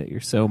point that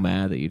you're so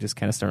mad that you just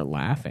kind of start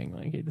laughing.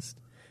 Like you just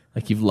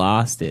like you've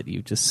lost it.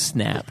 You've just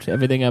snapped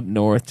everything up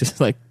north.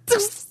 Just like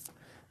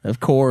of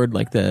cord,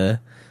 like the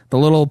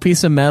little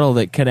piece of metal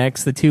that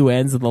connects the two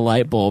ends of the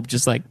light bulb.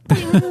 Just like Dude,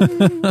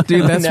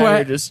 that's now why.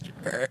 you're just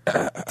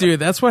Dude,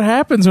 that's what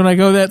happens when I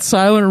go that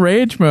silent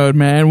rage mode,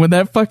 man. When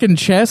that fucking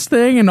chest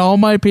thing and all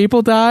my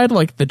people died,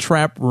 like the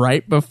trap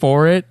right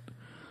before it.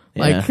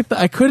 Yeah. Like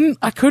I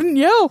couldn't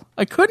yell.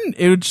 I couldn't.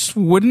 It just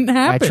wouldn't I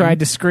happen. tried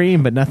to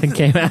scream, but nothing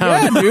came out.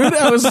 Yeah, dude.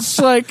 I was just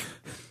like,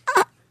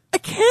 I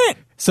can't.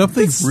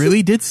 Something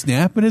really did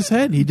snap in his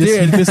head. His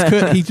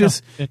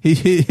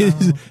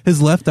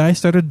left eye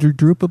started to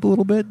droop up a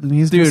little bit, and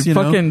he's Dude, just,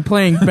 fucking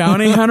playing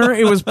Bounty Hunter,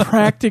 it was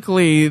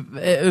practically,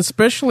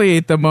 especially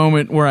at the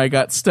moment where I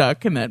got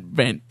stuck in that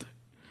vent.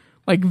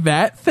 Like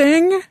that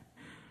thing,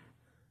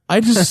 I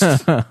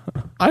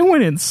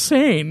went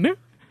insane.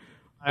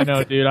 I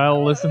know, dude.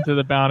 I'll listen to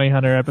the Bounty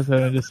Hunter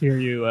episode and just hear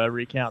you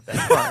recount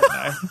that part.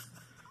 I'm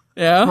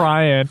Yeah,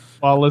 crying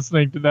while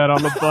listening to that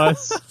on the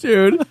bus.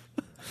 dude.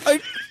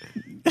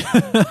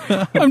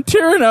 I'm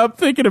tearing up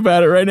thinking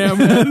about it right now,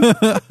 man.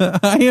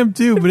 I am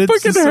too, but it's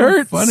fucking just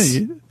hurts. so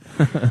funny.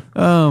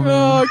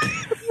 Man.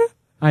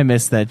 I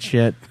miss that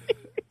shit.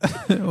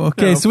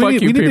 Okay, so fuck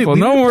you people.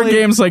 No more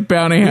games like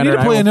Bounty We Hunter. need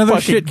to play I will another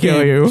fucking shit kill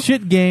game. you.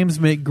 Shit games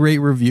make great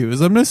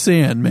reviews. I'm just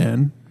saying,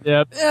 man.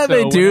 Yep. Yeah, So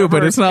they do, but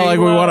whenever it's not like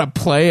we Halo- want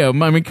to play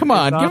them. I mean, come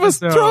on,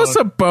 It's on throw its us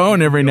a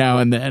bone every now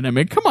and then. I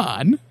mean, come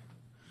on.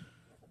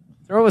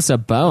 Throw us a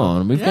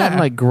bone. We've gotten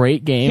like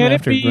great game Can it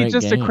after be great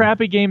just game. a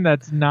crappy game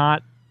that's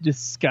not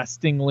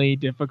disgustingly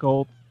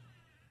difficult?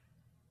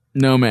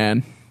 No,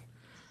 man.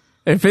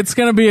 If it's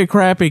gonna be a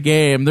crappy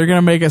game, they're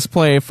gonna make us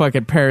play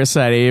fucking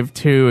Parasite Eve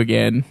 2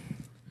 again.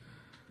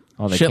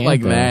 Oh, they shit can't,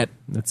 like though. that.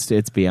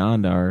 It's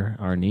beyond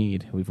our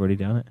need. We've already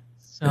done it.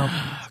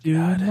 Someone's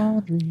doing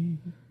laundry.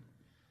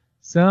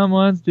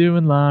 Someone's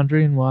doing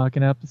laundry and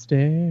walking up the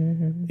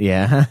stairs.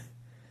 Yeah.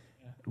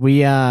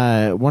 We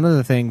one of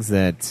the things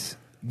that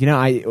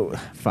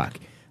fuck.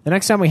 The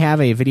next time we have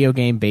a video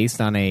game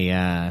based on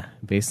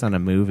a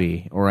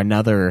movie or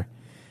another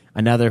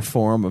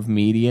form of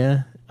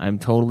media, I'm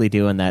totally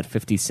doing that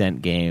 50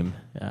 Cent game.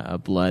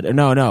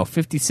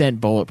 50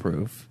 Cent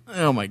Bulletproof.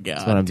 Oh my god,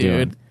 That's what I'm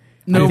dude. doing.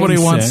 Nobody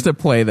 50 wants Cent. to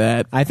play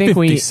that. I think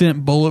 50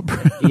 Cent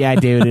Bulletproof. yeah,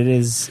 dude, it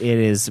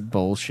is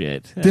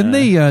bullshit. Didn't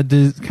they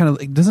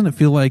doesn't it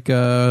feel like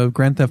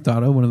Grand Theft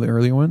Auto, one of the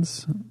earlier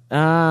ones?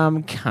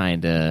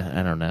 Kinda.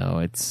 I don't know.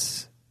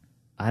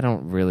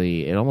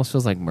 It almost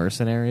feels like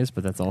Mercenaries,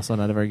 but that's also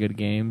not a very good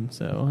game.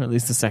 So at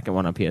least the second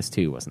one on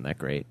PS2 wasn't that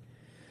great.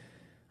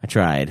 I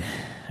tried.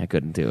 I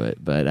couldn't do it.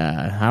 But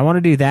I want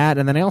to do that,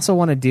 and then I also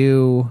want to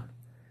do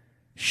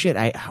shit.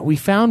 We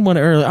found one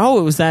earlier. Oh,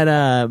 it was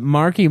that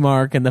Marky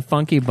Mark and the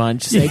Funky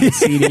Bunch Sega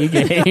CD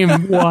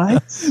game.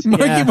 What?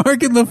 Marky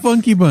Mark and the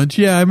Funky Bunch.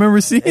 Yeah, I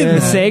remember seeing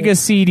that. Sega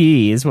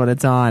CD is what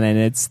it's on,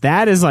 and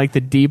that is like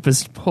the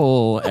deepest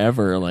pull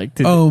ever. Like,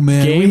 Oh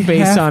man, game we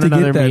based have on to get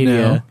another that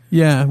media. now.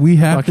 Yeah, we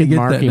have to Fucking get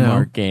Marky that now.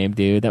 Mark game,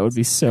 dude. That would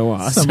be so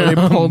awesome.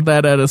 Somebody pulled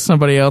that out of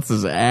somebody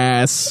else's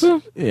ass.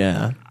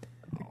 Yeah.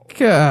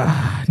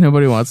 God,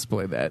 nobody wants to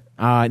play that.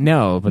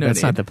 No, but No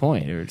that's need. not the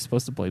point. You're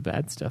supposed to play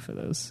bad stuff for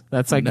those.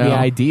 That's like No. the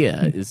idea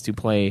is to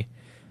play.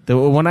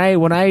 When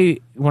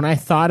I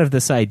thought of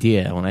this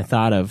idea, when I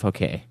thought of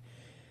okay,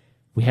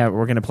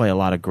 we're gonna play a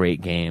lot of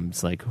great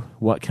games. Like,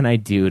 what can I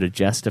do to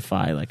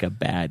justify like a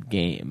bad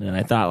game? And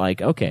I thought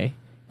like, okay,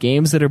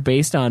 games that are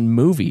based on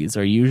movies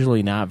are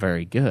usually not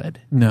very good.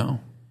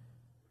 No.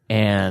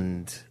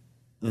 And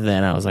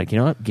then I was like, you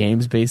know what?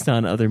 Games based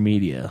on other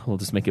media. We'll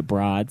just make it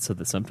broad so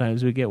that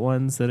sometimes we get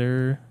ones that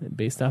are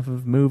based off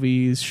of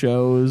movies,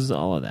 shows,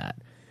 all of that.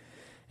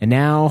 And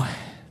now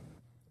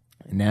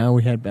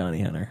we had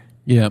Bounty Hunter.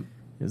 Yep.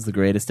 It was the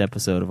greatest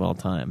episode of all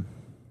time.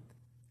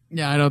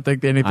 Yeah, I don't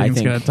think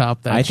anything's going to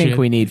top that. I think shit.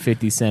 we need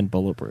 50 Cent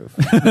Bulletproof.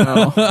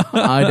 No,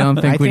 I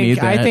don't think we need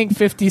that. I think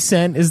 50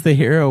 Cent is the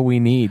hero we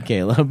need,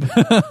 Caleb.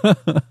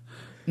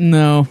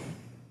 No.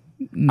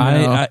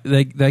 I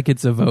that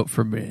gets a vote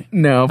for me.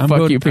 No, I'm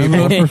fuck you I'm people.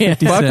 voting for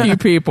 50 Fuck Cent. you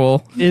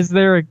people. Is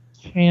there a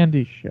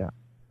candy shop?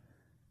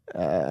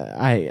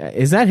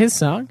 Is that his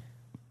song?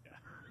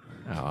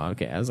 Oh,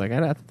 okay. I was like, I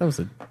thought that was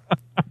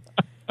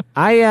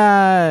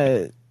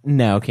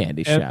no,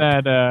 Candy Shop.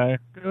 And that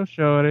go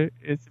shorty,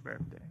 it's your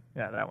birthday.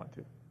 Yeah, that one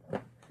too.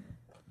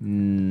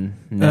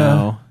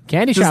 No.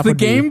 Candy Does Shop the would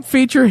be- game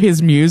feature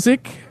his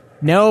music?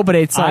 No, but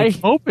it's I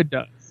like hope it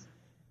does.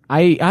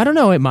 I don't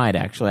know. It might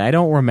actually. I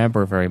don't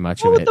remember very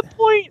much What of was it. the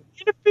point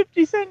in a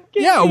 50 Cent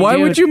game? Yeah, why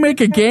would you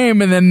make a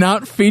game and then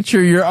not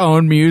feature your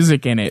own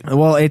music in it?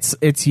 Well,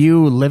 it's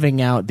you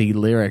living out the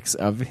lyrics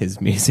of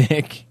his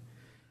music,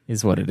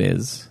 is what it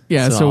is.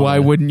 Yeah, so why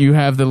wouldn't you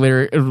have the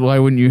lyric? Why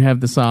wouldn't you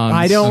have the songs?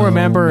 I don't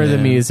remember the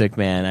man. music,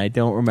 man. I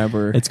don't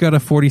remember. It's got a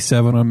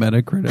 47 on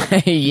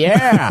Metacritic.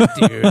 Yeah,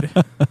 dude.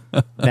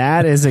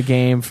 That is a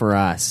game for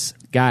us.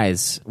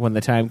 Guys, when the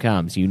time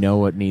comes, you know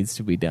what needs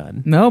to be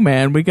done. No,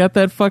 man, we got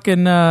that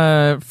fucking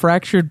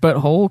fractured but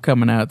whole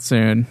coming out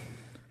soon.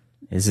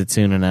 Is it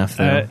soon enough,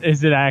 though?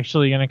 Is it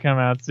actually going to come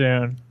out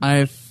soon?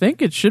 I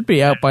think it should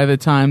be out by the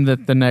time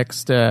that the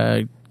next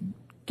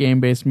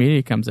game-based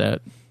media comes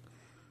out.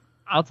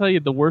 I'll tell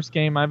you, the worst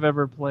game I've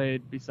ever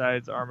played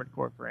besides Armored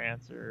Core for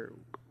Answer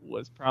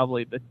was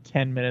probably the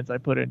 10 minutes I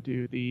put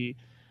into the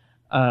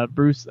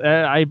Bruce.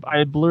 I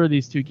blur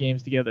these two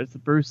games together. It's the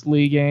Bruce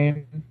Lee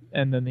game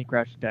and then the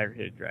Crouching Tiger,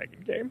 Hidden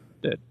Dragon game.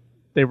 That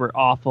they were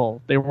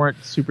awful. They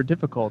weren't super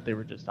difficult. They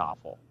were just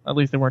awful. At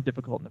least they weren't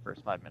difficult in the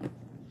first 5 minutes.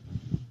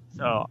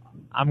 So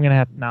I'm gonna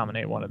have to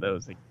nominate one of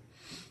those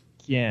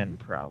again.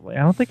 Probably.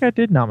 I don't think I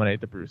did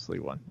nominate the Bruce Lee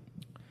one.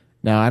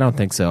 No, I don't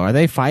think so. Are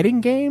they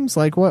fighting games?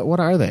 Like, what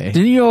are they?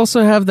 Didn't you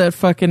also have that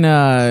fucking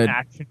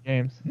Action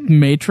games.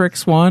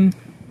 Matrix one?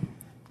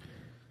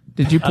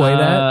 Did you play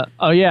that?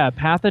 Oh yeah,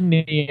 Path of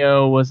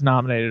Neo was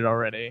nominated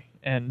already,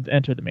 and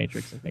Enter the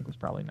Matrix I think was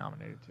probably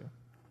nominated too.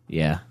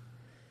 Yeah.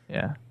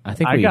 Yeah, I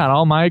think I got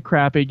all my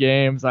crappy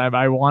games.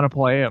 I want to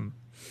play them.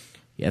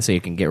 Yeah, so you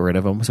can get rid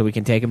of them. So we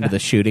can take them to the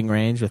shooting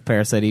range with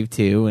Parasite Eve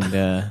 2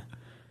 and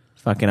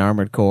Fucking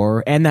Armored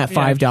Core. And that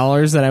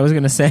 $5 that I was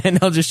going to send,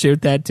 I'll just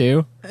shoot that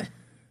too.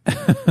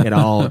 It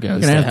all goes You're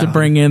going to have to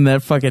bring in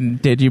that fucking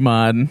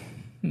Digimon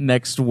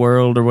Next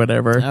World or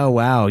whatever. Oh,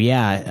 wow.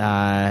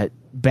 Yeah.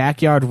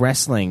 Backyard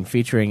Wrestling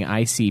featuring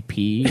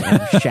ICP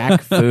and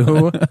Shaq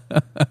Fu.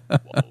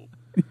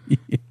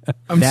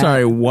 I'm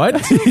sorry, what?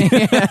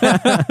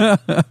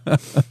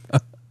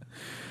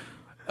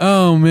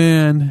 Oh,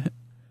 man.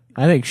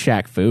 I think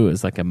Shaq Fu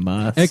is like a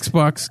must.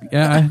 Xbox.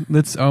 Yeah,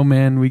 oh,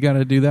 man. We got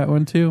to do that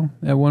one, too,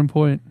 at one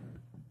point.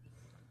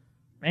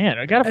 Man,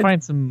 I gotta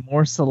find some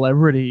more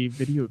celebrity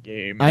video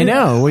games. I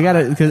know. We got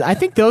to, because I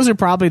think those are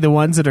probably the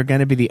ones that are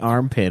going to be the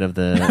armpit of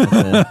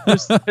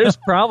the There's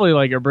probably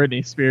like a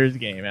Britney Spears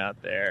game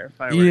out there.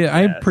 If I were to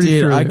I'm guess. pretty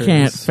Dude, sure I there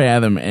can't is.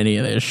 fathom any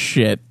of this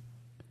shit.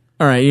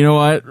 All right, you know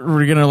what?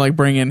 We're gonna like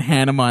bring in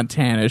Hannah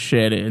Montana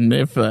shit in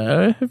if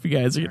you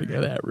guys are gonna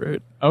go that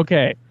route.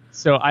 Okay,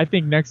 so I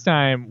think next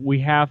time we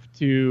have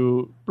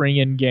to bring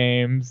in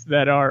games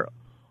that are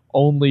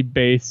only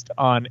based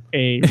on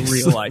a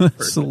real life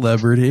person.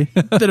 Celebrity.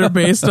 That are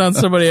based on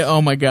somebody.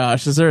 Oh my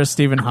gosh, is there a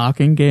Stephen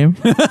Hawking game?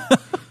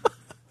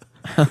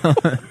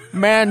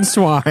 man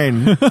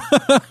swine.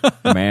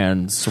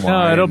 Man swine.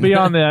 No, it'll be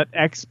on that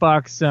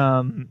Xbox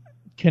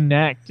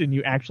Connect, and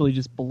you actually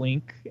just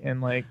blink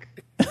and like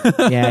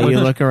Yeah, you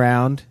look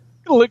around.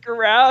 look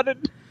around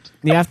and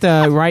You have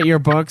to write your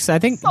books. I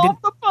think.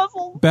 solve the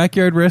puzzle.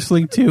 Backyard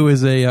Wrestling 2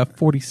 is a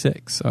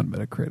 46 on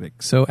Metacritic.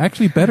 So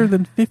actually better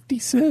than 50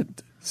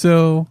 Cent.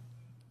 So,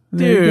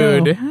 there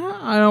you Dude, go.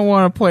 I don't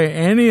want to play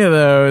any of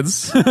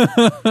those.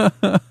 I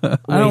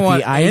don't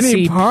want the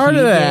any ICP part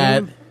of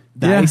that. game?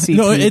 The ICP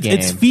no, game.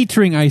 it's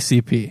featuring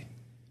ICP.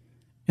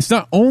 It's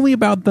not only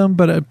about them,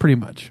 but pretty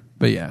much.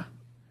 But yeah.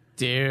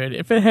 Dude,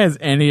 if it has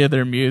any of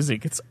their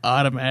music, it's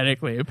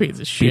automatically a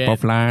piece of shit. People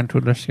flying to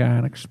the sky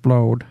and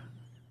explode.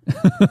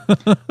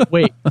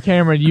 Wait,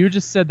 Cameron, you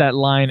just said that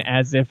line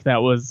as if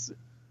that was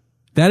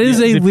That is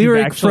Yeah, a if you've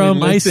lyric actually from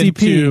listened ICP.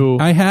 to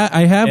I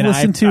have an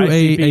listened to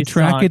a ICP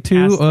track song or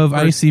two past the of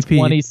first ICP.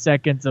 20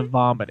 seconds of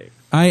vomiting.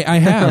 I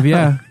have,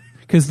 yeah.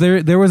 Because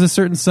there was a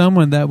certain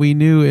someone that we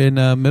knew in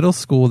middle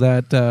school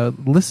that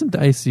listened to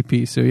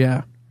ICP, so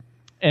yeah.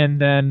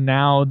 And then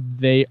now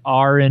they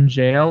are in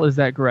jail. Is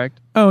that correct?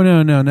 Oh,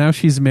 no. Now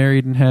she's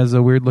married and has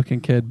a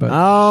weird-looking kid, but...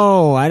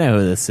 Oh, I know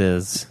who this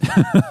is.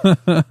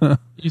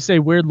 You say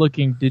weird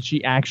looking. Did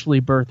she actually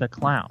birth a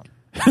clown?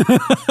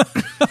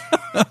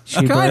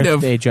 She Kind birthed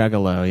of. a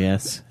juggalo,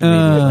 yes. Oh,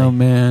 immediately.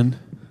 man.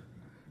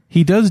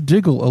 He does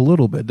jiggle a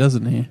little bit,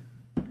 doesn't he?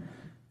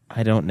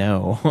 I don't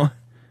know.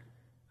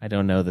 I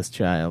don't know this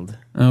child.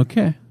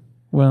 Okay.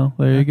 Well,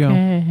 there you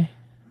go.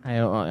 I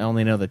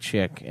only know the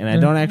chick, and I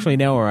don't actually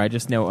know her. I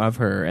just know of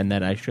her, and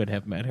that I should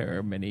have met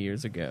her many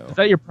years ago. Is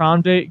that your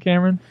prom date,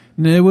 Cameron?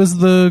 It was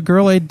the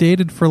girl I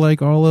dated for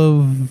like all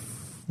of...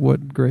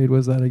 What grade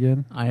was that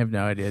again? I have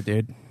no idea,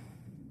 dude.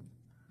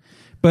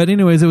 But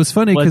anyways, it was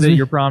funny Was because... it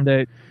your prom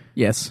date?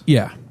 Yes.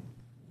 Yeah.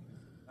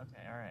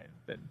 Okay, all right.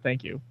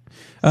 Thank you.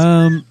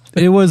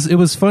 It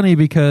was funny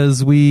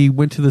because we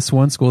went to this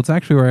one school. It's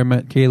actually where I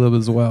met Caleb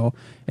as well,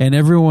 and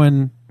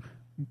everyone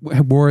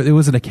wore. It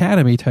was an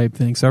academy type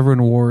thing, so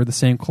everyone wore the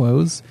same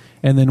clothes.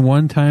 And then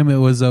one time it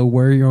was a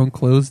wear your own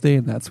clothes day,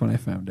 and that's when I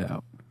found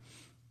out.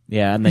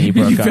 Yeah, and then you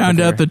broke You up found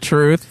with out her. the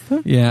truth.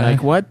 Yeah,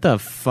 Like, what the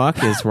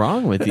fuck is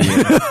wrong with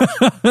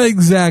you?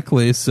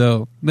 exactly.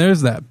 So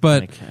there's that.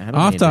 But Like, I don't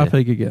off mean to-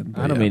 topic again.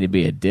 I don't mean to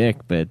be a dick,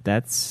 but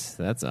that's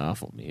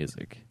awful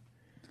music.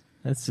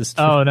 That's just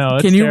Oh no!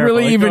 It's Can you terrible.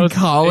 really even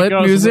call it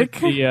goes music?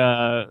 with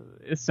The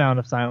Sound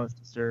of Silence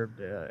Disturbed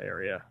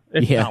area.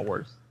 If Yeah. not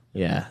worse.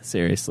 Yeah,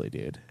 seriously,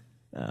 dude.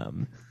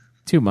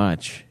 Too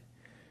much.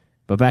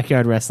 But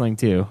Backyard Wrestling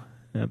too.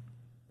 Yep.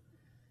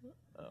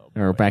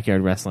 Or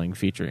Backyard Wrestling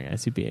featuring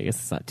ICP. I guess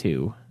it's not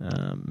two.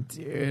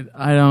 Dude,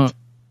 I don't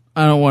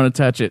want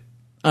to touch it.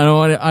 I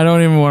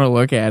don't even want to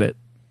look at it.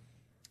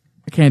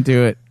 I can't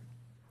do it.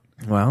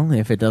 Well,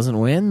 if it doesn't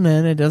win,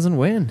 then it doesn't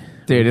win.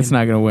 Dude, it's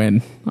not going to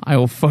win. I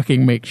will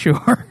fucking make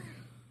sure.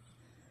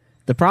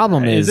 The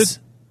problem Is is...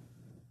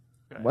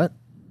 What?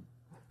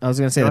 I was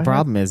going to say Go the ahead.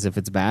 problem is if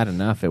it's bad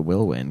enough, it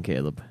will win,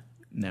 Caleb.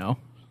 No.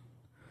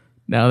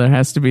 No, there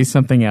has to be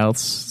something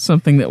else.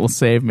 Something that will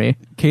save me.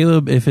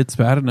 Caleb, if it's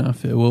bad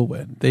enough, it will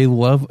win. They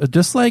love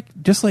just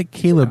like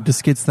Caleb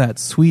just gets that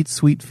sweet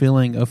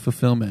feeling of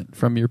fulfillment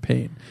from your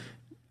pain.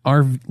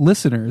 Our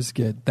listeners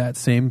get that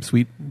same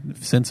sweet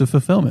sense of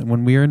fulfillment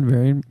when we are in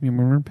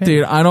pain.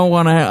 Dude, I don't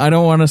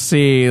want to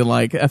see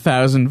like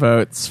 1,000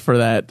 votes for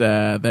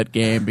that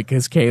game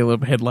because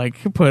Caleb had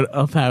like put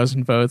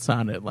 1,000 votes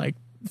on it like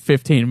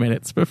 15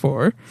 minutes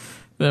before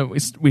that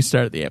we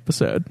started the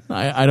episode.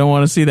 I don't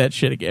want to see that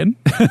shit again.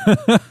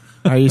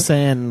 Are you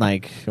saying,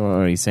 like, what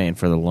are you saying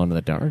for the Alone in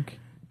the Dark?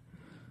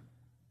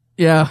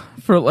 Yeah,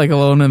 for like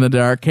Alone in the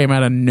Dark came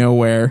out of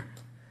nowhere.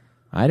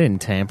 I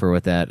didn't tamper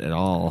with that at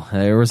all.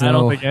 There was no... I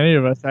don't think any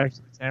of us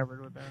actually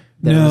tampered with that.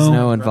 There was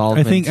no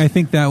involvement. I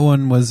think that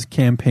one was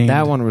campaign.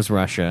 That one was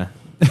Russia.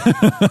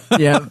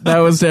 Yeah, that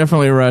was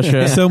definitely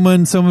Russia.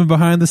 Someone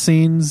behind the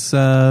scenes,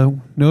 no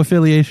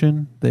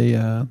affiliation. They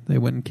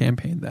went and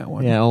campaigned that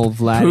one. Yeah, old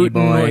Vladdy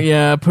boy.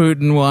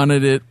 Putin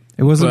wanted it.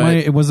 It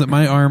wasn't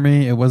my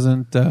army. It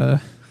wasn't.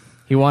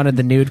 He wanted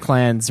the nude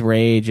clan's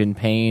rage and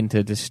pain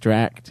to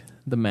distract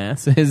the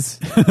masses.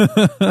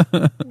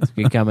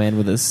 He come in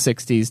with his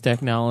 60s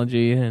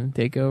technology and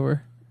take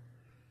over.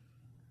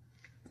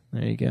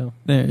 There you go.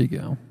 There you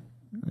go.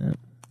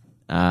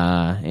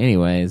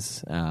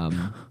 Anyways,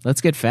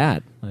 let's get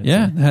fat.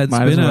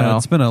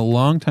 It's been a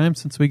long time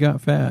since we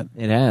got fat.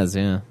 It has,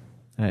 yeah.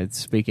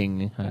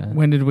 Speaking.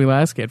 When did we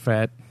last get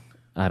fat?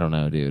 I don't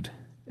know, dude.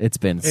 It's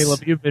been.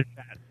 Caleb, you've been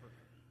fat.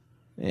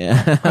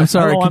 Yeah. I'm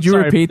sorry. Oh, Could I'm you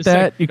sorry. repeat Just a that?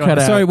 second. You Go cut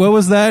ahead. out. Sorry, what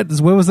was that?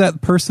 What was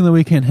that person that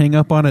we can hang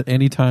up on at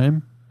any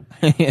time?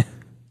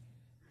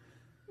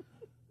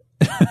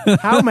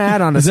 How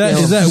mad on a Is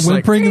scale? that of,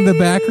 whimpering in the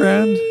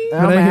background?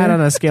 how that I mad hear?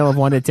 on a scale of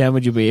 1 to 10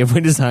 would you be if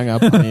we just hung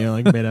up on you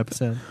like mid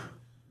episode?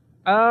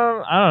 I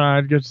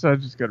don't know.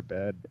 I'd just go to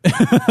bed.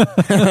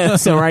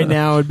 So right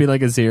now it would be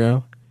like a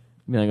 0.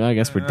 Be like, well, I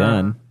guess we're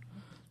done.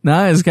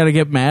 Nah, he's got to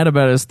get mad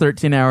about his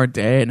 13-hour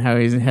day and how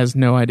he has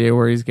no idea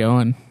where he's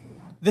going.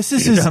 This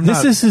is his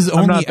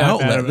only not that mad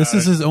outlet. about This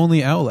is it. his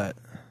only outlet.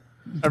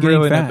 I'm Getting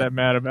really fat. not that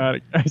mad about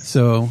it, guys.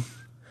 So All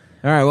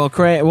right, well,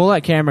 we'll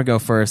let Cameron go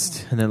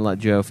first and then let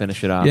Joe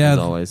finish it off yeah,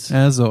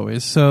 as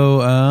always.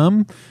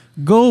 So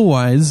goal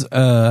wise,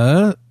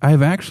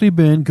 I've actually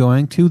been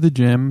going to the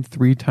gym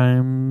 3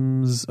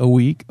 times a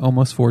week,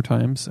 almost 4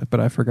 times, but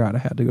I forgot I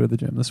had to go to the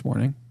gym this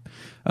morning.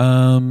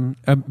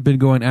 I've been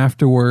going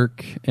after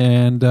work,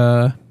 and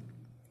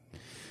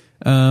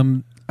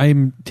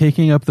I'm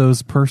taking up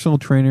those personal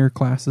trainer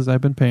classes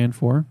I've been paying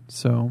for,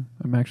 so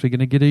I'm actually going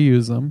to get to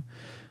use them.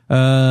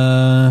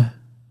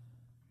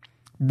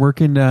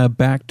 Working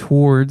back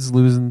towards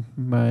losing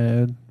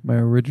my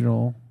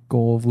original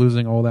goal of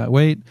losing all that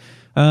weight,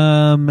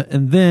 and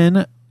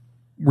then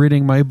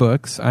reading my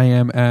books. I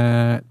am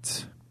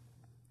at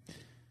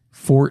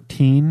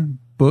 14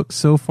 books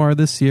so far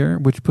this year,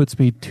 which puts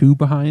me 2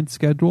 behind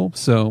schedule.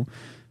 So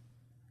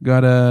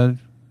gotta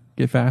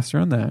get faster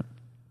on that.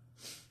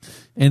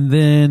 And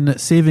then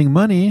saving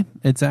money,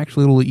 it's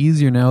actually a little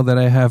easier now that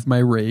I have my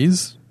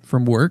raise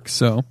from work.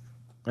 So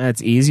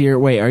That's easier.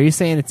 Wait, are you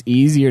saying it's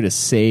easier to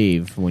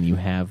save when you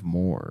have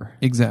more?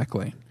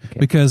 exactly. Okay.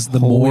 Because the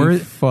Holy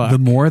fuck.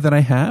 more that I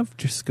have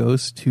just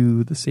goes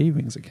to the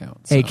savings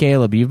account. Hey, So-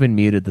 Caleb, you've been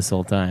muted this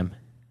whole time.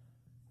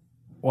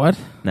 What?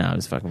 No, I'm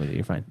just fucking with you.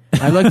 You're fine.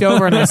 I looked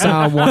over and I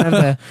saw one of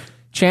the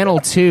channel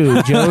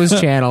 2, Joe's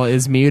channel,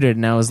 is muted,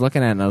 and I was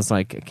looking at it and I was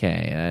like,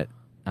 okay,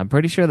 I'm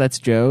pretty sure that's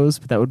Joe's,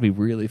 but that would be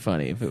really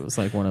funny if it was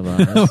like one of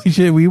ours.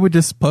 we would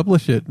just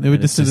publish it. They would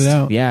just send it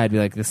out. Yeah, I'd be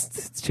like,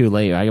 it's too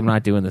late. I'm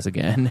not doing this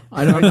again.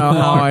 I don't know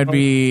how I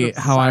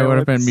would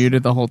have been Silence.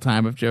 muted the whole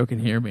time if Joe can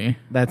hear me.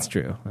 That's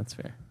true. That's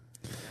fair.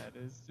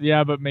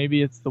 Yeah, but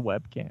maybe it's the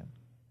webcam.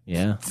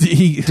 Yeah.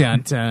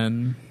 Dun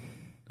dun.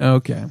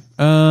 Okay.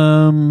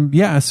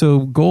 Yeah, so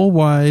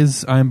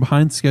goal-wise, I'm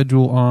behind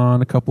schedule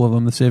on a couple of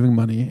them, the saving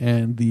money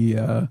and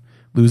the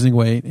losing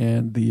weight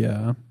and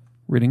the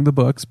reading the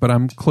books, but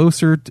I'm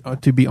closer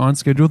to be on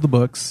schedule with the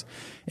books.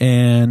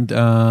 And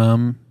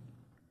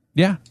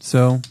yeah,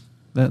 so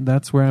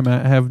that's where I'm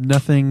at. I have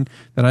nothing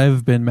that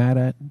I've been mad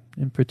at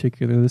in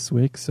particular this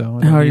week. So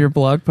How are your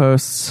blog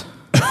posts?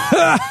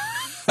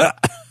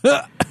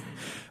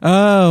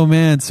 Oh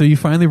man, so you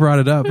finally brought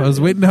it up. I was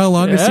waiting how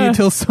long to see Yeah.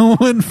 until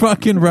someone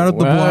fucking brought up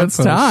the Well, blog it's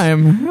post.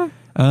 time.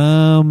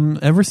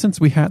 Ever since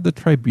we had the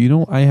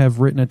tribunal, I have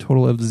written a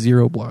total of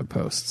 0 blog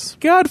posts.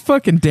 God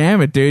fucking damn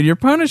it, dude. Your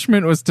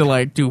punishment was to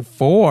like do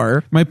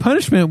 4. My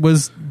punishment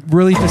was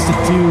really just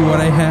to do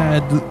what I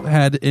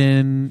had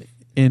in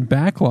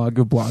backlog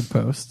of blog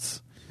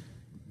posts.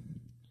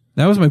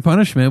 That was my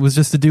punishment, was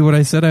just to do what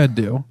I said I'd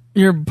do.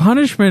 Your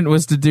punishment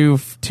was to do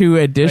 2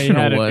 had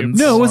additional to do ones.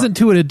 No, it wasn't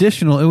 2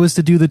 additional. It was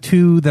to do the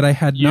 2 that I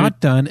had not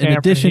done in Cameron,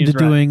 addition to he's right.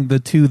 doing the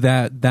 2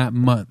 that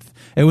month.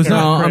 It was No,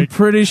 not. I'm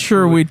pretty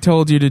sure we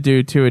told you to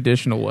do 2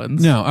 additional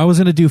ones. No, I was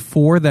going to do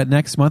 4 that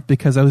next month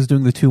because I was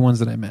doing the 2 ones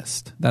that I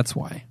missed. That's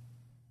why.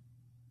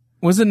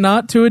 Was it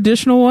not 2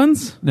 additional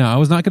ones? No, I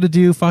was not going to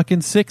do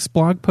fucking 6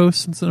 blog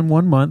posts in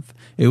 1 month.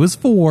 It was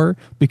 4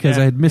 because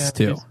I had missed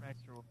 2.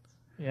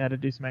 You had to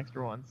do some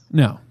extra ones.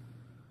 No,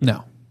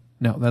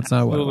 that's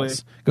not what it Absolutely.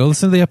 was. Go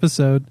listen to the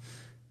episode.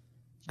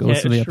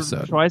 Listen to the Sh-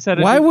 episode. Schweiss had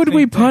to Why do the would same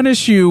we thing.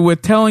 punish you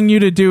with telling you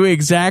to do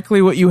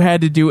exactly what you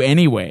had to do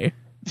anyway?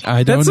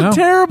 I don't That's know. a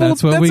terrible.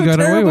 That's what we a got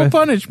away terrible with.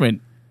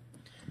 punishment.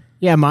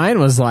 Yeah, mine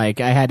was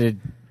like I had to.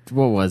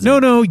 What was it?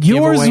 No, Give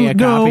yours. away a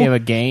no, copy of a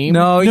game.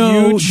 No,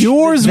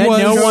 yours that was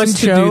no one to do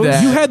chose.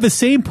 that. You had the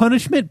same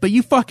punishment, but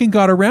you fucking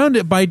got around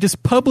it by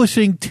just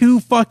publishing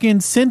 2 fucking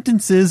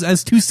sentences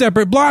as 2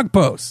 separate blog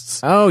posts.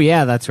 Oh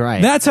yeah, that's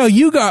right. That's how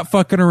you got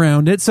fucking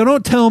around it. So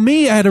don't tell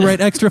me I had to write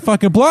extra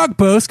fucking blog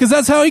posts because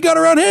that's how he got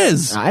around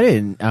his. I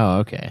didn't. Oh,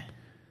 okay.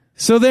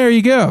 So there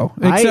you go.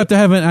 Except I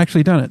haven't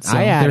actually done it. So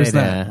I there's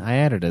that.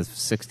 added a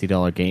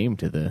 $60 game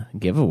to the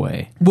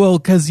giveaway. Well,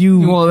 because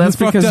you. Well, that's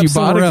fucked because up you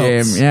bought a somewhere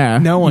else. game. Yeah,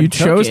 No one you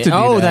took chose it. to.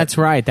 Do that. That's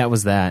right. That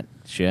was that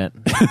shit.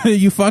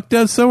 You fucked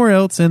up somewhere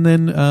else, and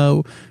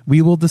then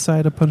we will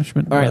decide a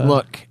punishment. All right,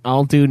 look,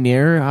 I'll do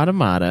Nier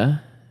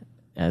Automata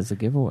as a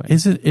giveaway.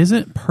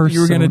 Isn't Persona?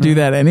 You were going to do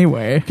that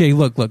anyway. Okay,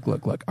 look.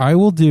 I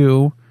will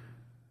do.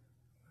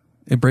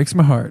 It breaks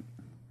my heart,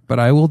 but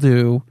I will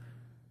do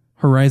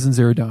Horizon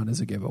Zero Dawn as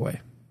a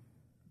giveaway.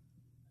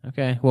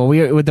 Okay. Well,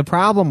 the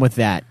problem with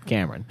that,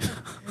 Cameron,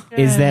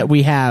 is that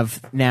we have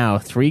now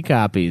 3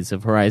 copies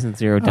of Horizon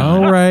Zero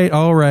Dawn. All right.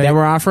 That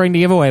we're offering to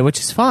give away, which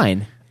is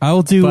fine. I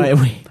will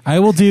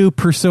do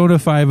Persona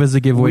 5 as a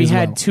giveaway. We as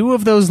had well. 2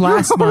 of those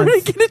last month.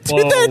 We're going to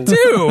do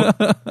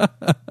that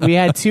too. We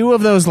had 2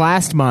 of those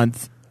last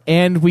month,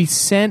 and we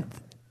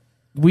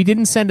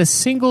didn't send a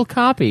single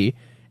copy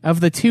of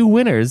the 2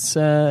 winners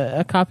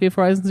a copy of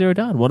Horizon Zero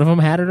Dawn. One of them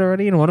had it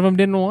already, and one of them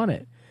didn't want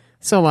it.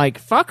 So,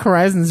 fuck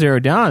Horizon Zero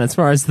Dawn as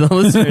far as the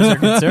listeners are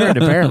concerned,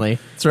 apparently.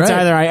 That's right. It's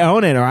either I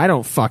own it or I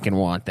don't fucking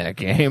want that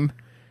game.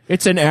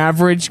 It's an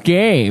average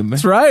game.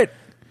 That's right.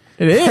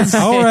 It is.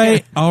 All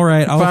right.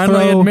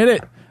 Finally admit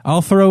it.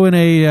 I'll throw in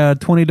a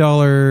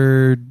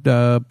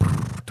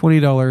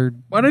 $20.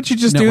 Why don't you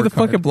just do the network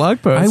card. fucking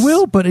blog post? I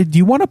will, but do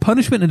you want a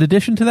punishment in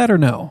addition to that or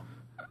no?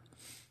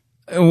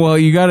 Well,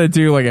 you got to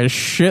do a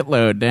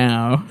shitload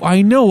now.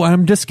 I know.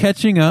 I'm just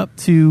catching up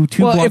to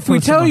 2 Well, blog if we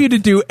posts a tell month. you to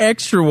do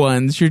extra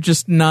ones, you're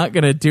just not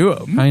going to do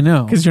them. I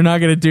know. Because you're not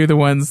going to do the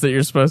ones that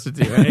you're supposed to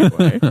do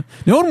anyway.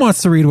 No one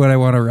wants to read what I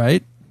want to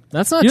write.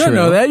 That's not You true. don't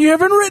know that. You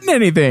haven't written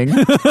anything.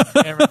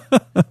 Cameron,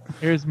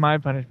 here's my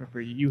punishment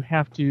for you. You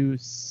have to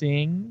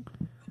sing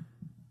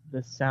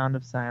The Sound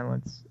of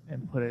Silence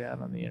and put it out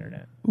on the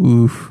internet.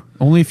 Oof.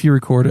 Only if you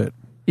record it.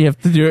 You have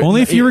to do it.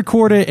 Only if you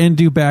record it and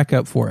do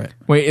backup for it.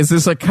 Wait, is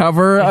this a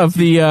cover of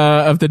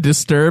the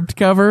Disturbed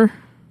cover?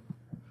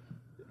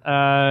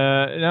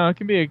 No, it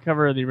can be a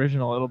cover of the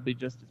original. It'll be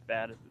just as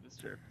bad as the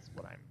Disturbed. Is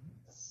what I'm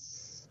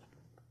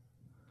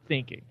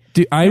thinking.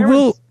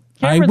 Cameron's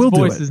Cameron's will do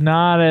voice it. is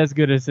not as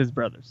good as his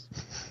brother's.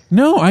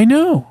 No, I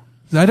know.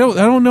 I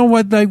don't know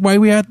why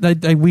we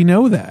had. We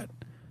know that.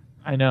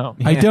 I know.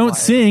 I don't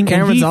sing,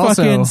 Cameron's and he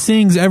fucking also-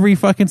 sings every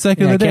fucking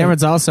second Yeah, of the day.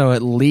 Cameron's also at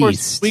Of course,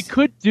 least. we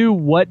could do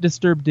what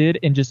Disturbed did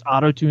and just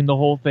auto-tune the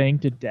whole thing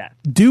to death.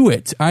 Do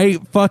it.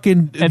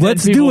 then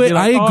Let's people do will it. be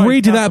like, I "Oh, agree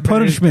it's to not that the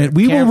British punishment.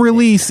 We will Cameron-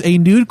 release a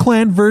Nude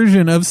Clan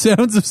version of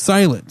Sounds of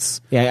Silence.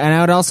 Yeah, and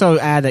I would also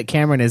add that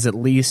Cameron is at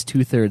least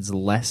 2/3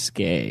 less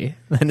gay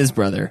than his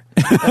brother.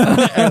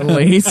 At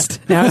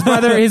least. Now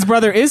his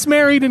brother is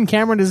married and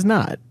Cameron is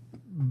not.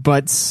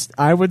 But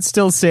I would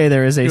still say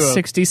there is a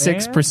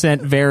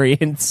 66%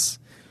 variance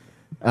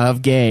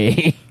of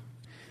gay.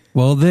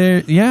 Well,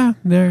 I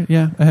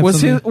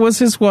have Was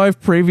his wife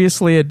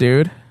previously a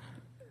dude?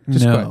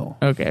 no,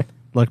 Okay.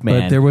 Look,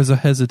 man. but there was a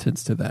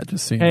hesitance to that.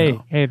 Just so you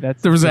know. Hey,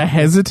 that's There was a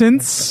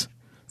hesitance,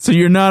 so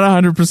you're not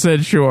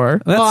 100%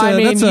 sure. That's Well, I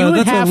mean, that's you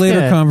would a have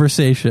later to-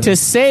 conversation. to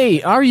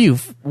say, are you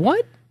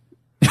what?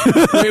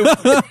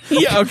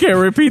 Yeah. Okay.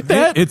 Repeat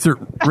that. It's a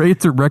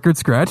record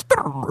scratch.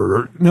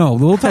 No,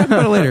 we'll talk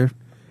about it later.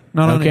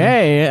 Not on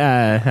air.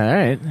 Okay, all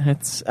right.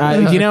 That's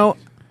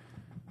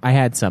I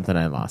had something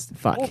I lost.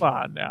 Fuck. Hold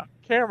on now,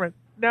 Cameron.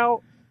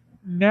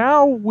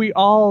 Now we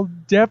all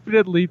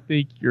definitely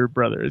think your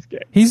brother is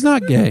gay. He's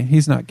not gay.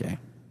 He's not gay.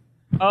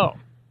 Oh,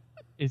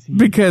 is he?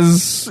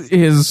 Because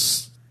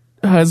his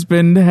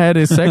husband had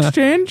a sex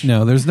change?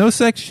 No, there's no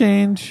sex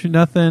change.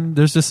 Nothing.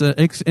 There's just an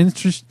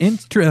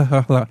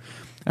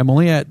I'm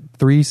only at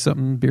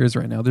 3-something beers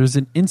right now. There's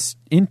an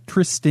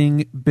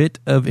interesting bit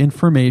of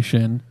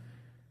information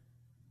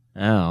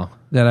Oh.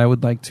 that I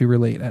would like to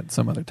relate at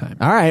some other time.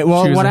 All right.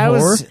 Well, She was what a I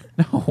was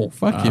No,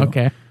 fuck you.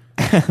 Okay.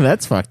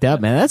 that's fucked up,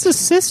 man. That's a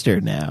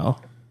sister now.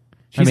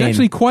 She's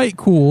actually quite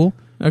cool.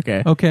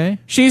 Okay. Okay.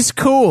 She's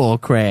cool,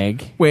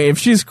 Craig. Wait, if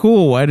she's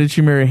cool, why did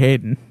she marry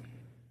Hayden?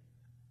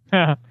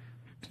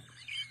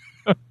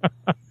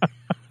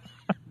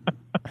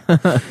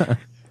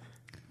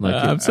 Look,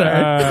 I'm sorry.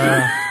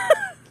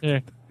 Yeah,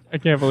 I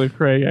can't believe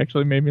Craig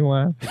actually made me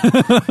laugh.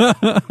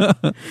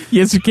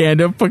 Yes, you can.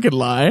 Don't fucking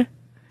lie.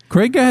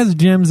 Craig has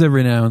gems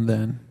every now and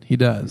then. He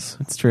does.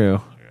 it's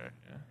true.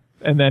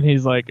 And then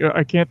he's like,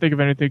 I can't think of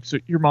anything. So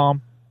your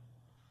mom.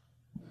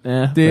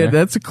 Yeah, Dude, fair.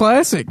 that's a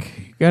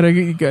classic.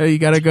 You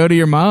gotta go to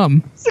your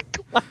mom.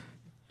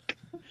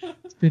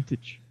 It's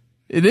vintage.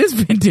 It is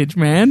vintage,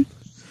 man.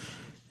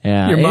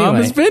 yeah. Your mom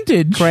Anyway, is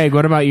vintage. Craig,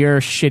 what about your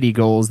shitty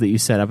goals that you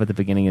set up at the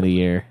beginning of the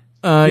year?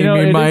 You know,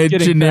 mean it my is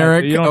getting generic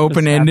better. You don't have to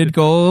open-ended snap it.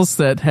 goals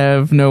that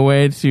have no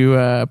way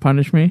to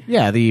punish me?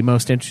 Yeah, the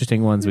most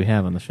interesting ones we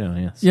have on the show.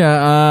 Yes.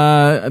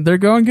 Yeah, they're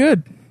going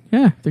good.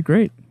 Yeah, they're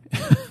great.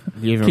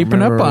 You even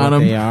Keeping up remember on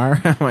what 'em. They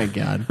are. Oh my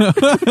god.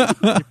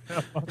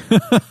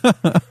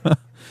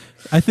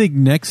 I think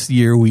next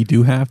year we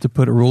do have to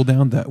put a rule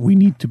down that we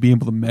need to be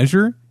able to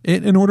measure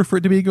it in order for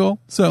it to be a goal.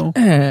 So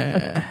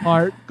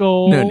Smart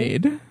goal. No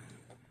need.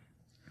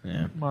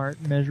 Yeah.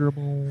 Smart,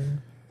 measurable,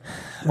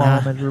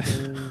 small,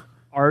 measurable,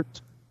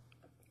 art.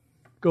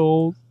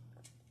 goals?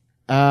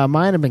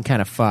 Mine have been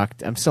kind of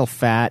fucked. I'm still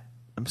fat.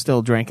 I'm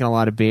still drinking a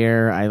lot of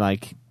beer. I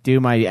do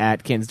my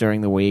Atkins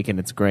during the week, and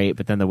it's great.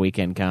 But then the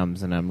weekend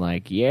comes, and I'm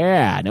like,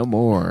 yeah, no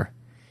more.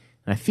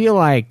 And I feel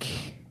like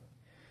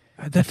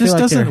that just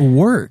doesn't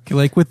work.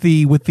 Like with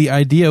the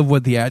idea of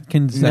what the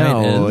Atkins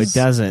diet is. No, it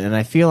doesn't. And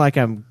I feel like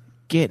I'm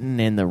getting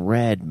in the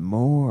red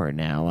more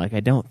now. Like I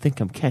don't think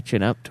I'm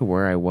catching up to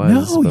where I was.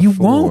 No, before. you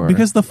won't,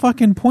 because the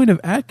fucking point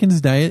of Atkins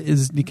diet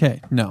is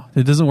okay. No,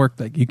 it doesn't work.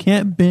 Like you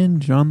can't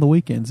binge on the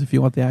weekends if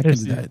you want the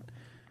Atkins diet.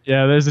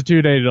 Yeah, there's a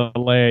 2-day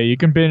delay. You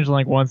can binge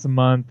like once a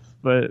month,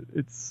 but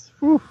it's...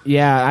 Whew.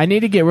 Yeah, I need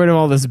to get rid of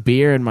all this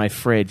beer in my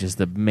fridge is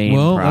the main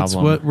problem. Well, that's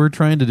what we're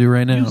trying to do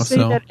right now. You say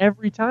that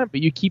every time,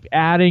 but you keep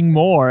adding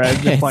more.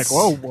 And it's like,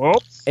 whoa,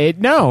 whoops. It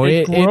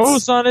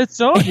grows on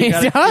its own.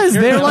 It does.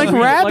 They're like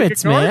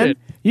rabbits, man.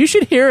 You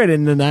should hear it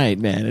in the night,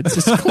 man. It's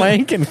just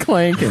clanking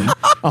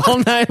all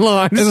night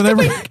long. And then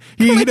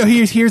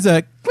he hears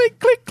a click,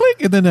 click,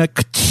 click, and then a...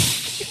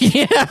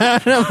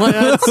 Yeah, and I'm like,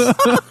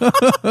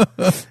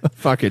 that's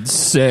fucking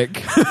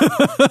sick.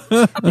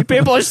 You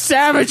people are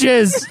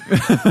savages.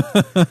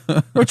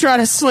 We're trying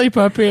to sleep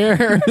up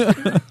here.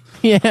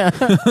 Yeah.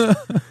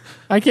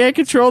 I can't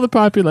control the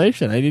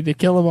population. I need to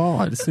kill them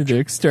all. I just need to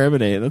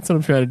exterminate. That's what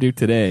I'm trying to do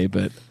today.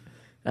 But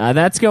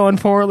that's going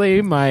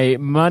poorly. My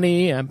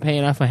money, I'm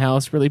paying off my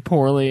house really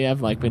poorly.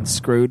 I've been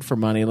screwed for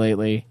money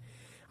lately.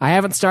 I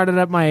haven't started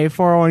up my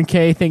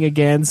 401k thing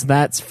again, so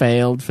that's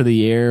failed for the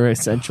year,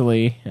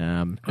 essentially.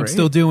 I'm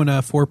still doing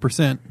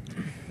 4%.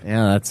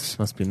 Yeah, that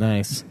must be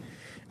nice.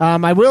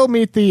 I will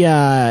meet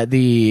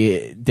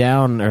the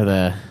down or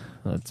the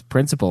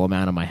principal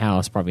amount of my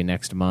house probably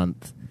next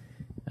month.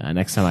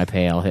 Next time I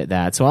pay, I'll hit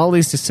that. So I'll at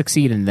least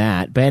succeed in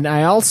that. But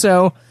I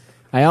also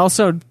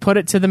put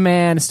it to the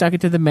man, stuck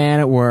it to the man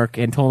at work,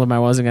 and told him I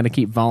wasn't going to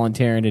keep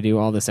volunteering to do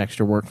all this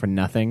extra work for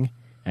nothing.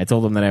 I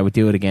told them that I would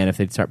do it again if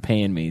they'd start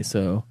paying me.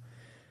 So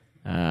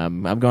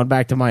I'm going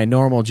back to my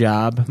normal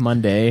job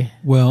Monday.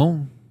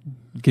 Well,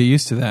 get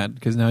used to that,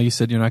 because now you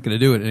said you're not going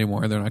to do it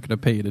anymore. They're not going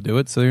to pay you to do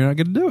it, so you're not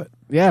going to do it.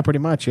 Yeah, pretty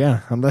much, yeah.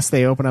 Unless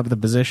they open up the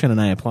position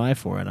and I apply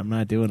for it, I'm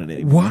not doing it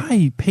anymore.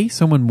 Why pay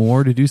someone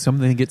more to do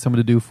something and get someone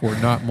to do for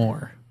not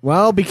more?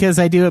 Well, because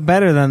I do it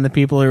better than the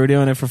people who are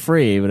doing it for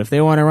free. But if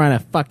they want to run a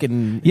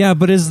fucking... Yeah,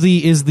 but is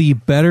the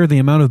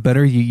amount of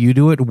better you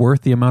do it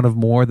worth the amount of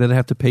more that I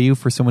have to pay you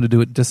for someone to do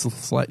it just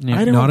slightly,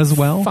 not as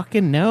well? I don't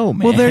fucking know,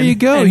 man. Well, there you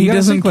go. And he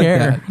doesn't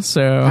care. Like that.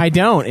 So I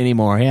don't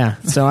anymore, yeah.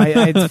 So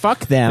I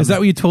fuck them. Is that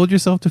what you told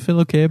yourself to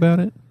feel okay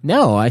about it?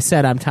 No, I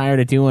said I've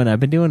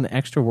been doing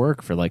extra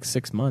work for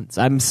 6 months.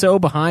 I'm so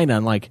behind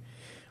on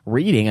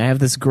reading. I have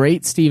this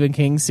great Stephen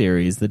King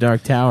series, The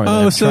Dark Tower, that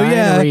I'm trying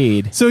to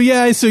read. So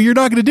you're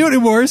not going to do it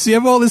anymore, so you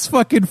have all this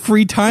fucking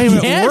free time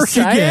at work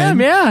again. I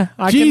am, yeah.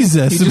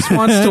 Jesus. He just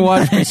wants to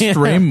watch me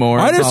stream more.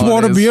 I just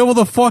want to be able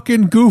to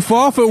fucking goof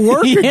off at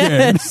work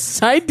again.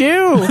 Yes, I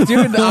do.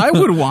 Dude, I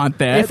would want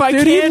that. If I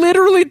Dude, can't, he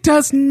literally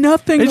does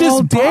nothing it just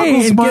all day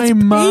boggles and my gets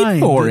mind paid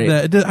for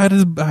it.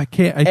 I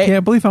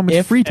can't believe how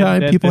much free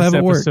time people have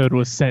at work. This episode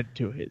was sent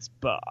to his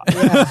boss.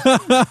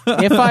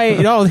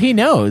 He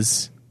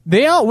knows.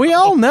 We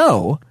all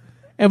know.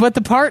 But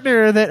the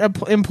partner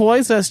that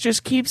employs us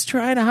just keeps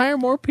trying to hire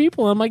more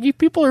people. I'm like, you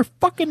people are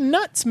fucking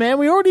nuts, man.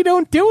 We already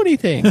don't do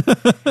anything.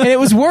 And it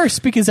was worse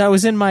because I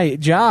was in my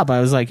job. I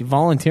was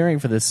volunteering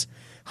for this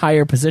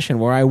higher position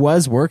where I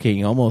was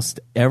working almost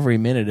every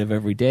minute of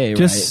every day.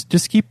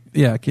 Just keep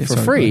for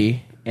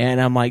free. And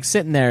I'm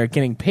sitting there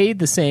getting paid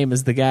the same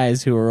as the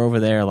guys who are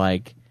over there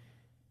like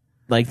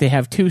they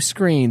have 2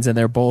 screens and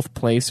they're both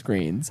play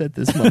screens at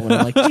this moment.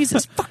 I'm like,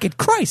 Jesus fucking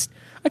Christ.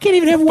 I can't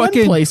even have one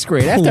play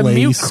screen. I have to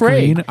mute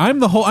Craig. I'm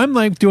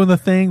doing the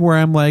thing where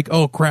I'm like,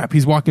 oh crap,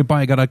 he's walking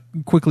by. I gotta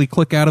quickly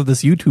click out of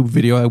this YouTube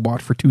video I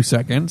watched for 2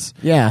 seconds.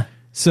 Yeah.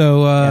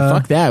 So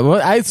fuck that.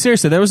 Well,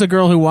 seriously, there was a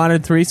girl who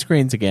wanted 3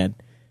 screens again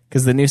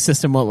because the new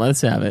system won't let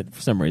us have it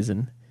for some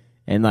reason.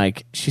 And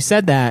she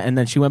said that, and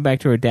then she went back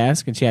to her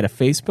desk and she had a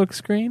Facebook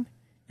screen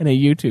and a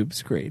YouTube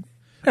screen.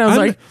 And I was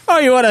like, oh,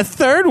 you want a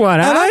third one,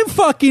 huh? And I'm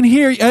fucking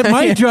here at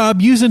my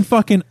job using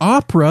fucking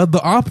Opera,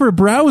 the Opera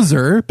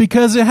browser,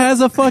 because it has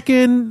a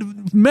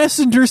fucking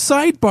Messenger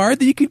sidebar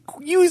that you can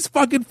use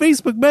fucking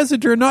Facebook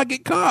Messenger and not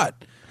get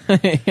caught.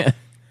 Yeah.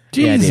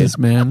 Jesus,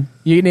 man.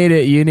 You need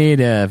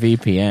a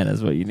VPN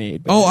is what you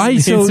need.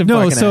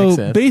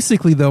 So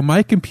basically though,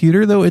 my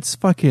computer though,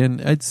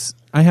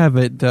 I have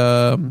it,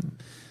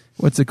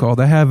 what's it called?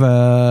 I have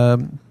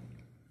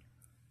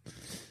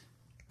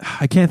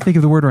I can't think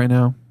of the word right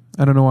now.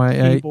 I don't know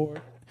why.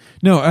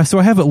 So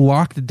I have it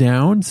locked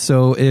down.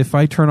 So if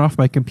I turn off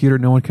my computer,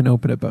 no one can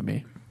open it but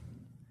me.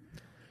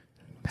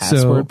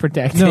 Password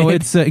protected. No,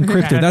 it's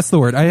encrypted. That's the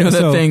word.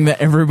 The thing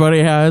that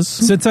everybody has.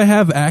 Since I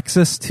have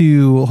access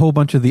to a whole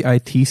bunch of the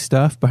IT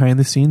stuff behind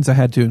the scenes, I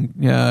had to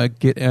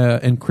get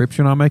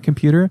encryption on my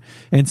computer.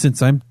 And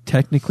since I'm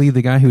technically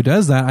the guy who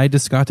does that, I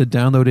just got to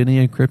download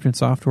any encryption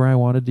software I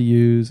wanted to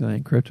use, and I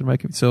encrypted my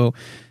computer. So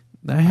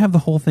I have the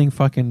whole thing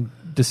fucking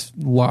just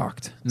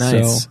locked.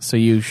 Nice. So, So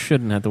you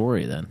shouldn't have to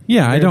worry then.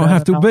 yeah, I don't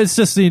have to. Now? But it's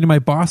just my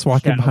boss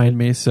walking behind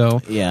me.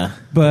 So, Yeah.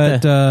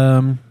 but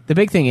The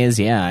big thing is,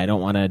 I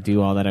don't want to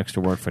do all that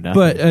extra work for nothing.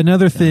 but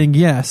another thing,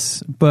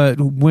 yes. But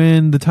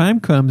when the time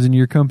comes and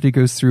your company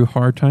goes through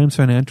hard times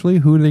financially,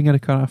 who are they going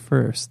to cut off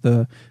first?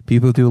 The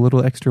people who do a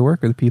little extra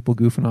work, or the people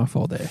goofing off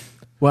all day?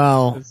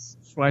 well, Does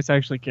Schweiss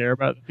actually care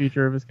about the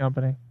future of his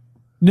company?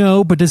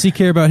 No, but does he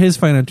care about his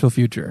financial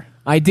future?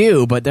 I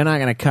do, but they're not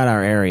going to cut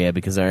our area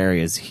because our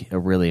area is a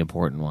really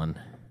important one.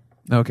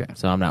 Okay.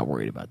 So I'm not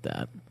worried about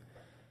that.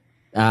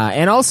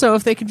 And also,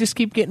 if they can just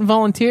keep getting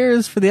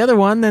volunteers for the other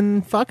one,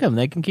 then fuck them.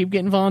 They can keep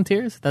getting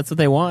volunteers. That's what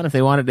they want. If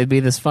they want it to be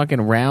this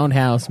fucking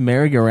roundhouse,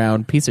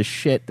 merry-go-round piece of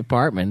shit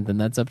department, then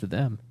that's up to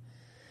them.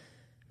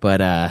 But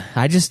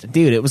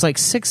dude, it was like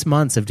 6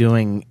 months of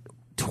doing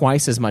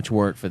twice as much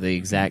work for the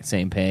exact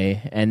same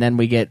pay, and then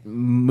we get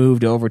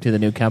moved over to the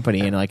new company,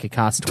 and like it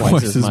costs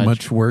twice as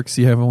much work,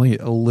 so you have only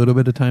a little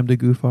bit of time to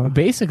goof off.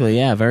 Basically,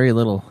 yeah, very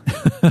little.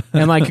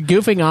 And like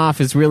goofing off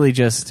is really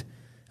just,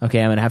 okay,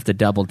 I'm going to have to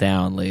double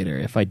down later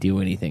if I do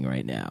anything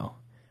right now.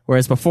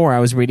 Whereas before I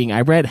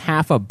read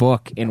half a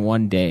book in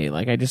one day.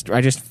 Like I just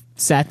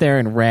sat there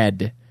and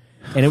read,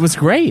 and it was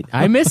great.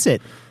 I miss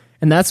it.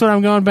 And that's what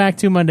I'm going back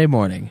to Monday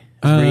morning.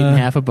 Reading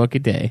half a book a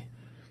day.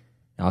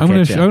 I'm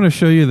going to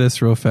show you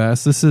this real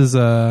fast. This is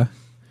I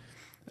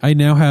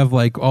now have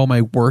like all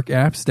my work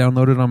apps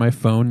downloaded on my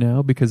phone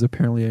now because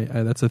apparently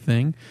that's a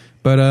thing.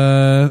 But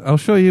I'll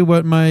show you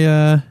what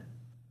my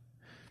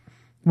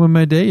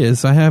day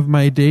is. I have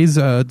my days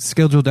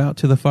scheduled out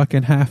to the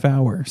fucking half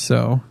hour.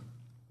 So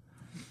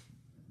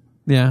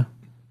yeah.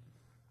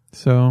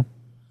 So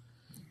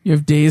You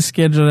have days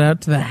scheduled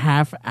out to the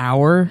half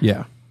hour?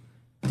 yeah.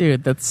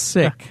 Dude, that's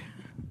sick.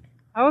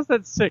 How is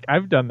that sick?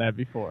 I've done that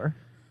before.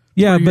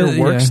 Yeah, For but your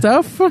work yeah.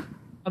 stuff?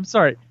 I'm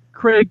sorry.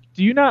 Craig,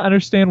 do you not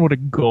understand what a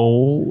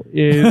goal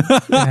is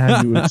and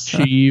how you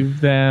achieve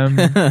them?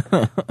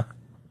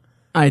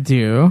 I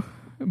do.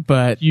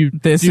 But You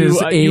this do,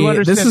 is you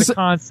understand this is the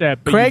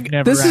concept, but Craig, you've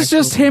never this is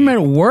just actually- him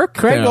at work.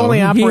 Craig though. only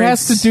He has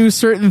operates- to do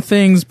certain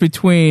things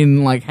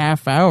between like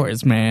half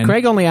hours, man.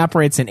 Craig only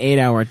operates in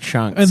 8-hour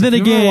chunks. And then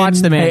If you ever again- watch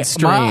the man Hey,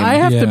 stream. I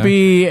have Yeah. to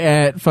be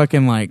at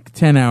fucking like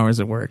 10 hours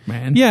at work,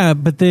 man. Yeah,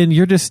 but then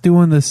you're just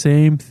doing the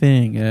same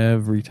thing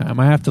every time.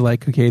 I have to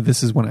like, okay,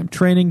 this is when I'm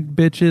training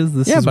bitches.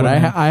 This Yeah, is but when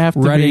I have to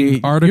writing be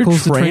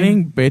articles. You're to train.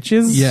 training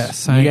bitches.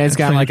 Yes, You guys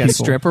got train like a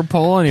people. stripper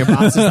pole in your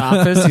boss's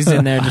office. He's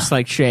in there just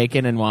like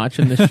shaking and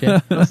watching the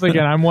shit. Once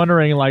again, I'm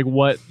wondering like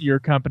what your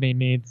company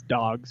needs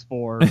dogs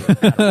for.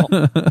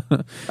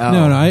 No,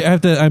 I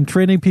have to. I'm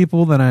training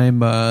people. Then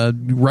I'm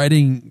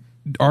writing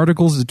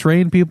articles to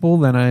train people.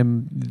 Then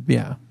I'm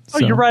Oh, so-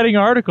 you're writing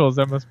articles.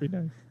 That must be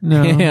nice.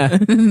 No, Yeah.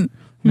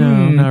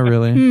 no, not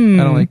really.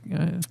 I don't like.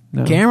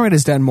 No. Cameron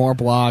has done more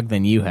blog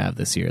than you have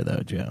this year,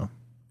 though, Joe.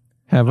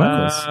 Have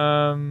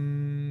I?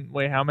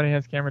 Wait, how many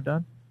has Cameron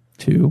done?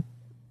 2.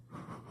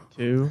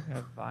 2.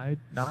 Have I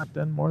not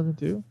done more than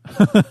 2?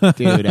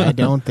 Dude, I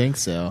don't think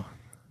so.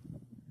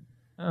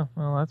 Oh,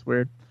 well, that's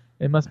weird.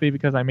 It must be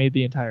because I made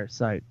the entire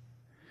site.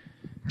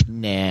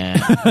 Nah.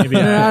 Maybe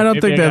I don't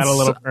maybe think I got that's a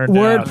little burned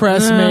out.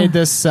 WordPress Nah. made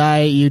this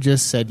site. You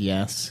just said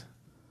yes.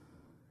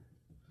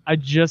 I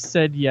just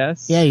said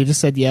yes. Yeah, you just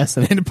said yes,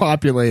 and it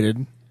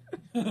populated.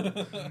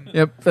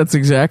 Yep, that's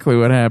exactly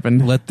what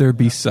happened. Let there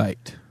be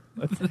sight.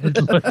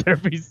 Let there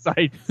be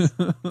sites.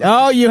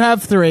 Oh, you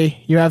have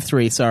 3. You have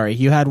 3. Sorry,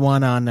 you had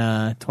one on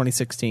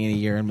 2016, a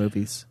year in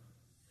movies,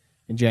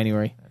 in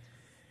January.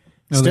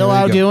 Oh, Still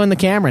there you go. outdoing the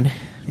Cameron,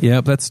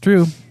 Yep, that's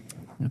true.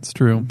 That's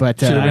true. but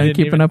Should have I been didn't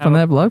keeping even up on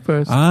have that blog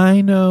post.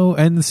 I know,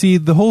 and see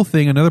the whole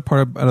thing. Another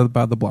part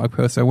about the blog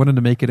post, I wanted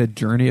to make it a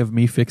journey of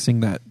me fixing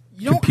that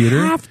computer.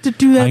 You don't have to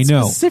do that I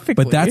know,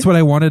 specifically. but that's what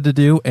I wanted to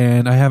do,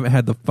 and I haven't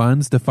had the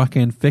funds to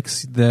fucking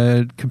fix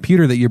the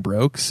computer that you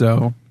broke.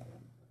 So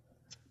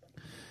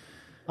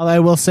although I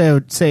will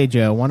say,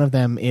 Joe, one of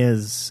them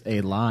is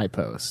a lie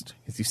post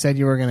because you said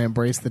you were going to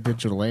embrace the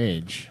digital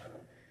age,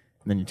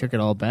 and then you took it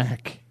all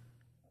back.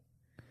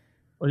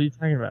 What are you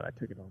talking about? I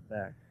took it all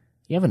back.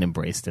 You haven't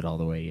embraced it all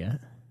the way yet.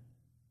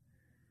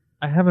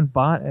 I haven't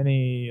bought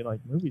any like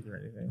movies or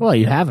anything. Well,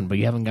 you haven't, but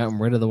you haven't gotten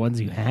rid of the ones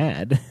you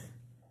had.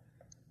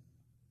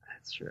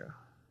 That's true.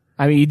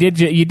 I mean, you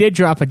did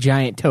drop a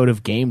giant tote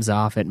of games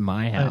off at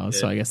my house, did.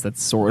 so I guess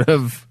that's sort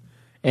of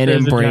an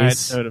There's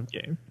embrace, a giant tote of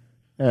game.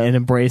 an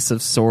embrace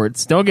of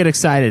sorts. Don't get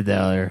excited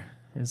though.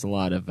 There's a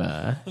lot of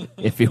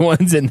iffy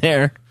ones in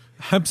there,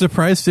 I'm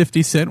surprised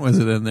 50 Cent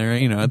wasn't in there.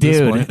 You know, at this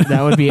dude. point.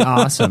 That would be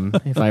awesome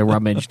if I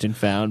rummaged and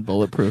found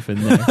Bulletproof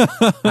in there.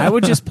 I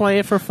would just play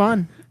it for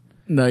fun.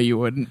 No, you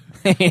wouldn't.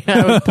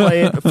 I would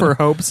play it for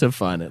hopes of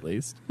fun, at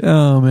least.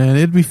 Oh man,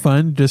 it'd be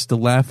fun just to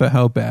laugh at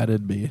how bad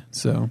it'd be.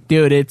 So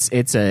Dude,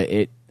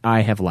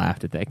 I have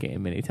laughed at that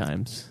game many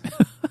times.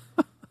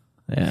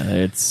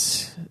 Yeah,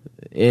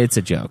 it's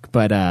a joke,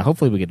 but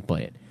hopefully we get to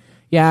play it.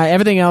 Yeah,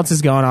 everything else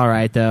is going all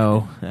right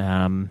though.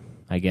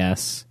 I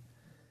guess,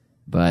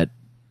 but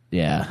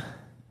yeah,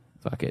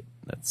 fuck it.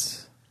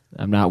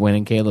 I'm not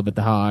winning Caleb at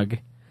the Hog.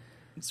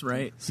 That's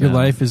right. Your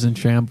life is in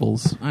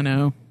shambles. I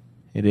know.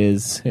 It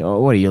is. Oh,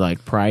 what do you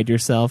like? Pride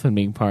yourself in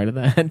being part of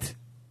that?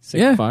 Sick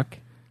Yeah. fuck.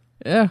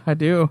 Yeah, I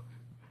do.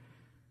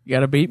 You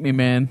gotta beat me,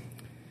 man.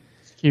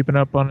 He's keeping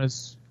up on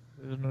his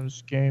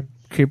game.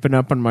 Keeping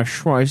up on my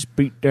Schweiss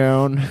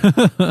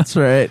beatdown. That's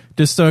right.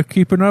 Just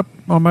keeping up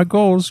on my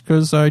goals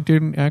because I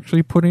didn't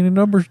actually put any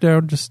numbers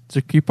down just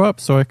to keep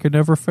up so I could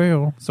never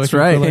fail. So That's I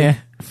right. could Yeah.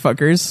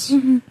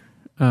 Fuckers.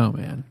 Oh,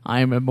 man. I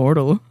am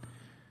immortal.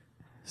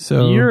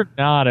 So You're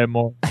not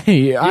immortal.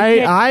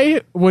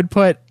 I would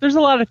put There's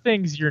a lot of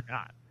things you're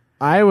not.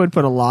 I would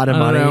put a lot of I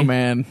don't money know,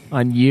 man.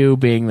 on you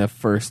being the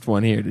first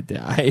one here to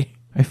die.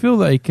 I feel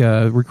like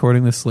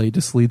recording this late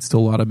just leads to a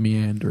lot of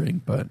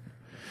meandering, but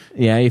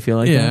Yeah, you feel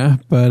like that? yeah.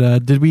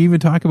 But did we even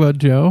talk about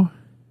Joe?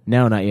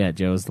 No, not yet.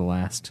 Joe's the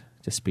last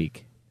to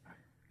speak.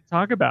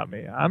 Talk about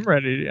me. I'm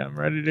ready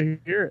to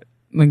hear it.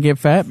 Then get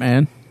fat,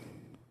 man.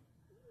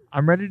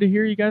 I'm ready to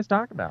hear you guys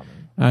talk about me.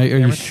 Are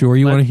you sure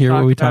you want to Let's hear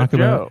what we talk talk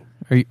about?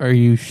 Are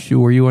you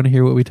sure you want to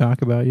hear what we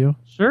talk about you?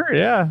 Sure,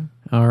 yeah.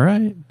 All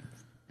right.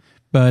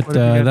 But What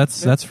have you got to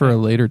say? that's for a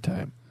later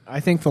time. I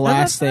think the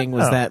last thing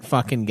was that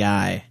fucking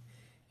guy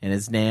and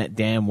his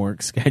damn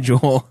work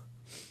schedule.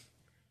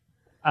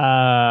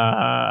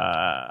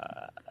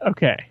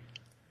 Okay.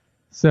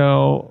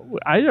 So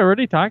I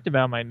already talked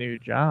about my new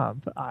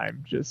job.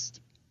 I'm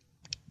just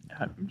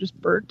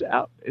burnt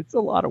out. It's a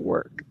lot of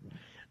work.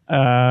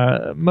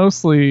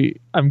 Mostly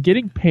I'm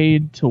getting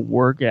paid to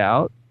work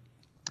out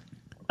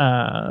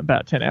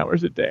about 10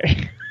 hours a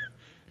day.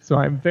 So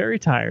I'm very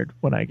tired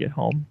when I get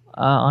home.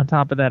 On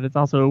top of that, it's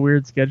also a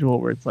weird schedule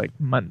where it's like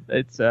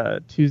it's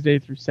Tuesday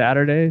through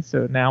Saturday.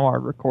 So now our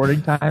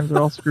recording times are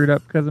all screwed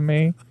up because of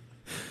me.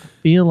 I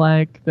feel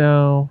like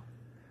though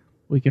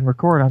we can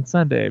record on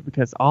Sunday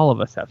because all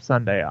of us have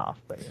Sunday off.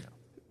 But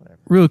whatever.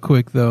 Real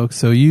quick though,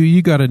 so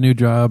you got a new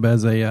job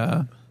as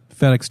a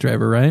FedEx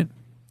driver, right?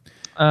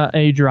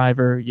 A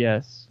driver,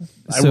 yes.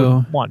 I So-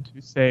 wouldn't want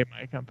to say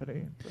my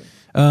company.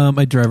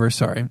 But A driver,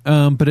 sorry.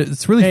 But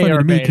it's really May funny or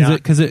to me may not.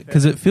 because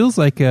it feels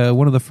like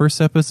one of the first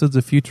episodes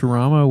of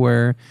Futurama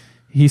where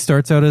he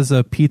starts out as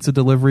a pizza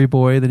delivery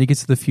boy, then he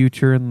gets to the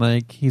future and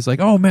like he's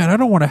like, oh man, I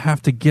don't want to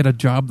have to get a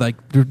job like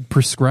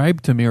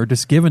prescribed to me or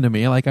just given to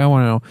me. Like I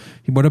want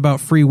to. What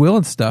about free will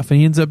and stuff? And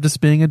he ends up just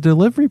being a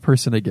delivery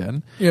person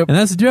again. Yep. And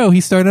that's Joe.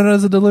 He started out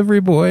as a delivery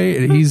boy,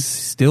 and he's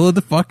still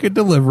the fucking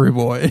delivery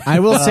boy. I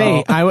will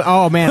say,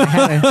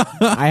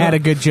 I had a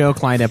good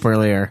joke lined up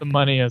earlier. the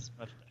money is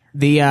much better.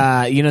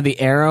 The the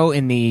arrow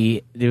in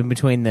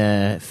between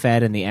the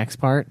Fed and the X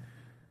part,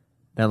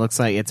 that looks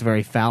like it's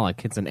very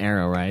phallic. It's an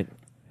arrow, right?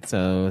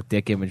 So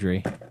dick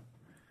imagery.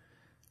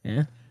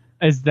 Yeah.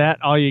 Is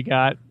that all you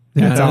got?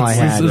 That's all I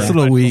had, It's a yeah.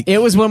 little weak. It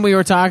was when we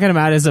were talking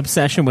about his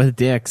obsession with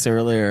dicks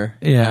earlier.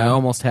 Yeah.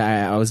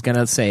 I was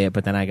gonna say it,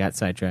 but then I got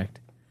sidetracked.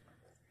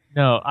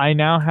 No, I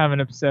now have an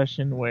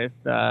obsession with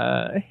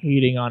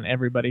hating on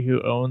everybody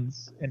who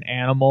owns an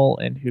animal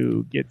and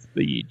who gets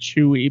the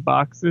Chewy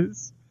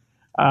boxes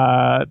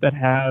that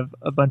have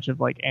a bunch of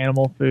like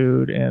animal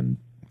food and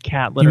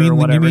cat litter or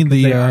whatever. You 'cause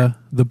they are- mean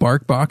the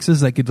bark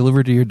boxes that get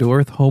delivered to your door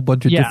with a whole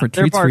bunch of different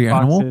they're treats for bark your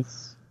animal?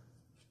 boxes,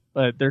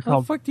 but they're How the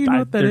called. fuck do you know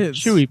what that they're is?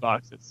 Chewy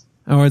boxes.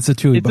 Oh, it's a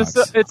Chewy box.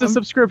 It's a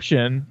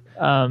subscription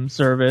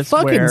service.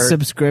 Fucking where,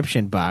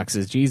 subscription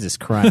boxes, Jesus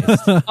Christ!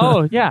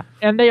 oh yeah,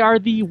 and they are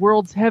the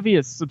world's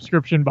heaviest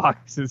subscription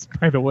boxes,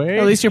 by the way.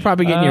 At least you're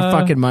probably getting your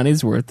fucking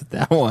money's worth at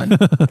that one.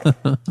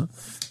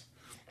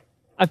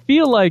 I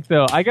feel like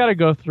though I got to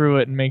go through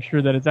it and make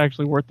sure that it's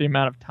actually worth the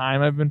amount of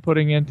time I've been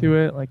putting into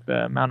it, like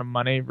the amount of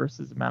money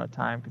versus the amount of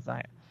time, because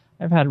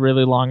I've had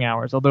really long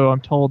hours. Although I'm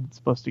told it's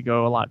supposed to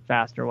go a lot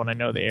faster when I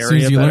know the area. As soon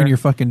as you better. learn your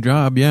fucking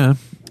job, yeah.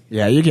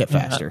 Yeah, you get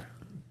faster.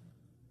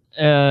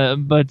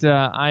 But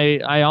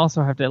I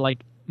also have to like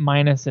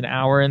minus an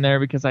hour in there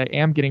because I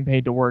am getting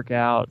paid to work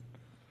out.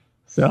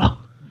 So,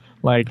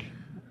 like,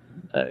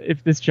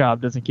 if this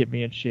job doesn't get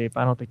me in shape,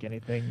 I don't think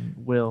anything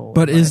will.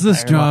 But in my is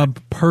this entire life. job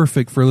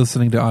perfect for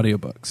listening to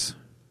audiobooks?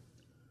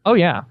 Oh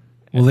yeah.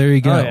 Well, there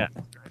you go. Oh yeah.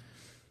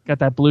 Got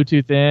that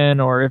Bluetooth in,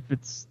 or if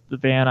it's the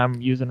van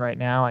I'm using right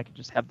now, I can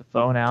just have the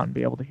phone out and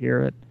be able to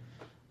hear it.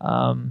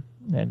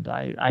 And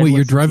I Wait, you're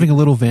listen driving to- a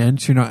little van,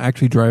 so you're not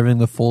actually driving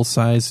the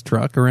full-size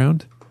truck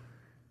around?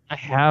 I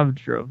have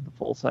drove the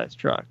full size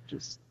truck.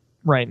 Just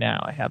right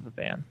now, I have the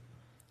van.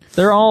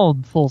 They're all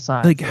full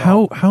size. Like,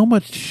 how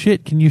much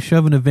shit can you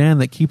shove in a van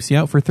that keeps you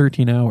out for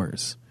 13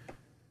 hours?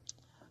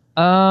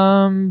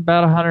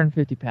 About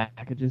 150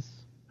 packages.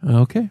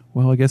 Okay,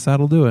 well, I guess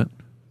that'll do it.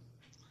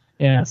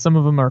 Yeah, some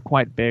of them are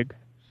quite big.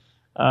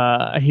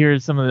 I hear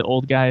some of the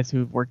old guys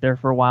who've worked there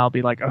for a while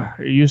be like, oh,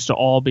 it used to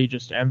all be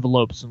just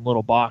envelopes and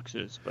little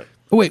boxes, but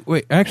Oh, wait.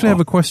 I actually have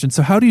a question.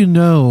 So how do you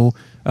know,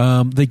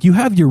 like you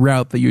have your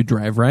route that you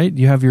drive, right?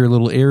 You have your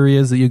little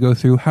areas that you go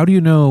through. How do you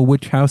know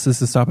which houses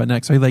to stop at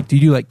next? So like, do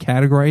you like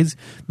categorize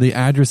the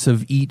address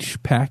of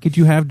each package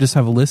you have? Just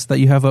have a list that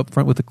you have up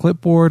front with a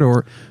clipboard,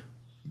 or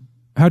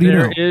how do you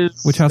know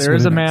which house? There to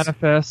is go a to next?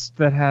 manifest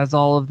that has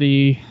all of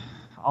the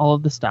all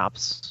of the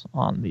stops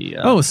on the.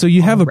 So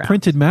you have a routes.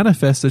 printed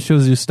manifest that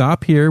shows you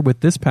stop here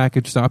with this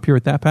package, stop here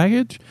with that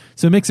package.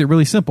 So it makes it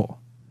really simple.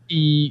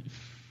 It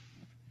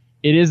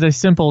is a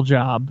simple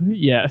job,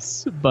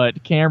 yes,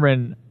 but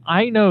Cameron,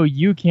 I know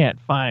you can't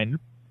find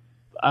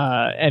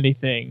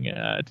anything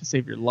to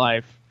save your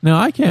life. No,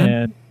 I can.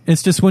 And-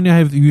 It's just when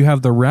you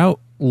have the route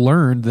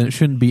learned, then it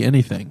shouldn't be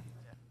anything.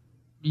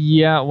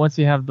 Yeah, once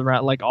you have the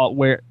route, like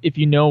if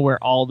you know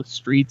where all the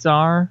streets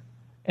are,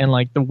 and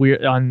like the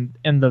weird and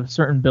the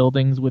certain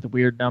buildings with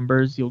weird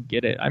numbers, you'll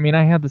get it. I mean,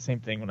 I had the same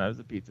thing when I was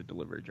a pizza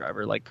delivery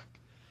driver. Like,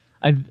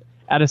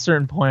 at a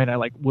certain point, I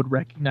like would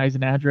recognize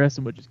an address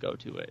and would just go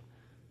to it.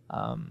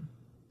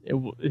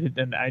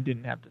 And I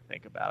didn't have to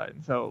think about it.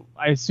 And so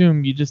I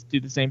assume you just do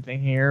the same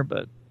thing here.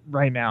 But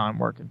right now, I'm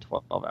working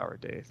 12-hour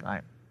days, and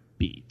I'm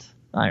beat.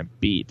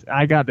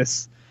 I got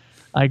this.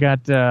 I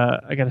got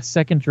a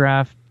second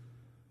draft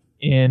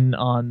in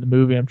on the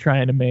movie I'm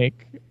trying to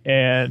make,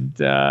 and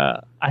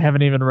I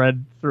haven't even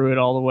read through it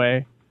all the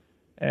way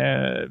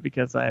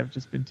because I have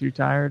just been too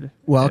tired.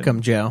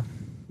 Welcome, Joe.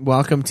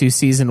 Welcome to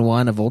season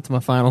 1 of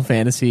Ultima Final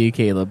Fantasy.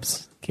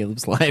 Caleb's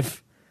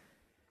life.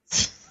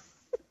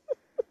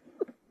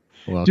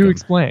 Welcome. Do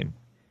explain.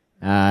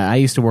 I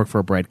used to work for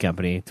a bread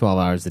company. 12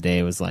 hours a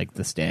day was like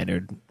the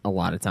standard a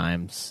lot of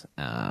times.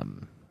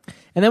 And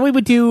then we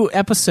would do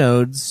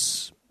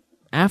episodes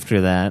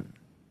after that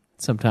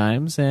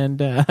sometimes,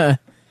 and I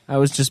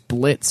was just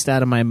blitzed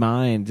out of my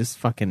mind, just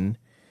fucking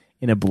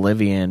in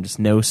oblivion, just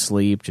no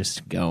sleep,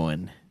 just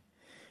going.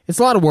 It's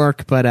a lot of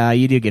work, but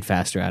you do get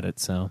faster at it,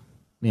 so,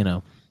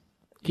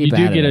 keep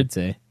at it, I'd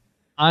say.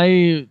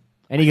 And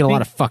you get a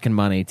lot of fucking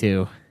money,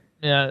 too.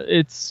 Yeah,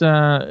 it's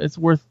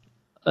worth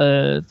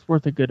a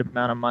good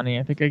amount of money.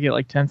 I think I get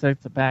like 10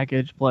 cents a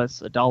package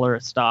plus $1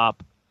 a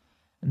stop.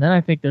 And then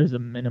I think there's a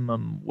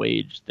minimum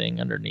wage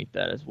thing underneath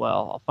that as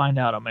well. I'll find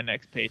out on my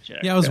next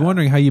paycheck. Yeah, I was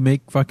wondering how you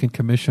make fucking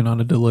commission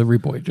on a delivery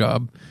boy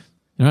job.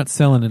 You're not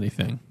selling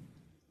anything.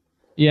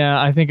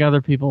 Yeah, I think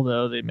other people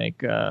though they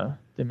make a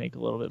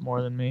little bit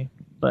more than me,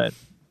 but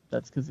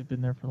that's because they've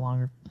been there for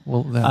longer.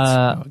 Well, that's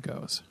how it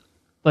goes.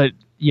 But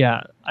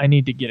yeah, I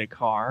need to get a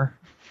car,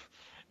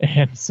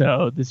 and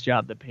so this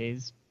job that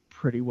pays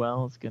pretty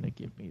well is going to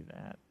give me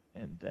that,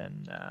 and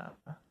then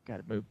got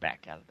to move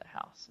back out of the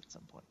house at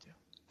some point too.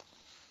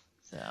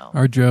 So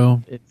Our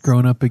Joe,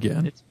 growing up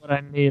again. It's what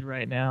I need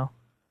right now.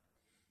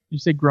 You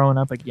say growing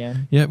up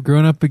again? Yep,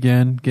 growing up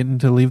again, getting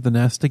to leave the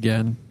nest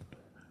again.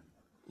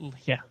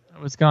 Yeah,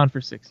 I was gone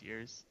for 6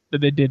 years, but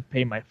they did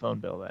pay my phone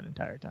bill that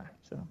entire time,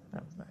 so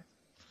that was nice.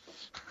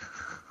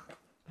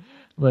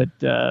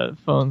 But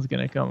phone's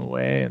gonna come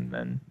away, and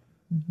then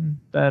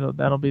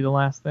that'll be the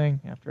last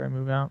thing after I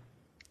move out.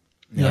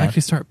 You'll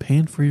actually start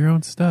paying for your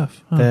own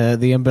stuff. Huh?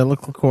 The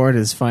umbilical cord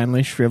is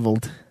finally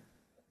shriveled.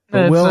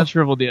 It's not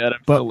shriveled yet.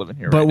 I'm still living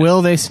here. But right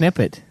will they snip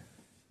it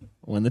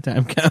when the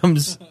time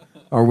comes?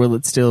 Or will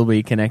it still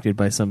be connected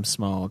by some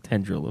small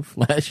tendril of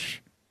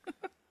flesh?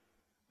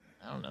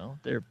 I don't know.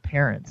 They're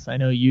parents. I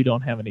know you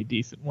don't have any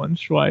decent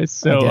ones, Schweiss,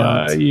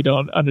 so you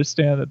don't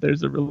understand that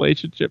there's a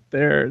relationship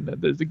there and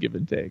that there's a give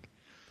and take.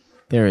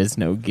 There is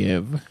no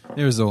give.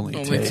 There's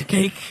only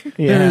take.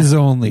 Yeah. There's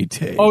only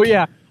take. Oh,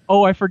 yeah.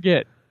 Oh, I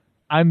forget.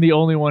 I'm the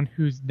only one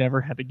who's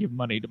never had to give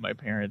money to my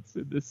parents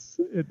in this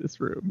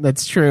room.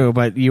 That's true,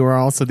 but you were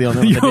also the only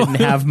one that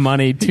didn't have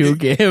money to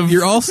give.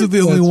 You're also the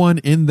only one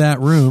in that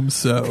room,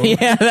 so.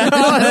 Yeah,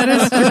 that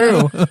is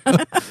true.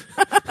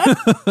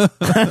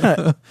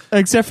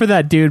 Except for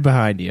that dude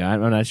behind you.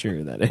 I'm not sure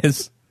who that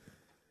is.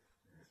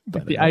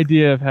 But the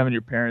idea of having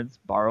your parents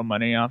borrow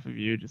money off of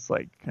you, just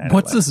like kind of.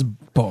 What's this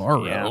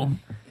borrow?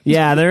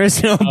 Yeah, there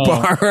is no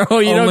borrow.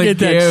 You don't get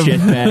that shit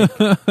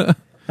back.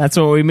 That's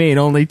what we mean.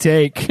 Only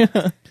take.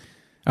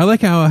 I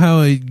like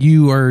how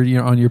you are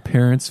on your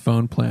parents'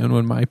 phone plan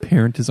when my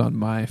parent is on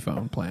my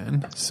phone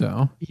plan.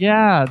 So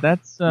yeah,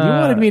 that's. You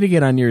wanted me to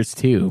get on yours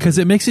too because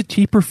it makes it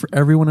cheaper for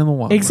everyone in the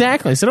long run.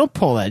 Exactly. So don't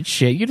pull that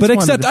shit. You just but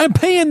except I'm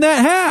paying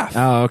that half.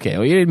 Oh, okay.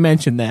 Well, you didn't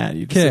mention that.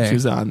 You just said she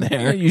was on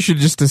there. You should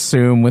just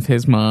assume with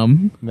his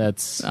mom.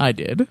 I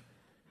did.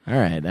 All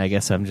right. I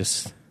guess I'm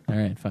just. All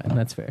right. Fine.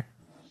 That's fair.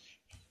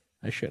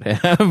 I should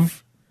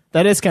have.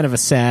 That is kind of a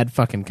sad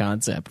fucking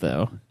concept,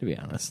 though, to be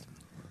honest.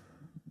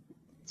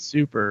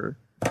 Super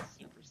sad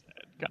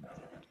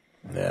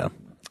concept. Yeah.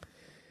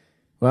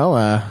 Well,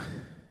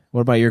 what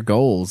about your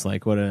goals?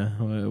 Like, what have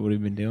you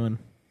been doing?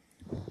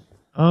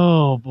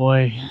 Oh,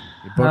 boy.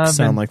 Your books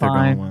sound like fine.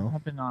 they're going well.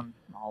 I've been on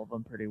all of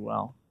them pretty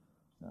well.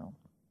 So,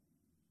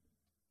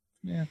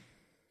 yeah.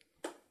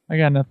 I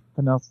got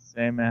nothing else to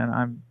say, man.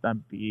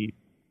 I'm beat.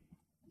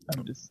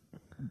 I'm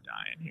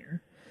dying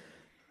here.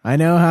 I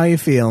know how you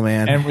feel,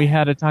 man. And we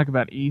had to talk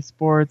about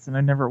esports, and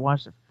I never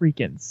watched a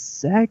freaking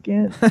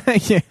second.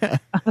 Yeah.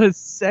 A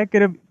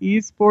second of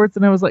esports,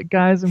 and I was like,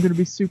 guys, I'm going to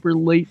be super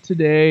late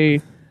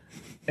today.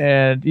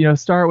 And,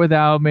 start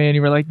without me. And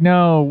you were like,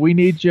 no, we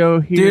need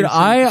Joe here. Dude,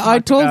 I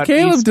told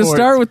Caleb to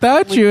start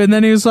without you, and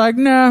then he was like,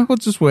 nah, we'll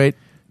just wait.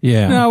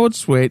 Yeah. No, we'll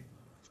just wait.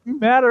 What's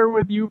the matter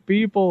with you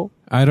people?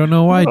 I don't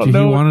know why. don't He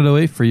know. wanted to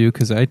wait for you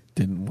because I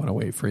didn't want to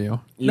wait for you.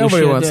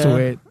 Nobody wants to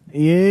wait.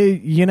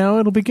 You know,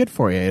 it'll be good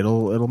for you.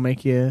 It'll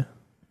make you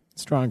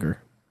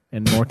stronger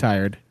and more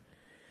tired.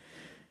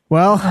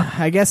 Well,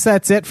 I guess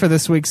that's it for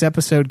this week's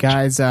episode,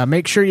 guys.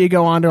 Make sure you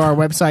go onto our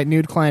website,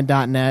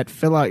 nudeclan.net,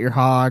 fill out your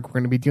hog. We're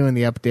going to be doing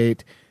the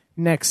update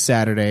next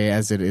Saturday,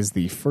 as it is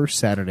the first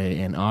Saturday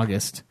in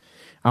August.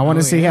 I want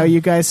to see how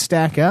you guys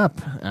stack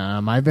up.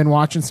 I've been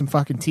watching some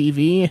fucking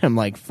TV. I'm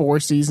like 4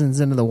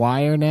 seasons into The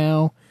Wire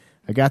now.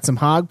 I got some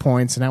hog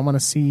points, and I want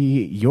to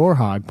see your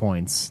hog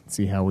points.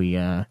 See how we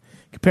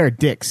compare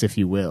dicks, if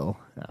you will.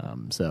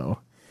 So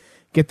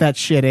get that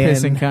shit in.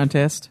 Pissing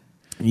contest.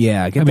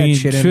 Yeah, get that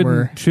shit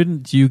in.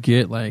 Shouldn't you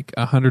get like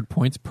 100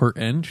 points per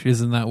inch?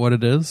 Isn't that what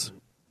it is?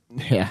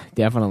 Yeah,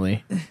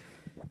 definitely.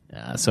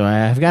 So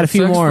I've got a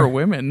few Sucks more for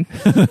women.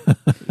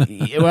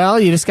 Well,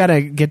 you just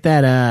gotta get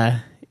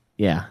that.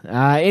 Yeah.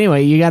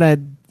 Anyway, you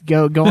gotta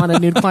go on to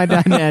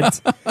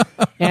nudeclan.net.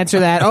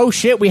 Answer that. Oh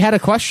shit, we had a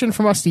question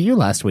from us to you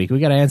last week. We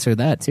gotta answer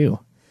that too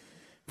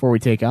before we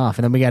take off,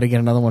 and then we gotta get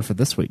another one for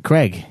this week.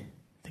 Craig,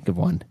 think of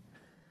one.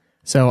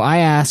 So I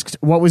asked,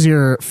 what was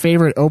your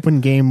favorite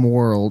open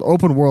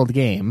world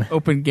game?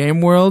 Open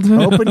game world.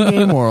 Open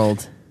game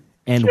world,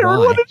 and Jared, why?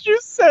 what did you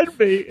send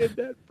me in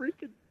that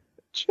freaking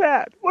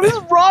chat? What is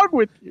wrong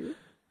with you?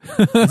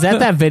 Is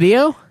that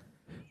video?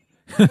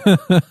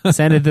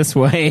 Send it this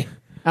way.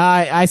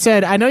 I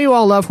said, I know you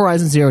all love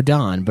Horizon Zero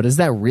Dawn, but is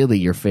that really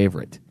your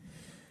favorite?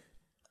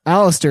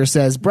 Alistair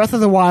says, Breath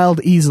of the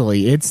Wild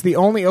easily. It's the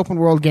only open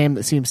world game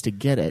that seems to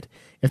get it.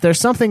 If there's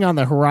something on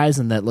the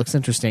horizon that looks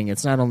interesting,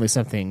 it's not only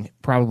something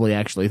probably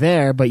actually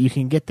there, but you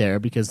can get there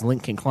because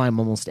Link can climb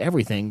almost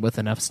everything with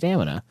enough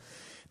stamina.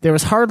 There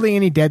was hardly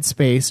any dead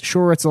space.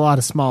 Sure, it's a lot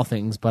of small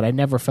things, but I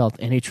never felt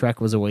any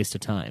trek was a waste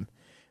of time.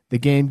 The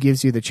game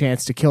gives you the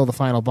chance to kill the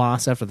final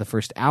boss after the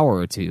first hour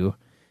or two.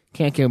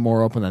 Can't get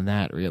more open than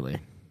that, really.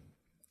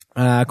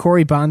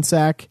 Corey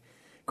Bonsack,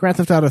 Grand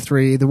Theft Auto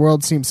 3, the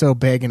world seemed so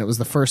big and it was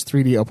the first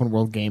 3D open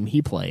world game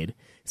he played.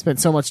 Spent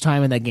so much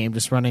time in that game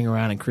just running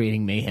around and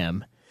creating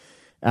mayhem.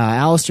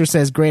 Alistair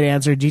says, great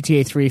answer.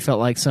 GTA 3 felt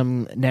like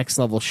some next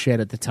level shit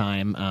at the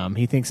time.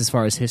 He thinks as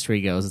far as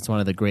history goes, it's one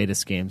of the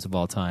greatest games of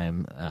all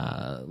time,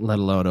 let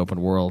alone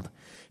open world.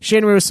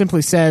 Shinru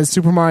simply says,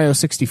 Super Mario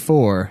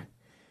 64.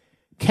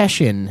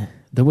 Keshin,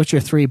 The Witcher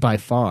 3 by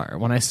far.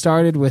 When I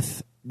started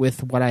with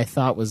what I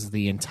thought was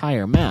the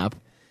entire map,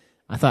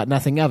 I thought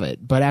nothing of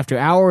it. But after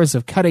hours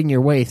of cutting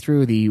your way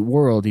through the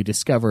world, you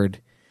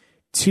discovered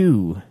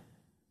 2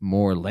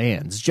 more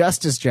lands,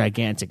 just as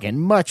gigantic and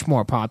much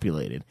more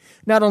populated.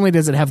 Not only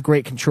does it have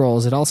great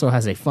controls, it also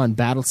has a fun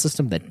battle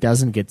system that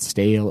doesn't get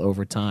stale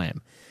over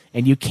time.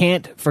 And you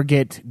can't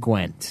forget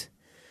Gwent.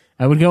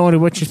 I would go into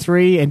Witcher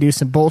 3 and do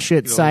some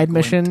bullshit side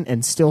mission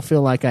and still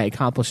feel like I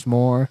accomplished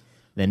more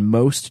than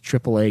most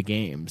AAA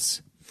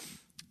games.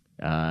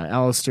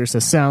 Alistair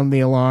says, sound the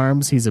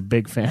alarms. He's a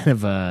big fan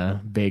of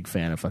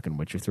fucking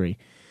Witcher 3.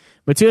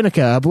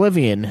 Matunica,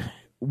 Oblivion.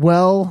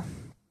 Well,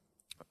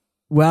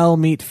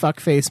 meet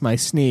fuckface, my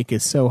sneak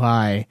is so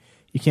high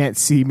you can't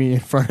see me in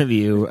front of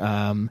you.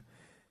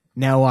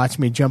 Now watch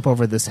me jump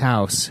over this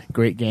house.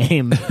 Great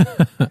game.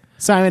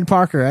 Simon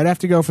Parker, I'd have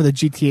to go for the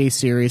GTA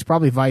series,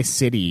 probably Vice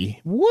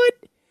City. What?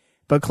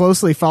 But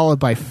closely followed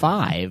by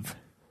 5.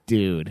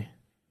 Dude.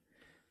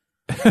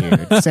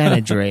 San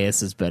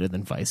Andreas is better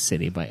than Vice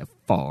City by a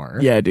far.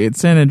 Yeah, dude,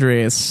 San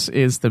Andreas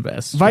is the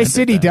best. Vice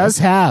City does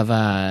have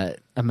a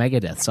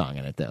Megadeth song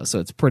in it, though, so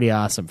it's pretty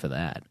awesome for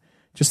that.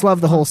 Just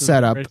love the whole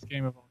setup.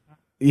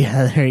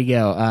 Yeah, there you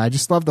go.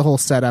 Just love the whole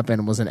setup,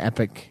 and it was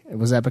epic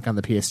on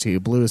the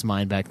PS2. Blew his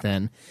mind back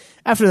then.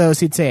 After those,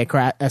 he'd say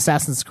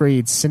Assassin's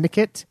Creed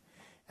Syndicate,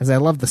 as I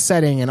love the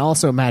setting, and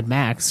also Mad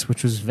Max,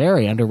 which was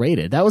very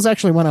underrated. That was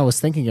actually one I was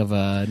thinking of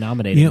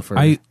nominating for.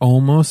 I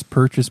almost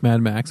purchased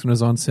Mad Max when it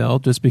was on sale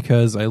just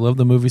because I love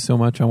the movie so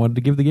much. I wanted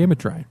to give the game a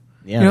try.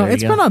 Yeah,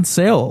 it's been on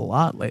sale a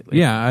lot lately.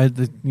 Yeah,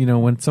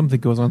 when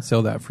something goes on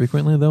sale that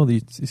frequently, though,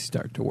 you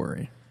start to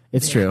worry.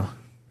 It's true.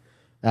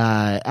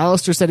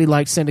 Alistair said he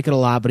liked Syndicate a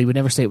lot, but he would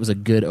never say it was a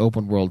good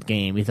open world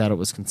game. He thought it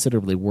was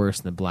considerably worse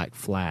than Black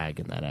Flag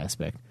in that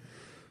aspect.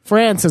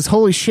 Fran says,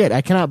 holy shit,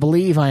 I cannot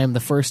believe I am the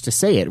first to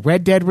say it.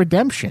 Red Dead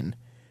Redemption.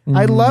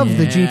 I love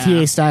the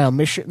GTA-style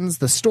missions.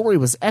 The story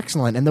was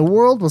excellent, and the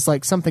world was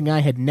like something I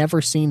had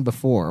never seen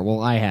before.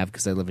 Well, I have,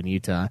 because I live in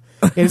Utah.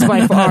 It is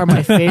by far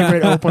my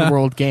favorite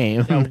open-world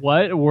game.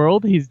 What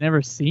world he's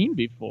never seen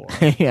before?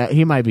 Yeah,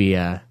 he might be.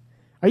 Are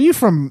you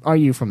from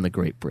the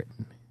Great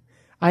Britain?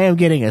 I am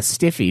getting a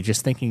stiffy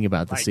just thinking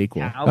about the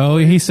sequel. Oh,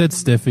 he said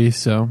stiffy,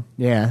 so.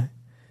 Yeah.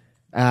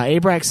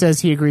 Abrax says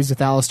he agrees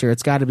with Alistair.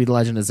 It's got to be The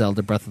Legend of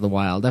Zelda Breath of the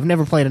Wild. I've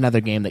never played another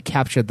game that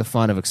captured the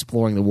fun of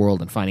exploring the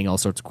world and finding all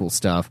sorts of cool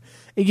stuff.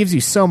 It gives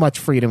you so much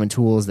freedom and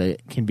tools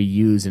that can be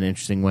used in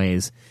interesting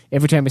ways.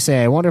 Every time you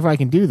say, I wonder if I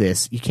can do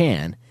this, you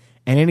can.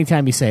 And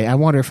anytime you say, I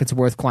wonder if it's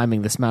worth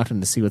climbing this mountain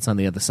to see what's on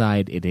the other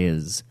side, it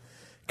is.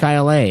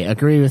 Kyle A.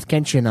 Agree with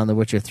Kenshin on The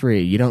Witcher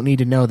 3. You don't need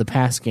to know the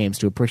past games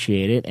to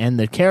appreciate it, and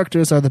the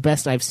characters are the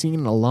best I've seen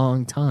in a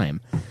long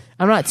time.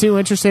 I'm not too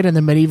interested in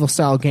the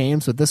medieval-style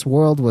games, but this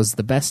world was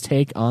the best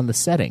take on the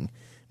setting.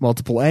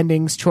 Multiple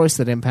endings, choice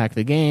that impact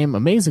the game,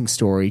 amazing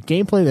story,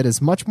 gameplay that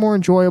is much more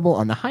enjoyable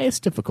on the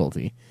highest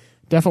difficulty.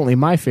 Definitely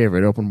my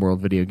favorite open-world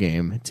video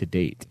game to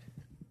date.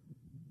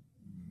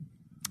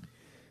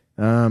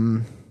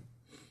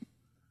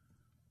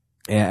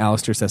 Yeah,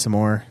 Alistair says some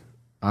more.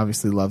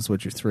 Obviously loves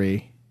Witcher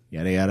 3.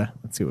 Yada, yada.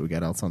 Let's see what we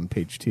got else on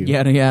page 2.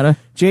 Yada yada.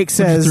 Jake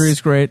says, Witcher 3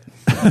 is great.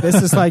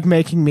 this is like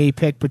making me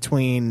pick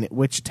between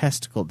which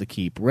testicle to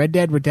keep. Red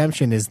Dead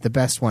Redemption is the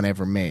best one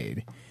ever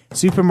made.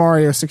 Super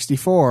Mario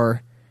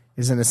 64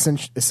 is an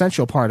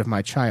essential part of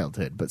my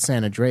childhood, but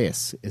San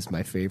Andreas is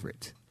my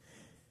favorite.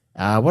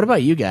 What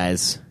about you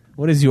guys?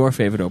 What is your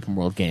favorite open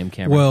world game,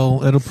 Cameron?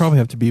 Well, it'll probably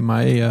have to be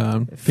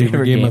my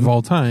favorite game of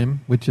all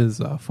time, which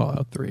is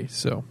Fallout 3.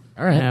 So,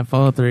 all right. Yeah,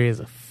 Fallout 3 is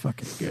a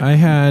fucking good. I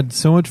had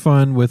so much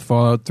fun with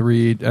Fallout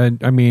 3.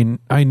 I mean,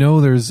 I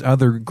know there's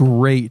other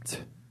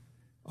great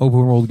open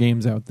world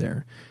games out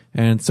there,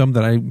 and some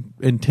that I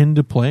intend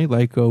to play,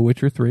 like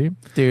Witcher 3.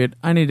 Dude,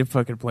 I need to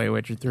fucking play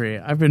Witcher 3.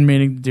 I've been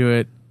meaning to do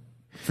it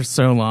for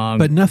so long.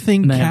 But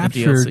nothing And I have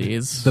the captured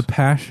DLCs. the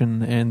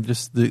passion and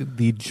just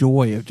the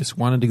joy of just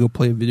wanting to go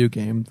play a video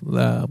game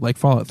like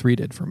Fallout 3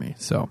 did for me.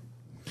 So,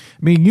 I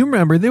mean, you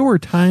remember there were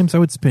times I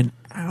would spend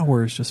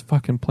hours just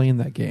fucking playing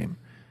that game.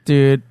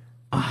 Dude,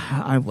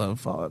 I love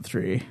Fallout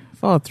 3.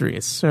 Fallout 3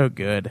 is so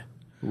good.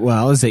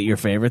 Well, is it your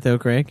favorite, though,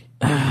 Craig?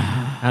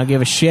 I don't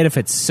give a shit if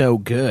it's so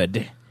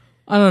good.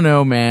 I don't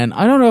know, man.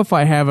 I don't know if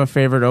I have a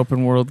favorite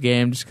open world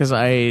game just because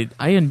I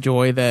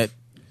enjoy that.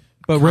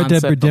 But Red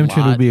Dead concept a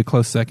Redemption lot. would be a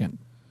close second.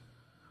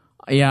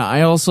 Yeah,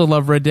 I also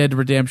love Red Dead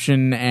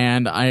Redemption,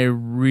 and I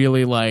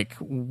really like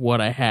what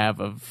I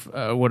have of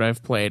what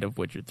I've played of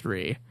Witcher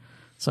 3.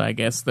 So I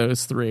guess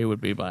those three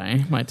would be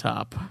my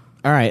top.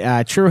 All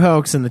right, True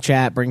Hoax in the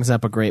chat brings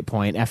up a great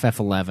point.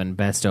 FF11,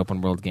 best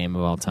open world game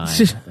of all time.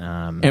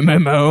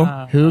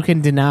 MMO. Who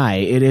can deny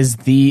it is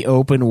the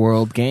open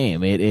world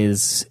game? It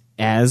is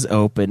as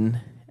open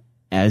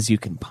as you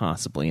can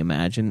possibly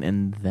imagine,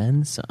 and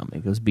then some.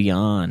 It goes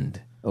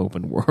beyond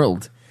open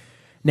world.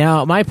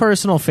 Now, my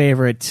personal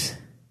favorite,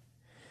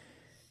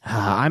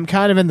 I'm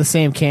kind of in the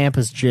same camp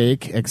as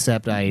Jake,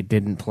 except I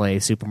didn't play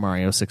Super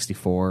Mario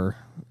 64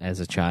 as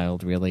a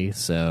child, really,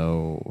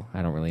 so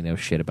I don't really know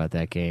shit about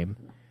that game.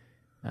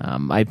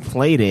 I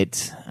played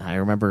it. I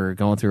remember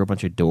going through a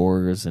bunch of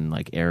doors and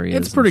like areas.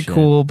 It's pretty and shit.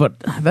 cool, but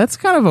that's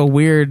kind of a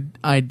weird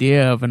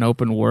idea of an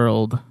open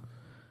world.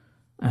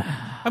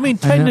 I mean,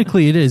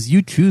 technically it is.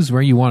 You choose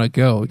where you want to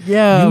go.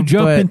 Yeah, you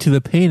jump but- into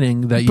the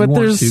painting that you But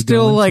want to there's go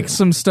still into. like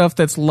some stuff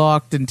that's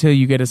locked until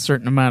you get a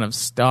certain amount of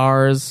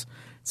stars.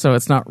 So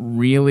it's not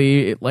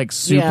really like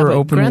super but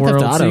open Grand Theft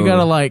world. So you Auto-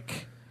 gotta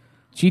like.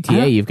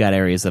 GTA, you've got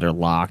areas that are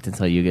locked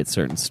until you get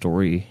certain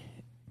story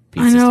I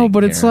pieces know, taken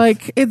but it's care of.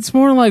 like it's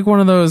more like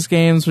one of those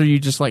games where you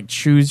just like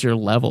choose your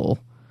level.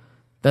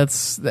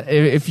 That's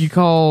if you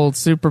call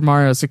Super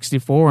Mario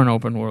 64 an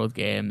open world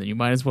game, then you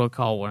might as well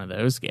call one of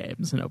those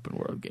games an open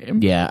world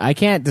game. Yeah, I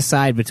can't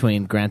decide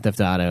between Grand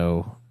Theft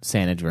Auto,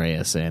 San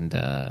Andreas, and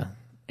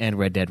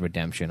Red Dead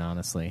Redemption,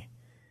 honestly.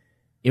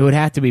 It would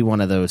have to be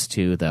one of those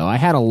two, though. I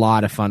had a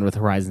lot of fun with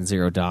Horizon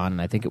Zero Dawn,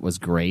 and I think it was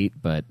great,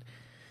 but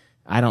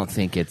I don't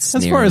think it's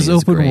as nearly far as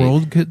open great.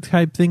 world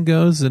type thing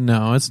goes, and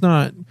no, it's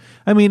not.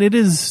 I mean, it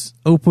is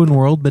open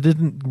world, but it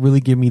didn't really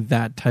give me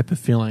that type of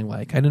feeling.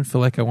 Like, I didn't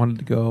feel like I wanted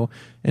to go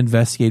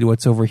investigate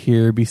what's over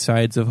here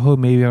besides of, oh,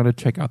 maybe I want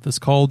to check out this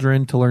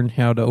cauldron to learn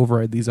how to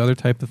override these other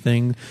type of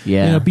things.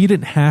 Yeah. You know, but you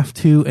didn't have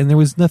to, and there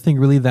was nothing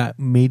really that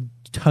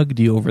tugged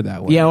you over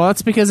that way. Yeah, well,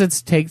 it's because it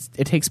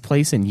takes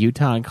place in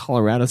Utah and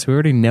Colorado, so we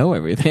already know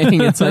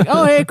everything. It's like,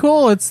 oh, hey,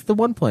 cool, it's the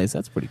one place.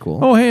 That's pretty cool.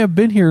 Oh, hey, I've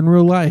been here in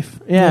real life.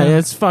 yeah,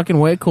 it's fucking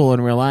way cool in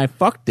real life.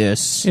 Fuck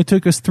this. It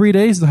took us 3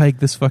 days to hike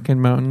this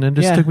fucking mountain, and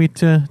it just Yeah. took me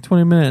to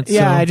 20 minutes.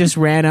 Yeah, so. I just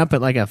ran up it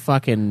like a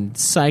fucking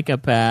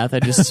psychopath. I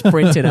just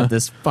sprinted up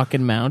this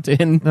fucking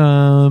mountain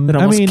that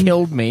almost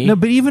killed me. No,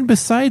 but even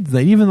besides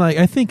that, even like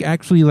I think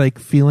actually like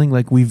feeling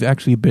like we've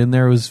actually been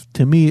there was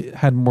to me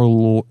had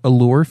more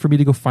allure for me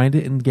to go find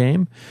it in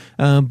game.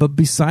 But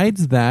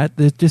besides that,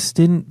 it just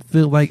didn't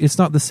feel like it's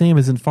not the same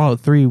as in Fallout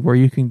 3 where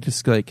you can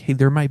just like, hey,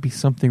 there might be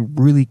something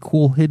really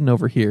cool hidden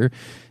over here.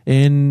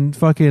 In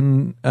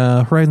fucking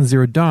Horizon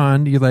Zero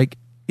Dawn, you're like,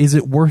 is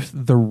it worth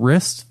the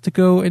risk to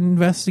go and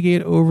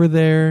investigate over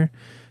there?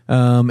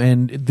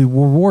 And the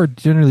reward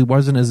generally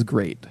wasn't as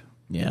great.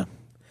 Yeah.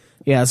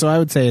 Yeah, so I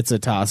would say it's a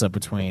toss-up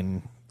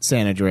between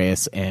San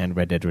Andreas and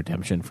Red Dead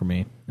Redemption for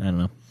me. I don't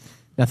know.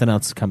 Nothing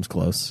else comes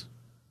close.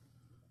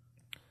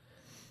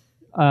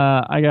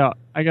 I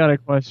got a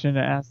question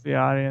to ask the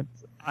audience.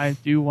 I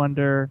do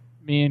wonder.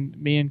 Me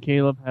and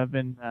Caleb have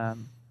been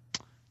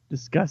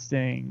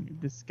discussing.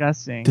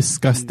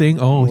 Disgusting.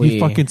 Oh, he We-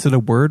 fucking said a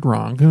word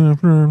wrong.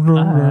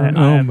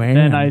 Oh, man.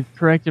 Then I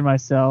corrected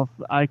myself.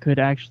 I could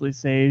actually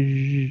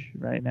say zh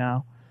right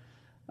now.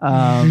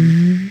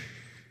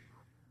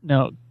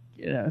 No,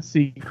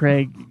 see,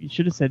 Craig, you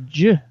should have said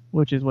j,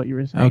 which is what you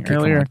were saying Okay,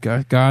 earlier.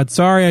 God,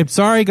 sorry. I'm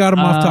sorry. Got him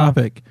off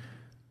topic.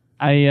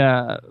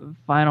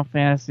 Final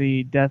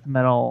Fantasy death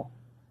metal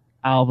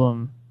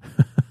album.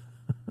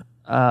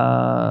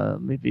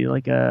 Maybe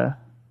like a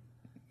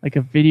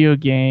video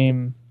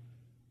game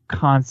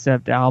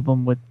concept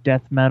album with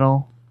death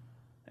metal.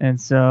 And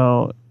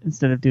so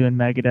instead of doing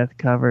Megadeth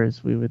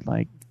covers, we would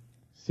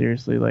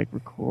seriously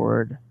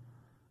record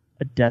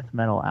a death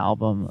metal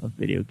album of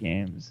video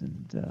games.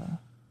 And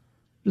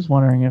just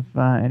wondering if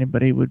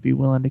anybody would be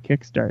willing to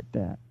kickstart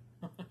that.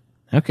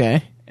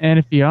 Okay. And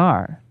if you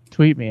are,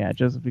 tweet me at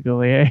Joseph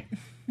Bigolier.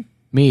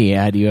 Me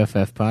at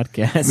UFF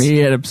Podcast.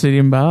 Me at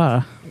Obsidian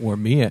Bar. Or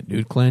me at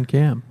Nude Clan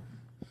Cam.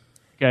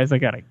 Guys, I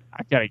gotta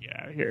get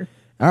out of here.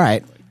 All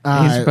right.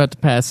 He's about to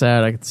pass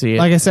out. I can see it.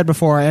 Like I said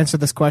before, I answered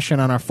this question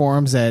on our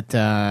forums at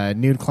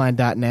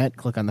nudeclan.net.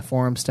 Click on the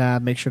forums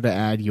tab. Make sure to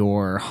add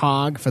your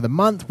hog for the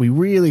month. We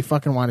really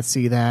fucking want to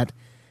see that.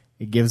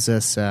 It gives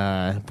us,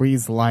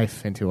 breathes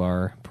life into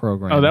our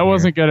program. Oh, that here.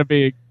 wasn't going to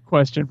be a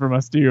question from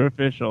us to you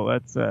official.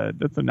 That's a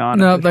non.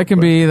 No, that can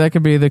be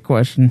the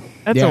question.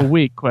 That's a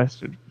weak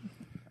question.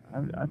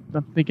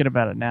 I'm thinking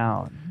about it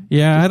now.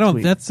 Yeah, I don't.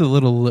 Tweet. That's a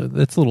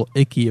little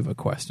icky of a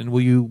question.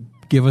 Will you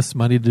give us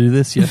money to do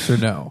this? Yes or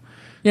no?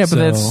 Yeah,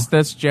 but So-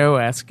 that's Joe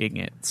asking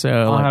it. So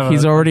have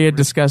he's a- already a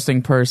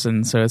disgusting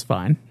person, so it's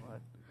fine.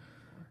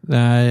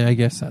 I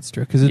guess that's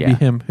true because it'd Yeah.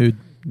 be him who'd.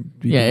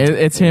 Yeah,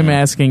 it's him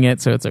asking it,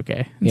 so it's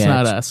okay. It's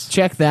not ch- us.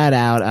 Check that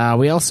out.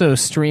 We also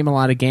stream a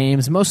lot of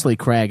games, mostly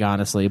Craig,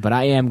 honestly, but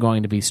I am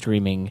going to be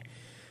streaming.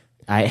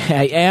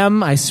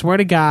 I swear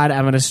to God,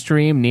 I'm going to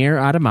stream Nier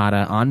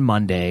Automata on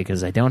Monday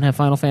because I don't have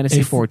Final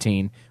Fantasy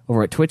XIV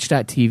over at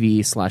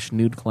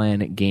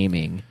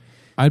twitch.tv/NudeClanGaming.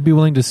 I'd be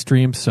willing to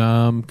stream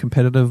some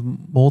competitive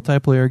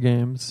multiplayer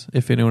games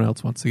if anyone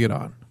else wants to get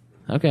on.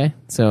 Okay,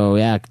 so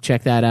yeah,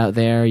 check that out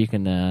there. You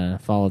can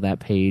follow that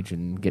page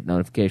and get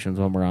notifications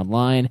when we're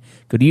online.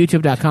 Go to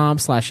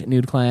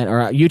youtube.com/NudeClan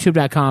or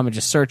youtube.com and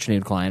just search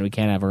NudeClan. We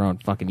can't have our own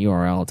fucking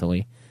URL until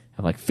we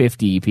have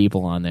 50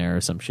 people on there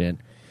or some shit.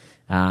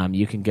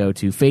 You can go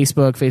to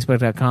Facebook,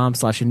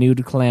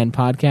 facebook.com/NudeClan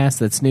podcast.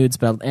 That's nude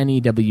spelled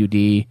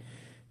NEWD.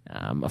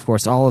 Of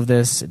course, all of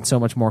this and so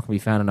much more can be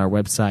found on our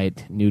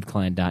website,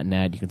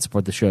 nudeclan.net. You can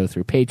support the show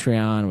through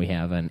Patreon. We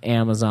have an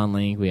Amazon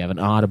link. We have an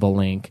Audible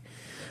link.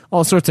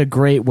 All sorts of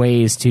great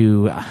ways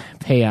to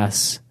pay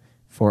us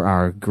for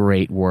our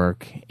great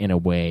work in a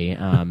way.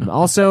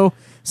 Also,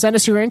 send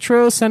us your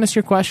intros, send us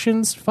your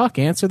questions.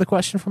 Answer the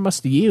question from us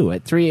to you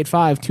at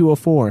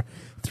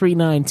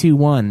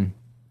 385-204-3921.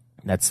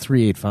 That's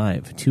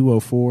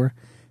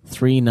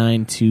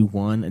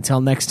 385-204-3921. Until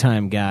next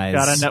time,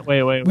 guys.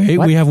 Wait. Wait,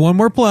 What? we have one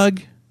more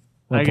plug.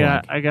 I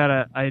got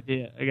an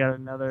idea. I got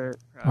another.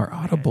 Our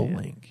Audible idea.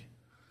 link.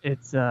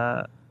 It's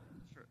yeah.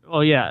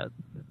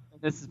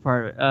 This is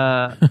part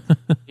of it.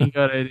 You can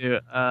go to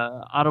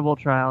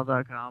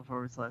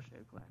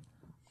audibletrial.com/NudeClan.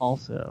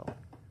 Also,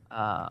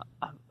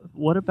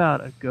 what about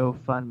a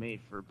GoFundMe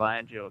for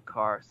buying Joe a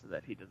car so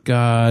that he doesn't?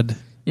 God.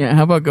 Yeah,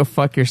 how about go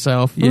fuck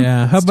yourself?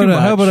 Yeah. How It's too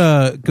about much.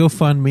 a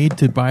GoFundMe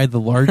to buy the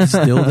largest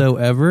dildo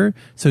ever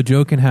so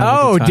Joe can have a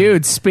Oh, good time?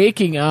 dude,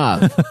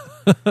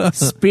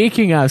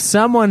 speaking of,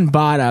 someone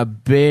bought a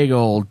big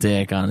old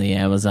dick on the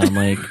Amazon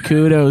link.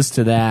 Kudos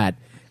to that.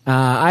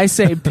 I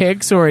say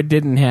pics or it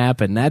didn't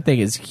happen. That thing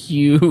is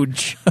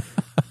huge.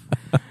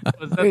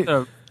 Was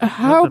that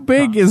How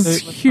big is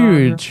prostate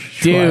huge?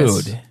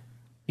 massager? Dude,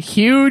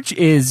 huge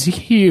is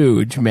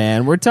huge,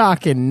 man. We're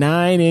talking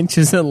 9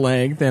 inches in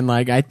length, and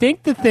I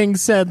think the thing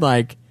said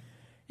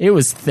it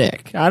was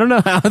thick. I don't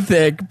know how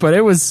thick, but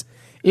it was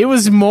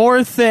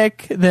more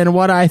thick than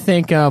what I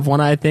think of when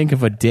I think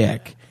of a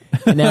dick.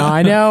 Now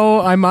I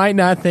know I might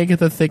not think of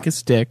the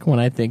thickest dick when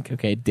I think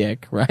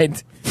dick,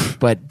 right?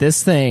 But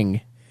this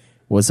thing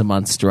was a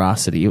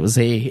monstrosity.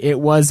 It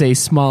was a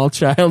small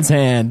child's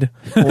hand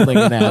holding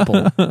an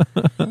apple.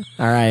 All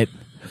right.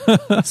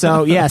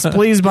 So yes,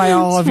 please buy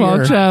all of Small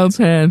your child's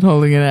hand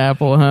holding an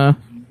apple, huh?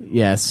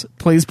 yes.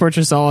 Please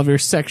purchase all of your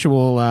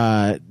sexual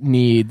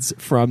needs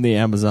from the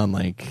Amazon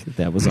link.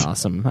 That was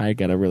awesome. I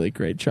got a really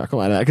great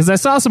chuckle out of that because I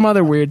saw some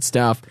other weird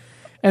stuff,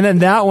 and then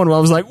that one I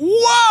was like,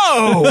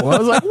 "Whoa!" I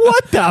was like,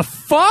 "What the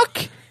fuck?"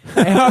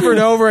 I hovered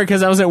over it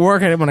because I was at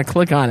work. I didn't want to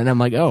click on it. And I'm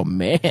like, "Oh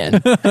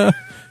man."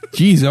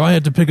 Jeez, I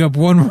had to pick up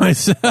one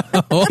myself.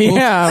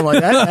 Yeah, I'm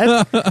like,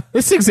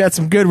 this thing's got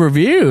some good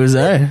reviews.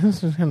 I'm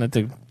gonna have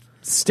to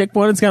stick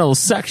one. It's got a little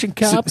suction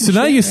cup. So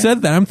now you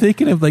said that, I'm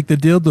thinking of the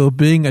dildo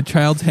being a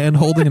child's hand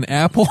holding an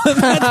apple,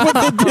 and that's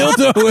what the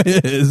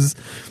dildo is.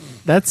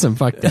 That's some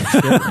fucked up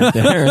shit right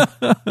there.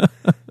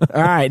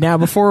 All right, now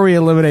before we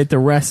eliminate the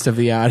rest of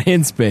the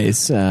audience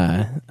base,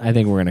 I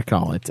think we're gonna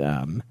call it.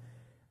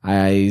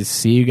 I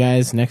see you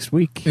guys next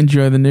week.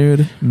 Enjoy the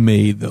nude.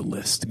 May the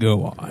list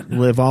go on.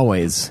 Live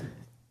always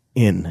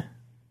in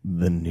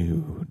the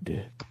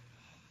nude.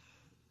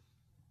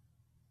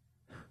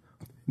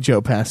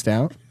 Joe passed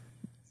out.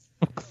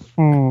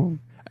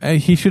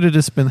 He should have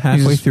just been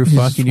halfway He's through just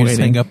fucking. You just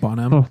waiting. hang up on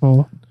him.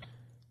 Oh.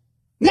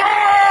 No!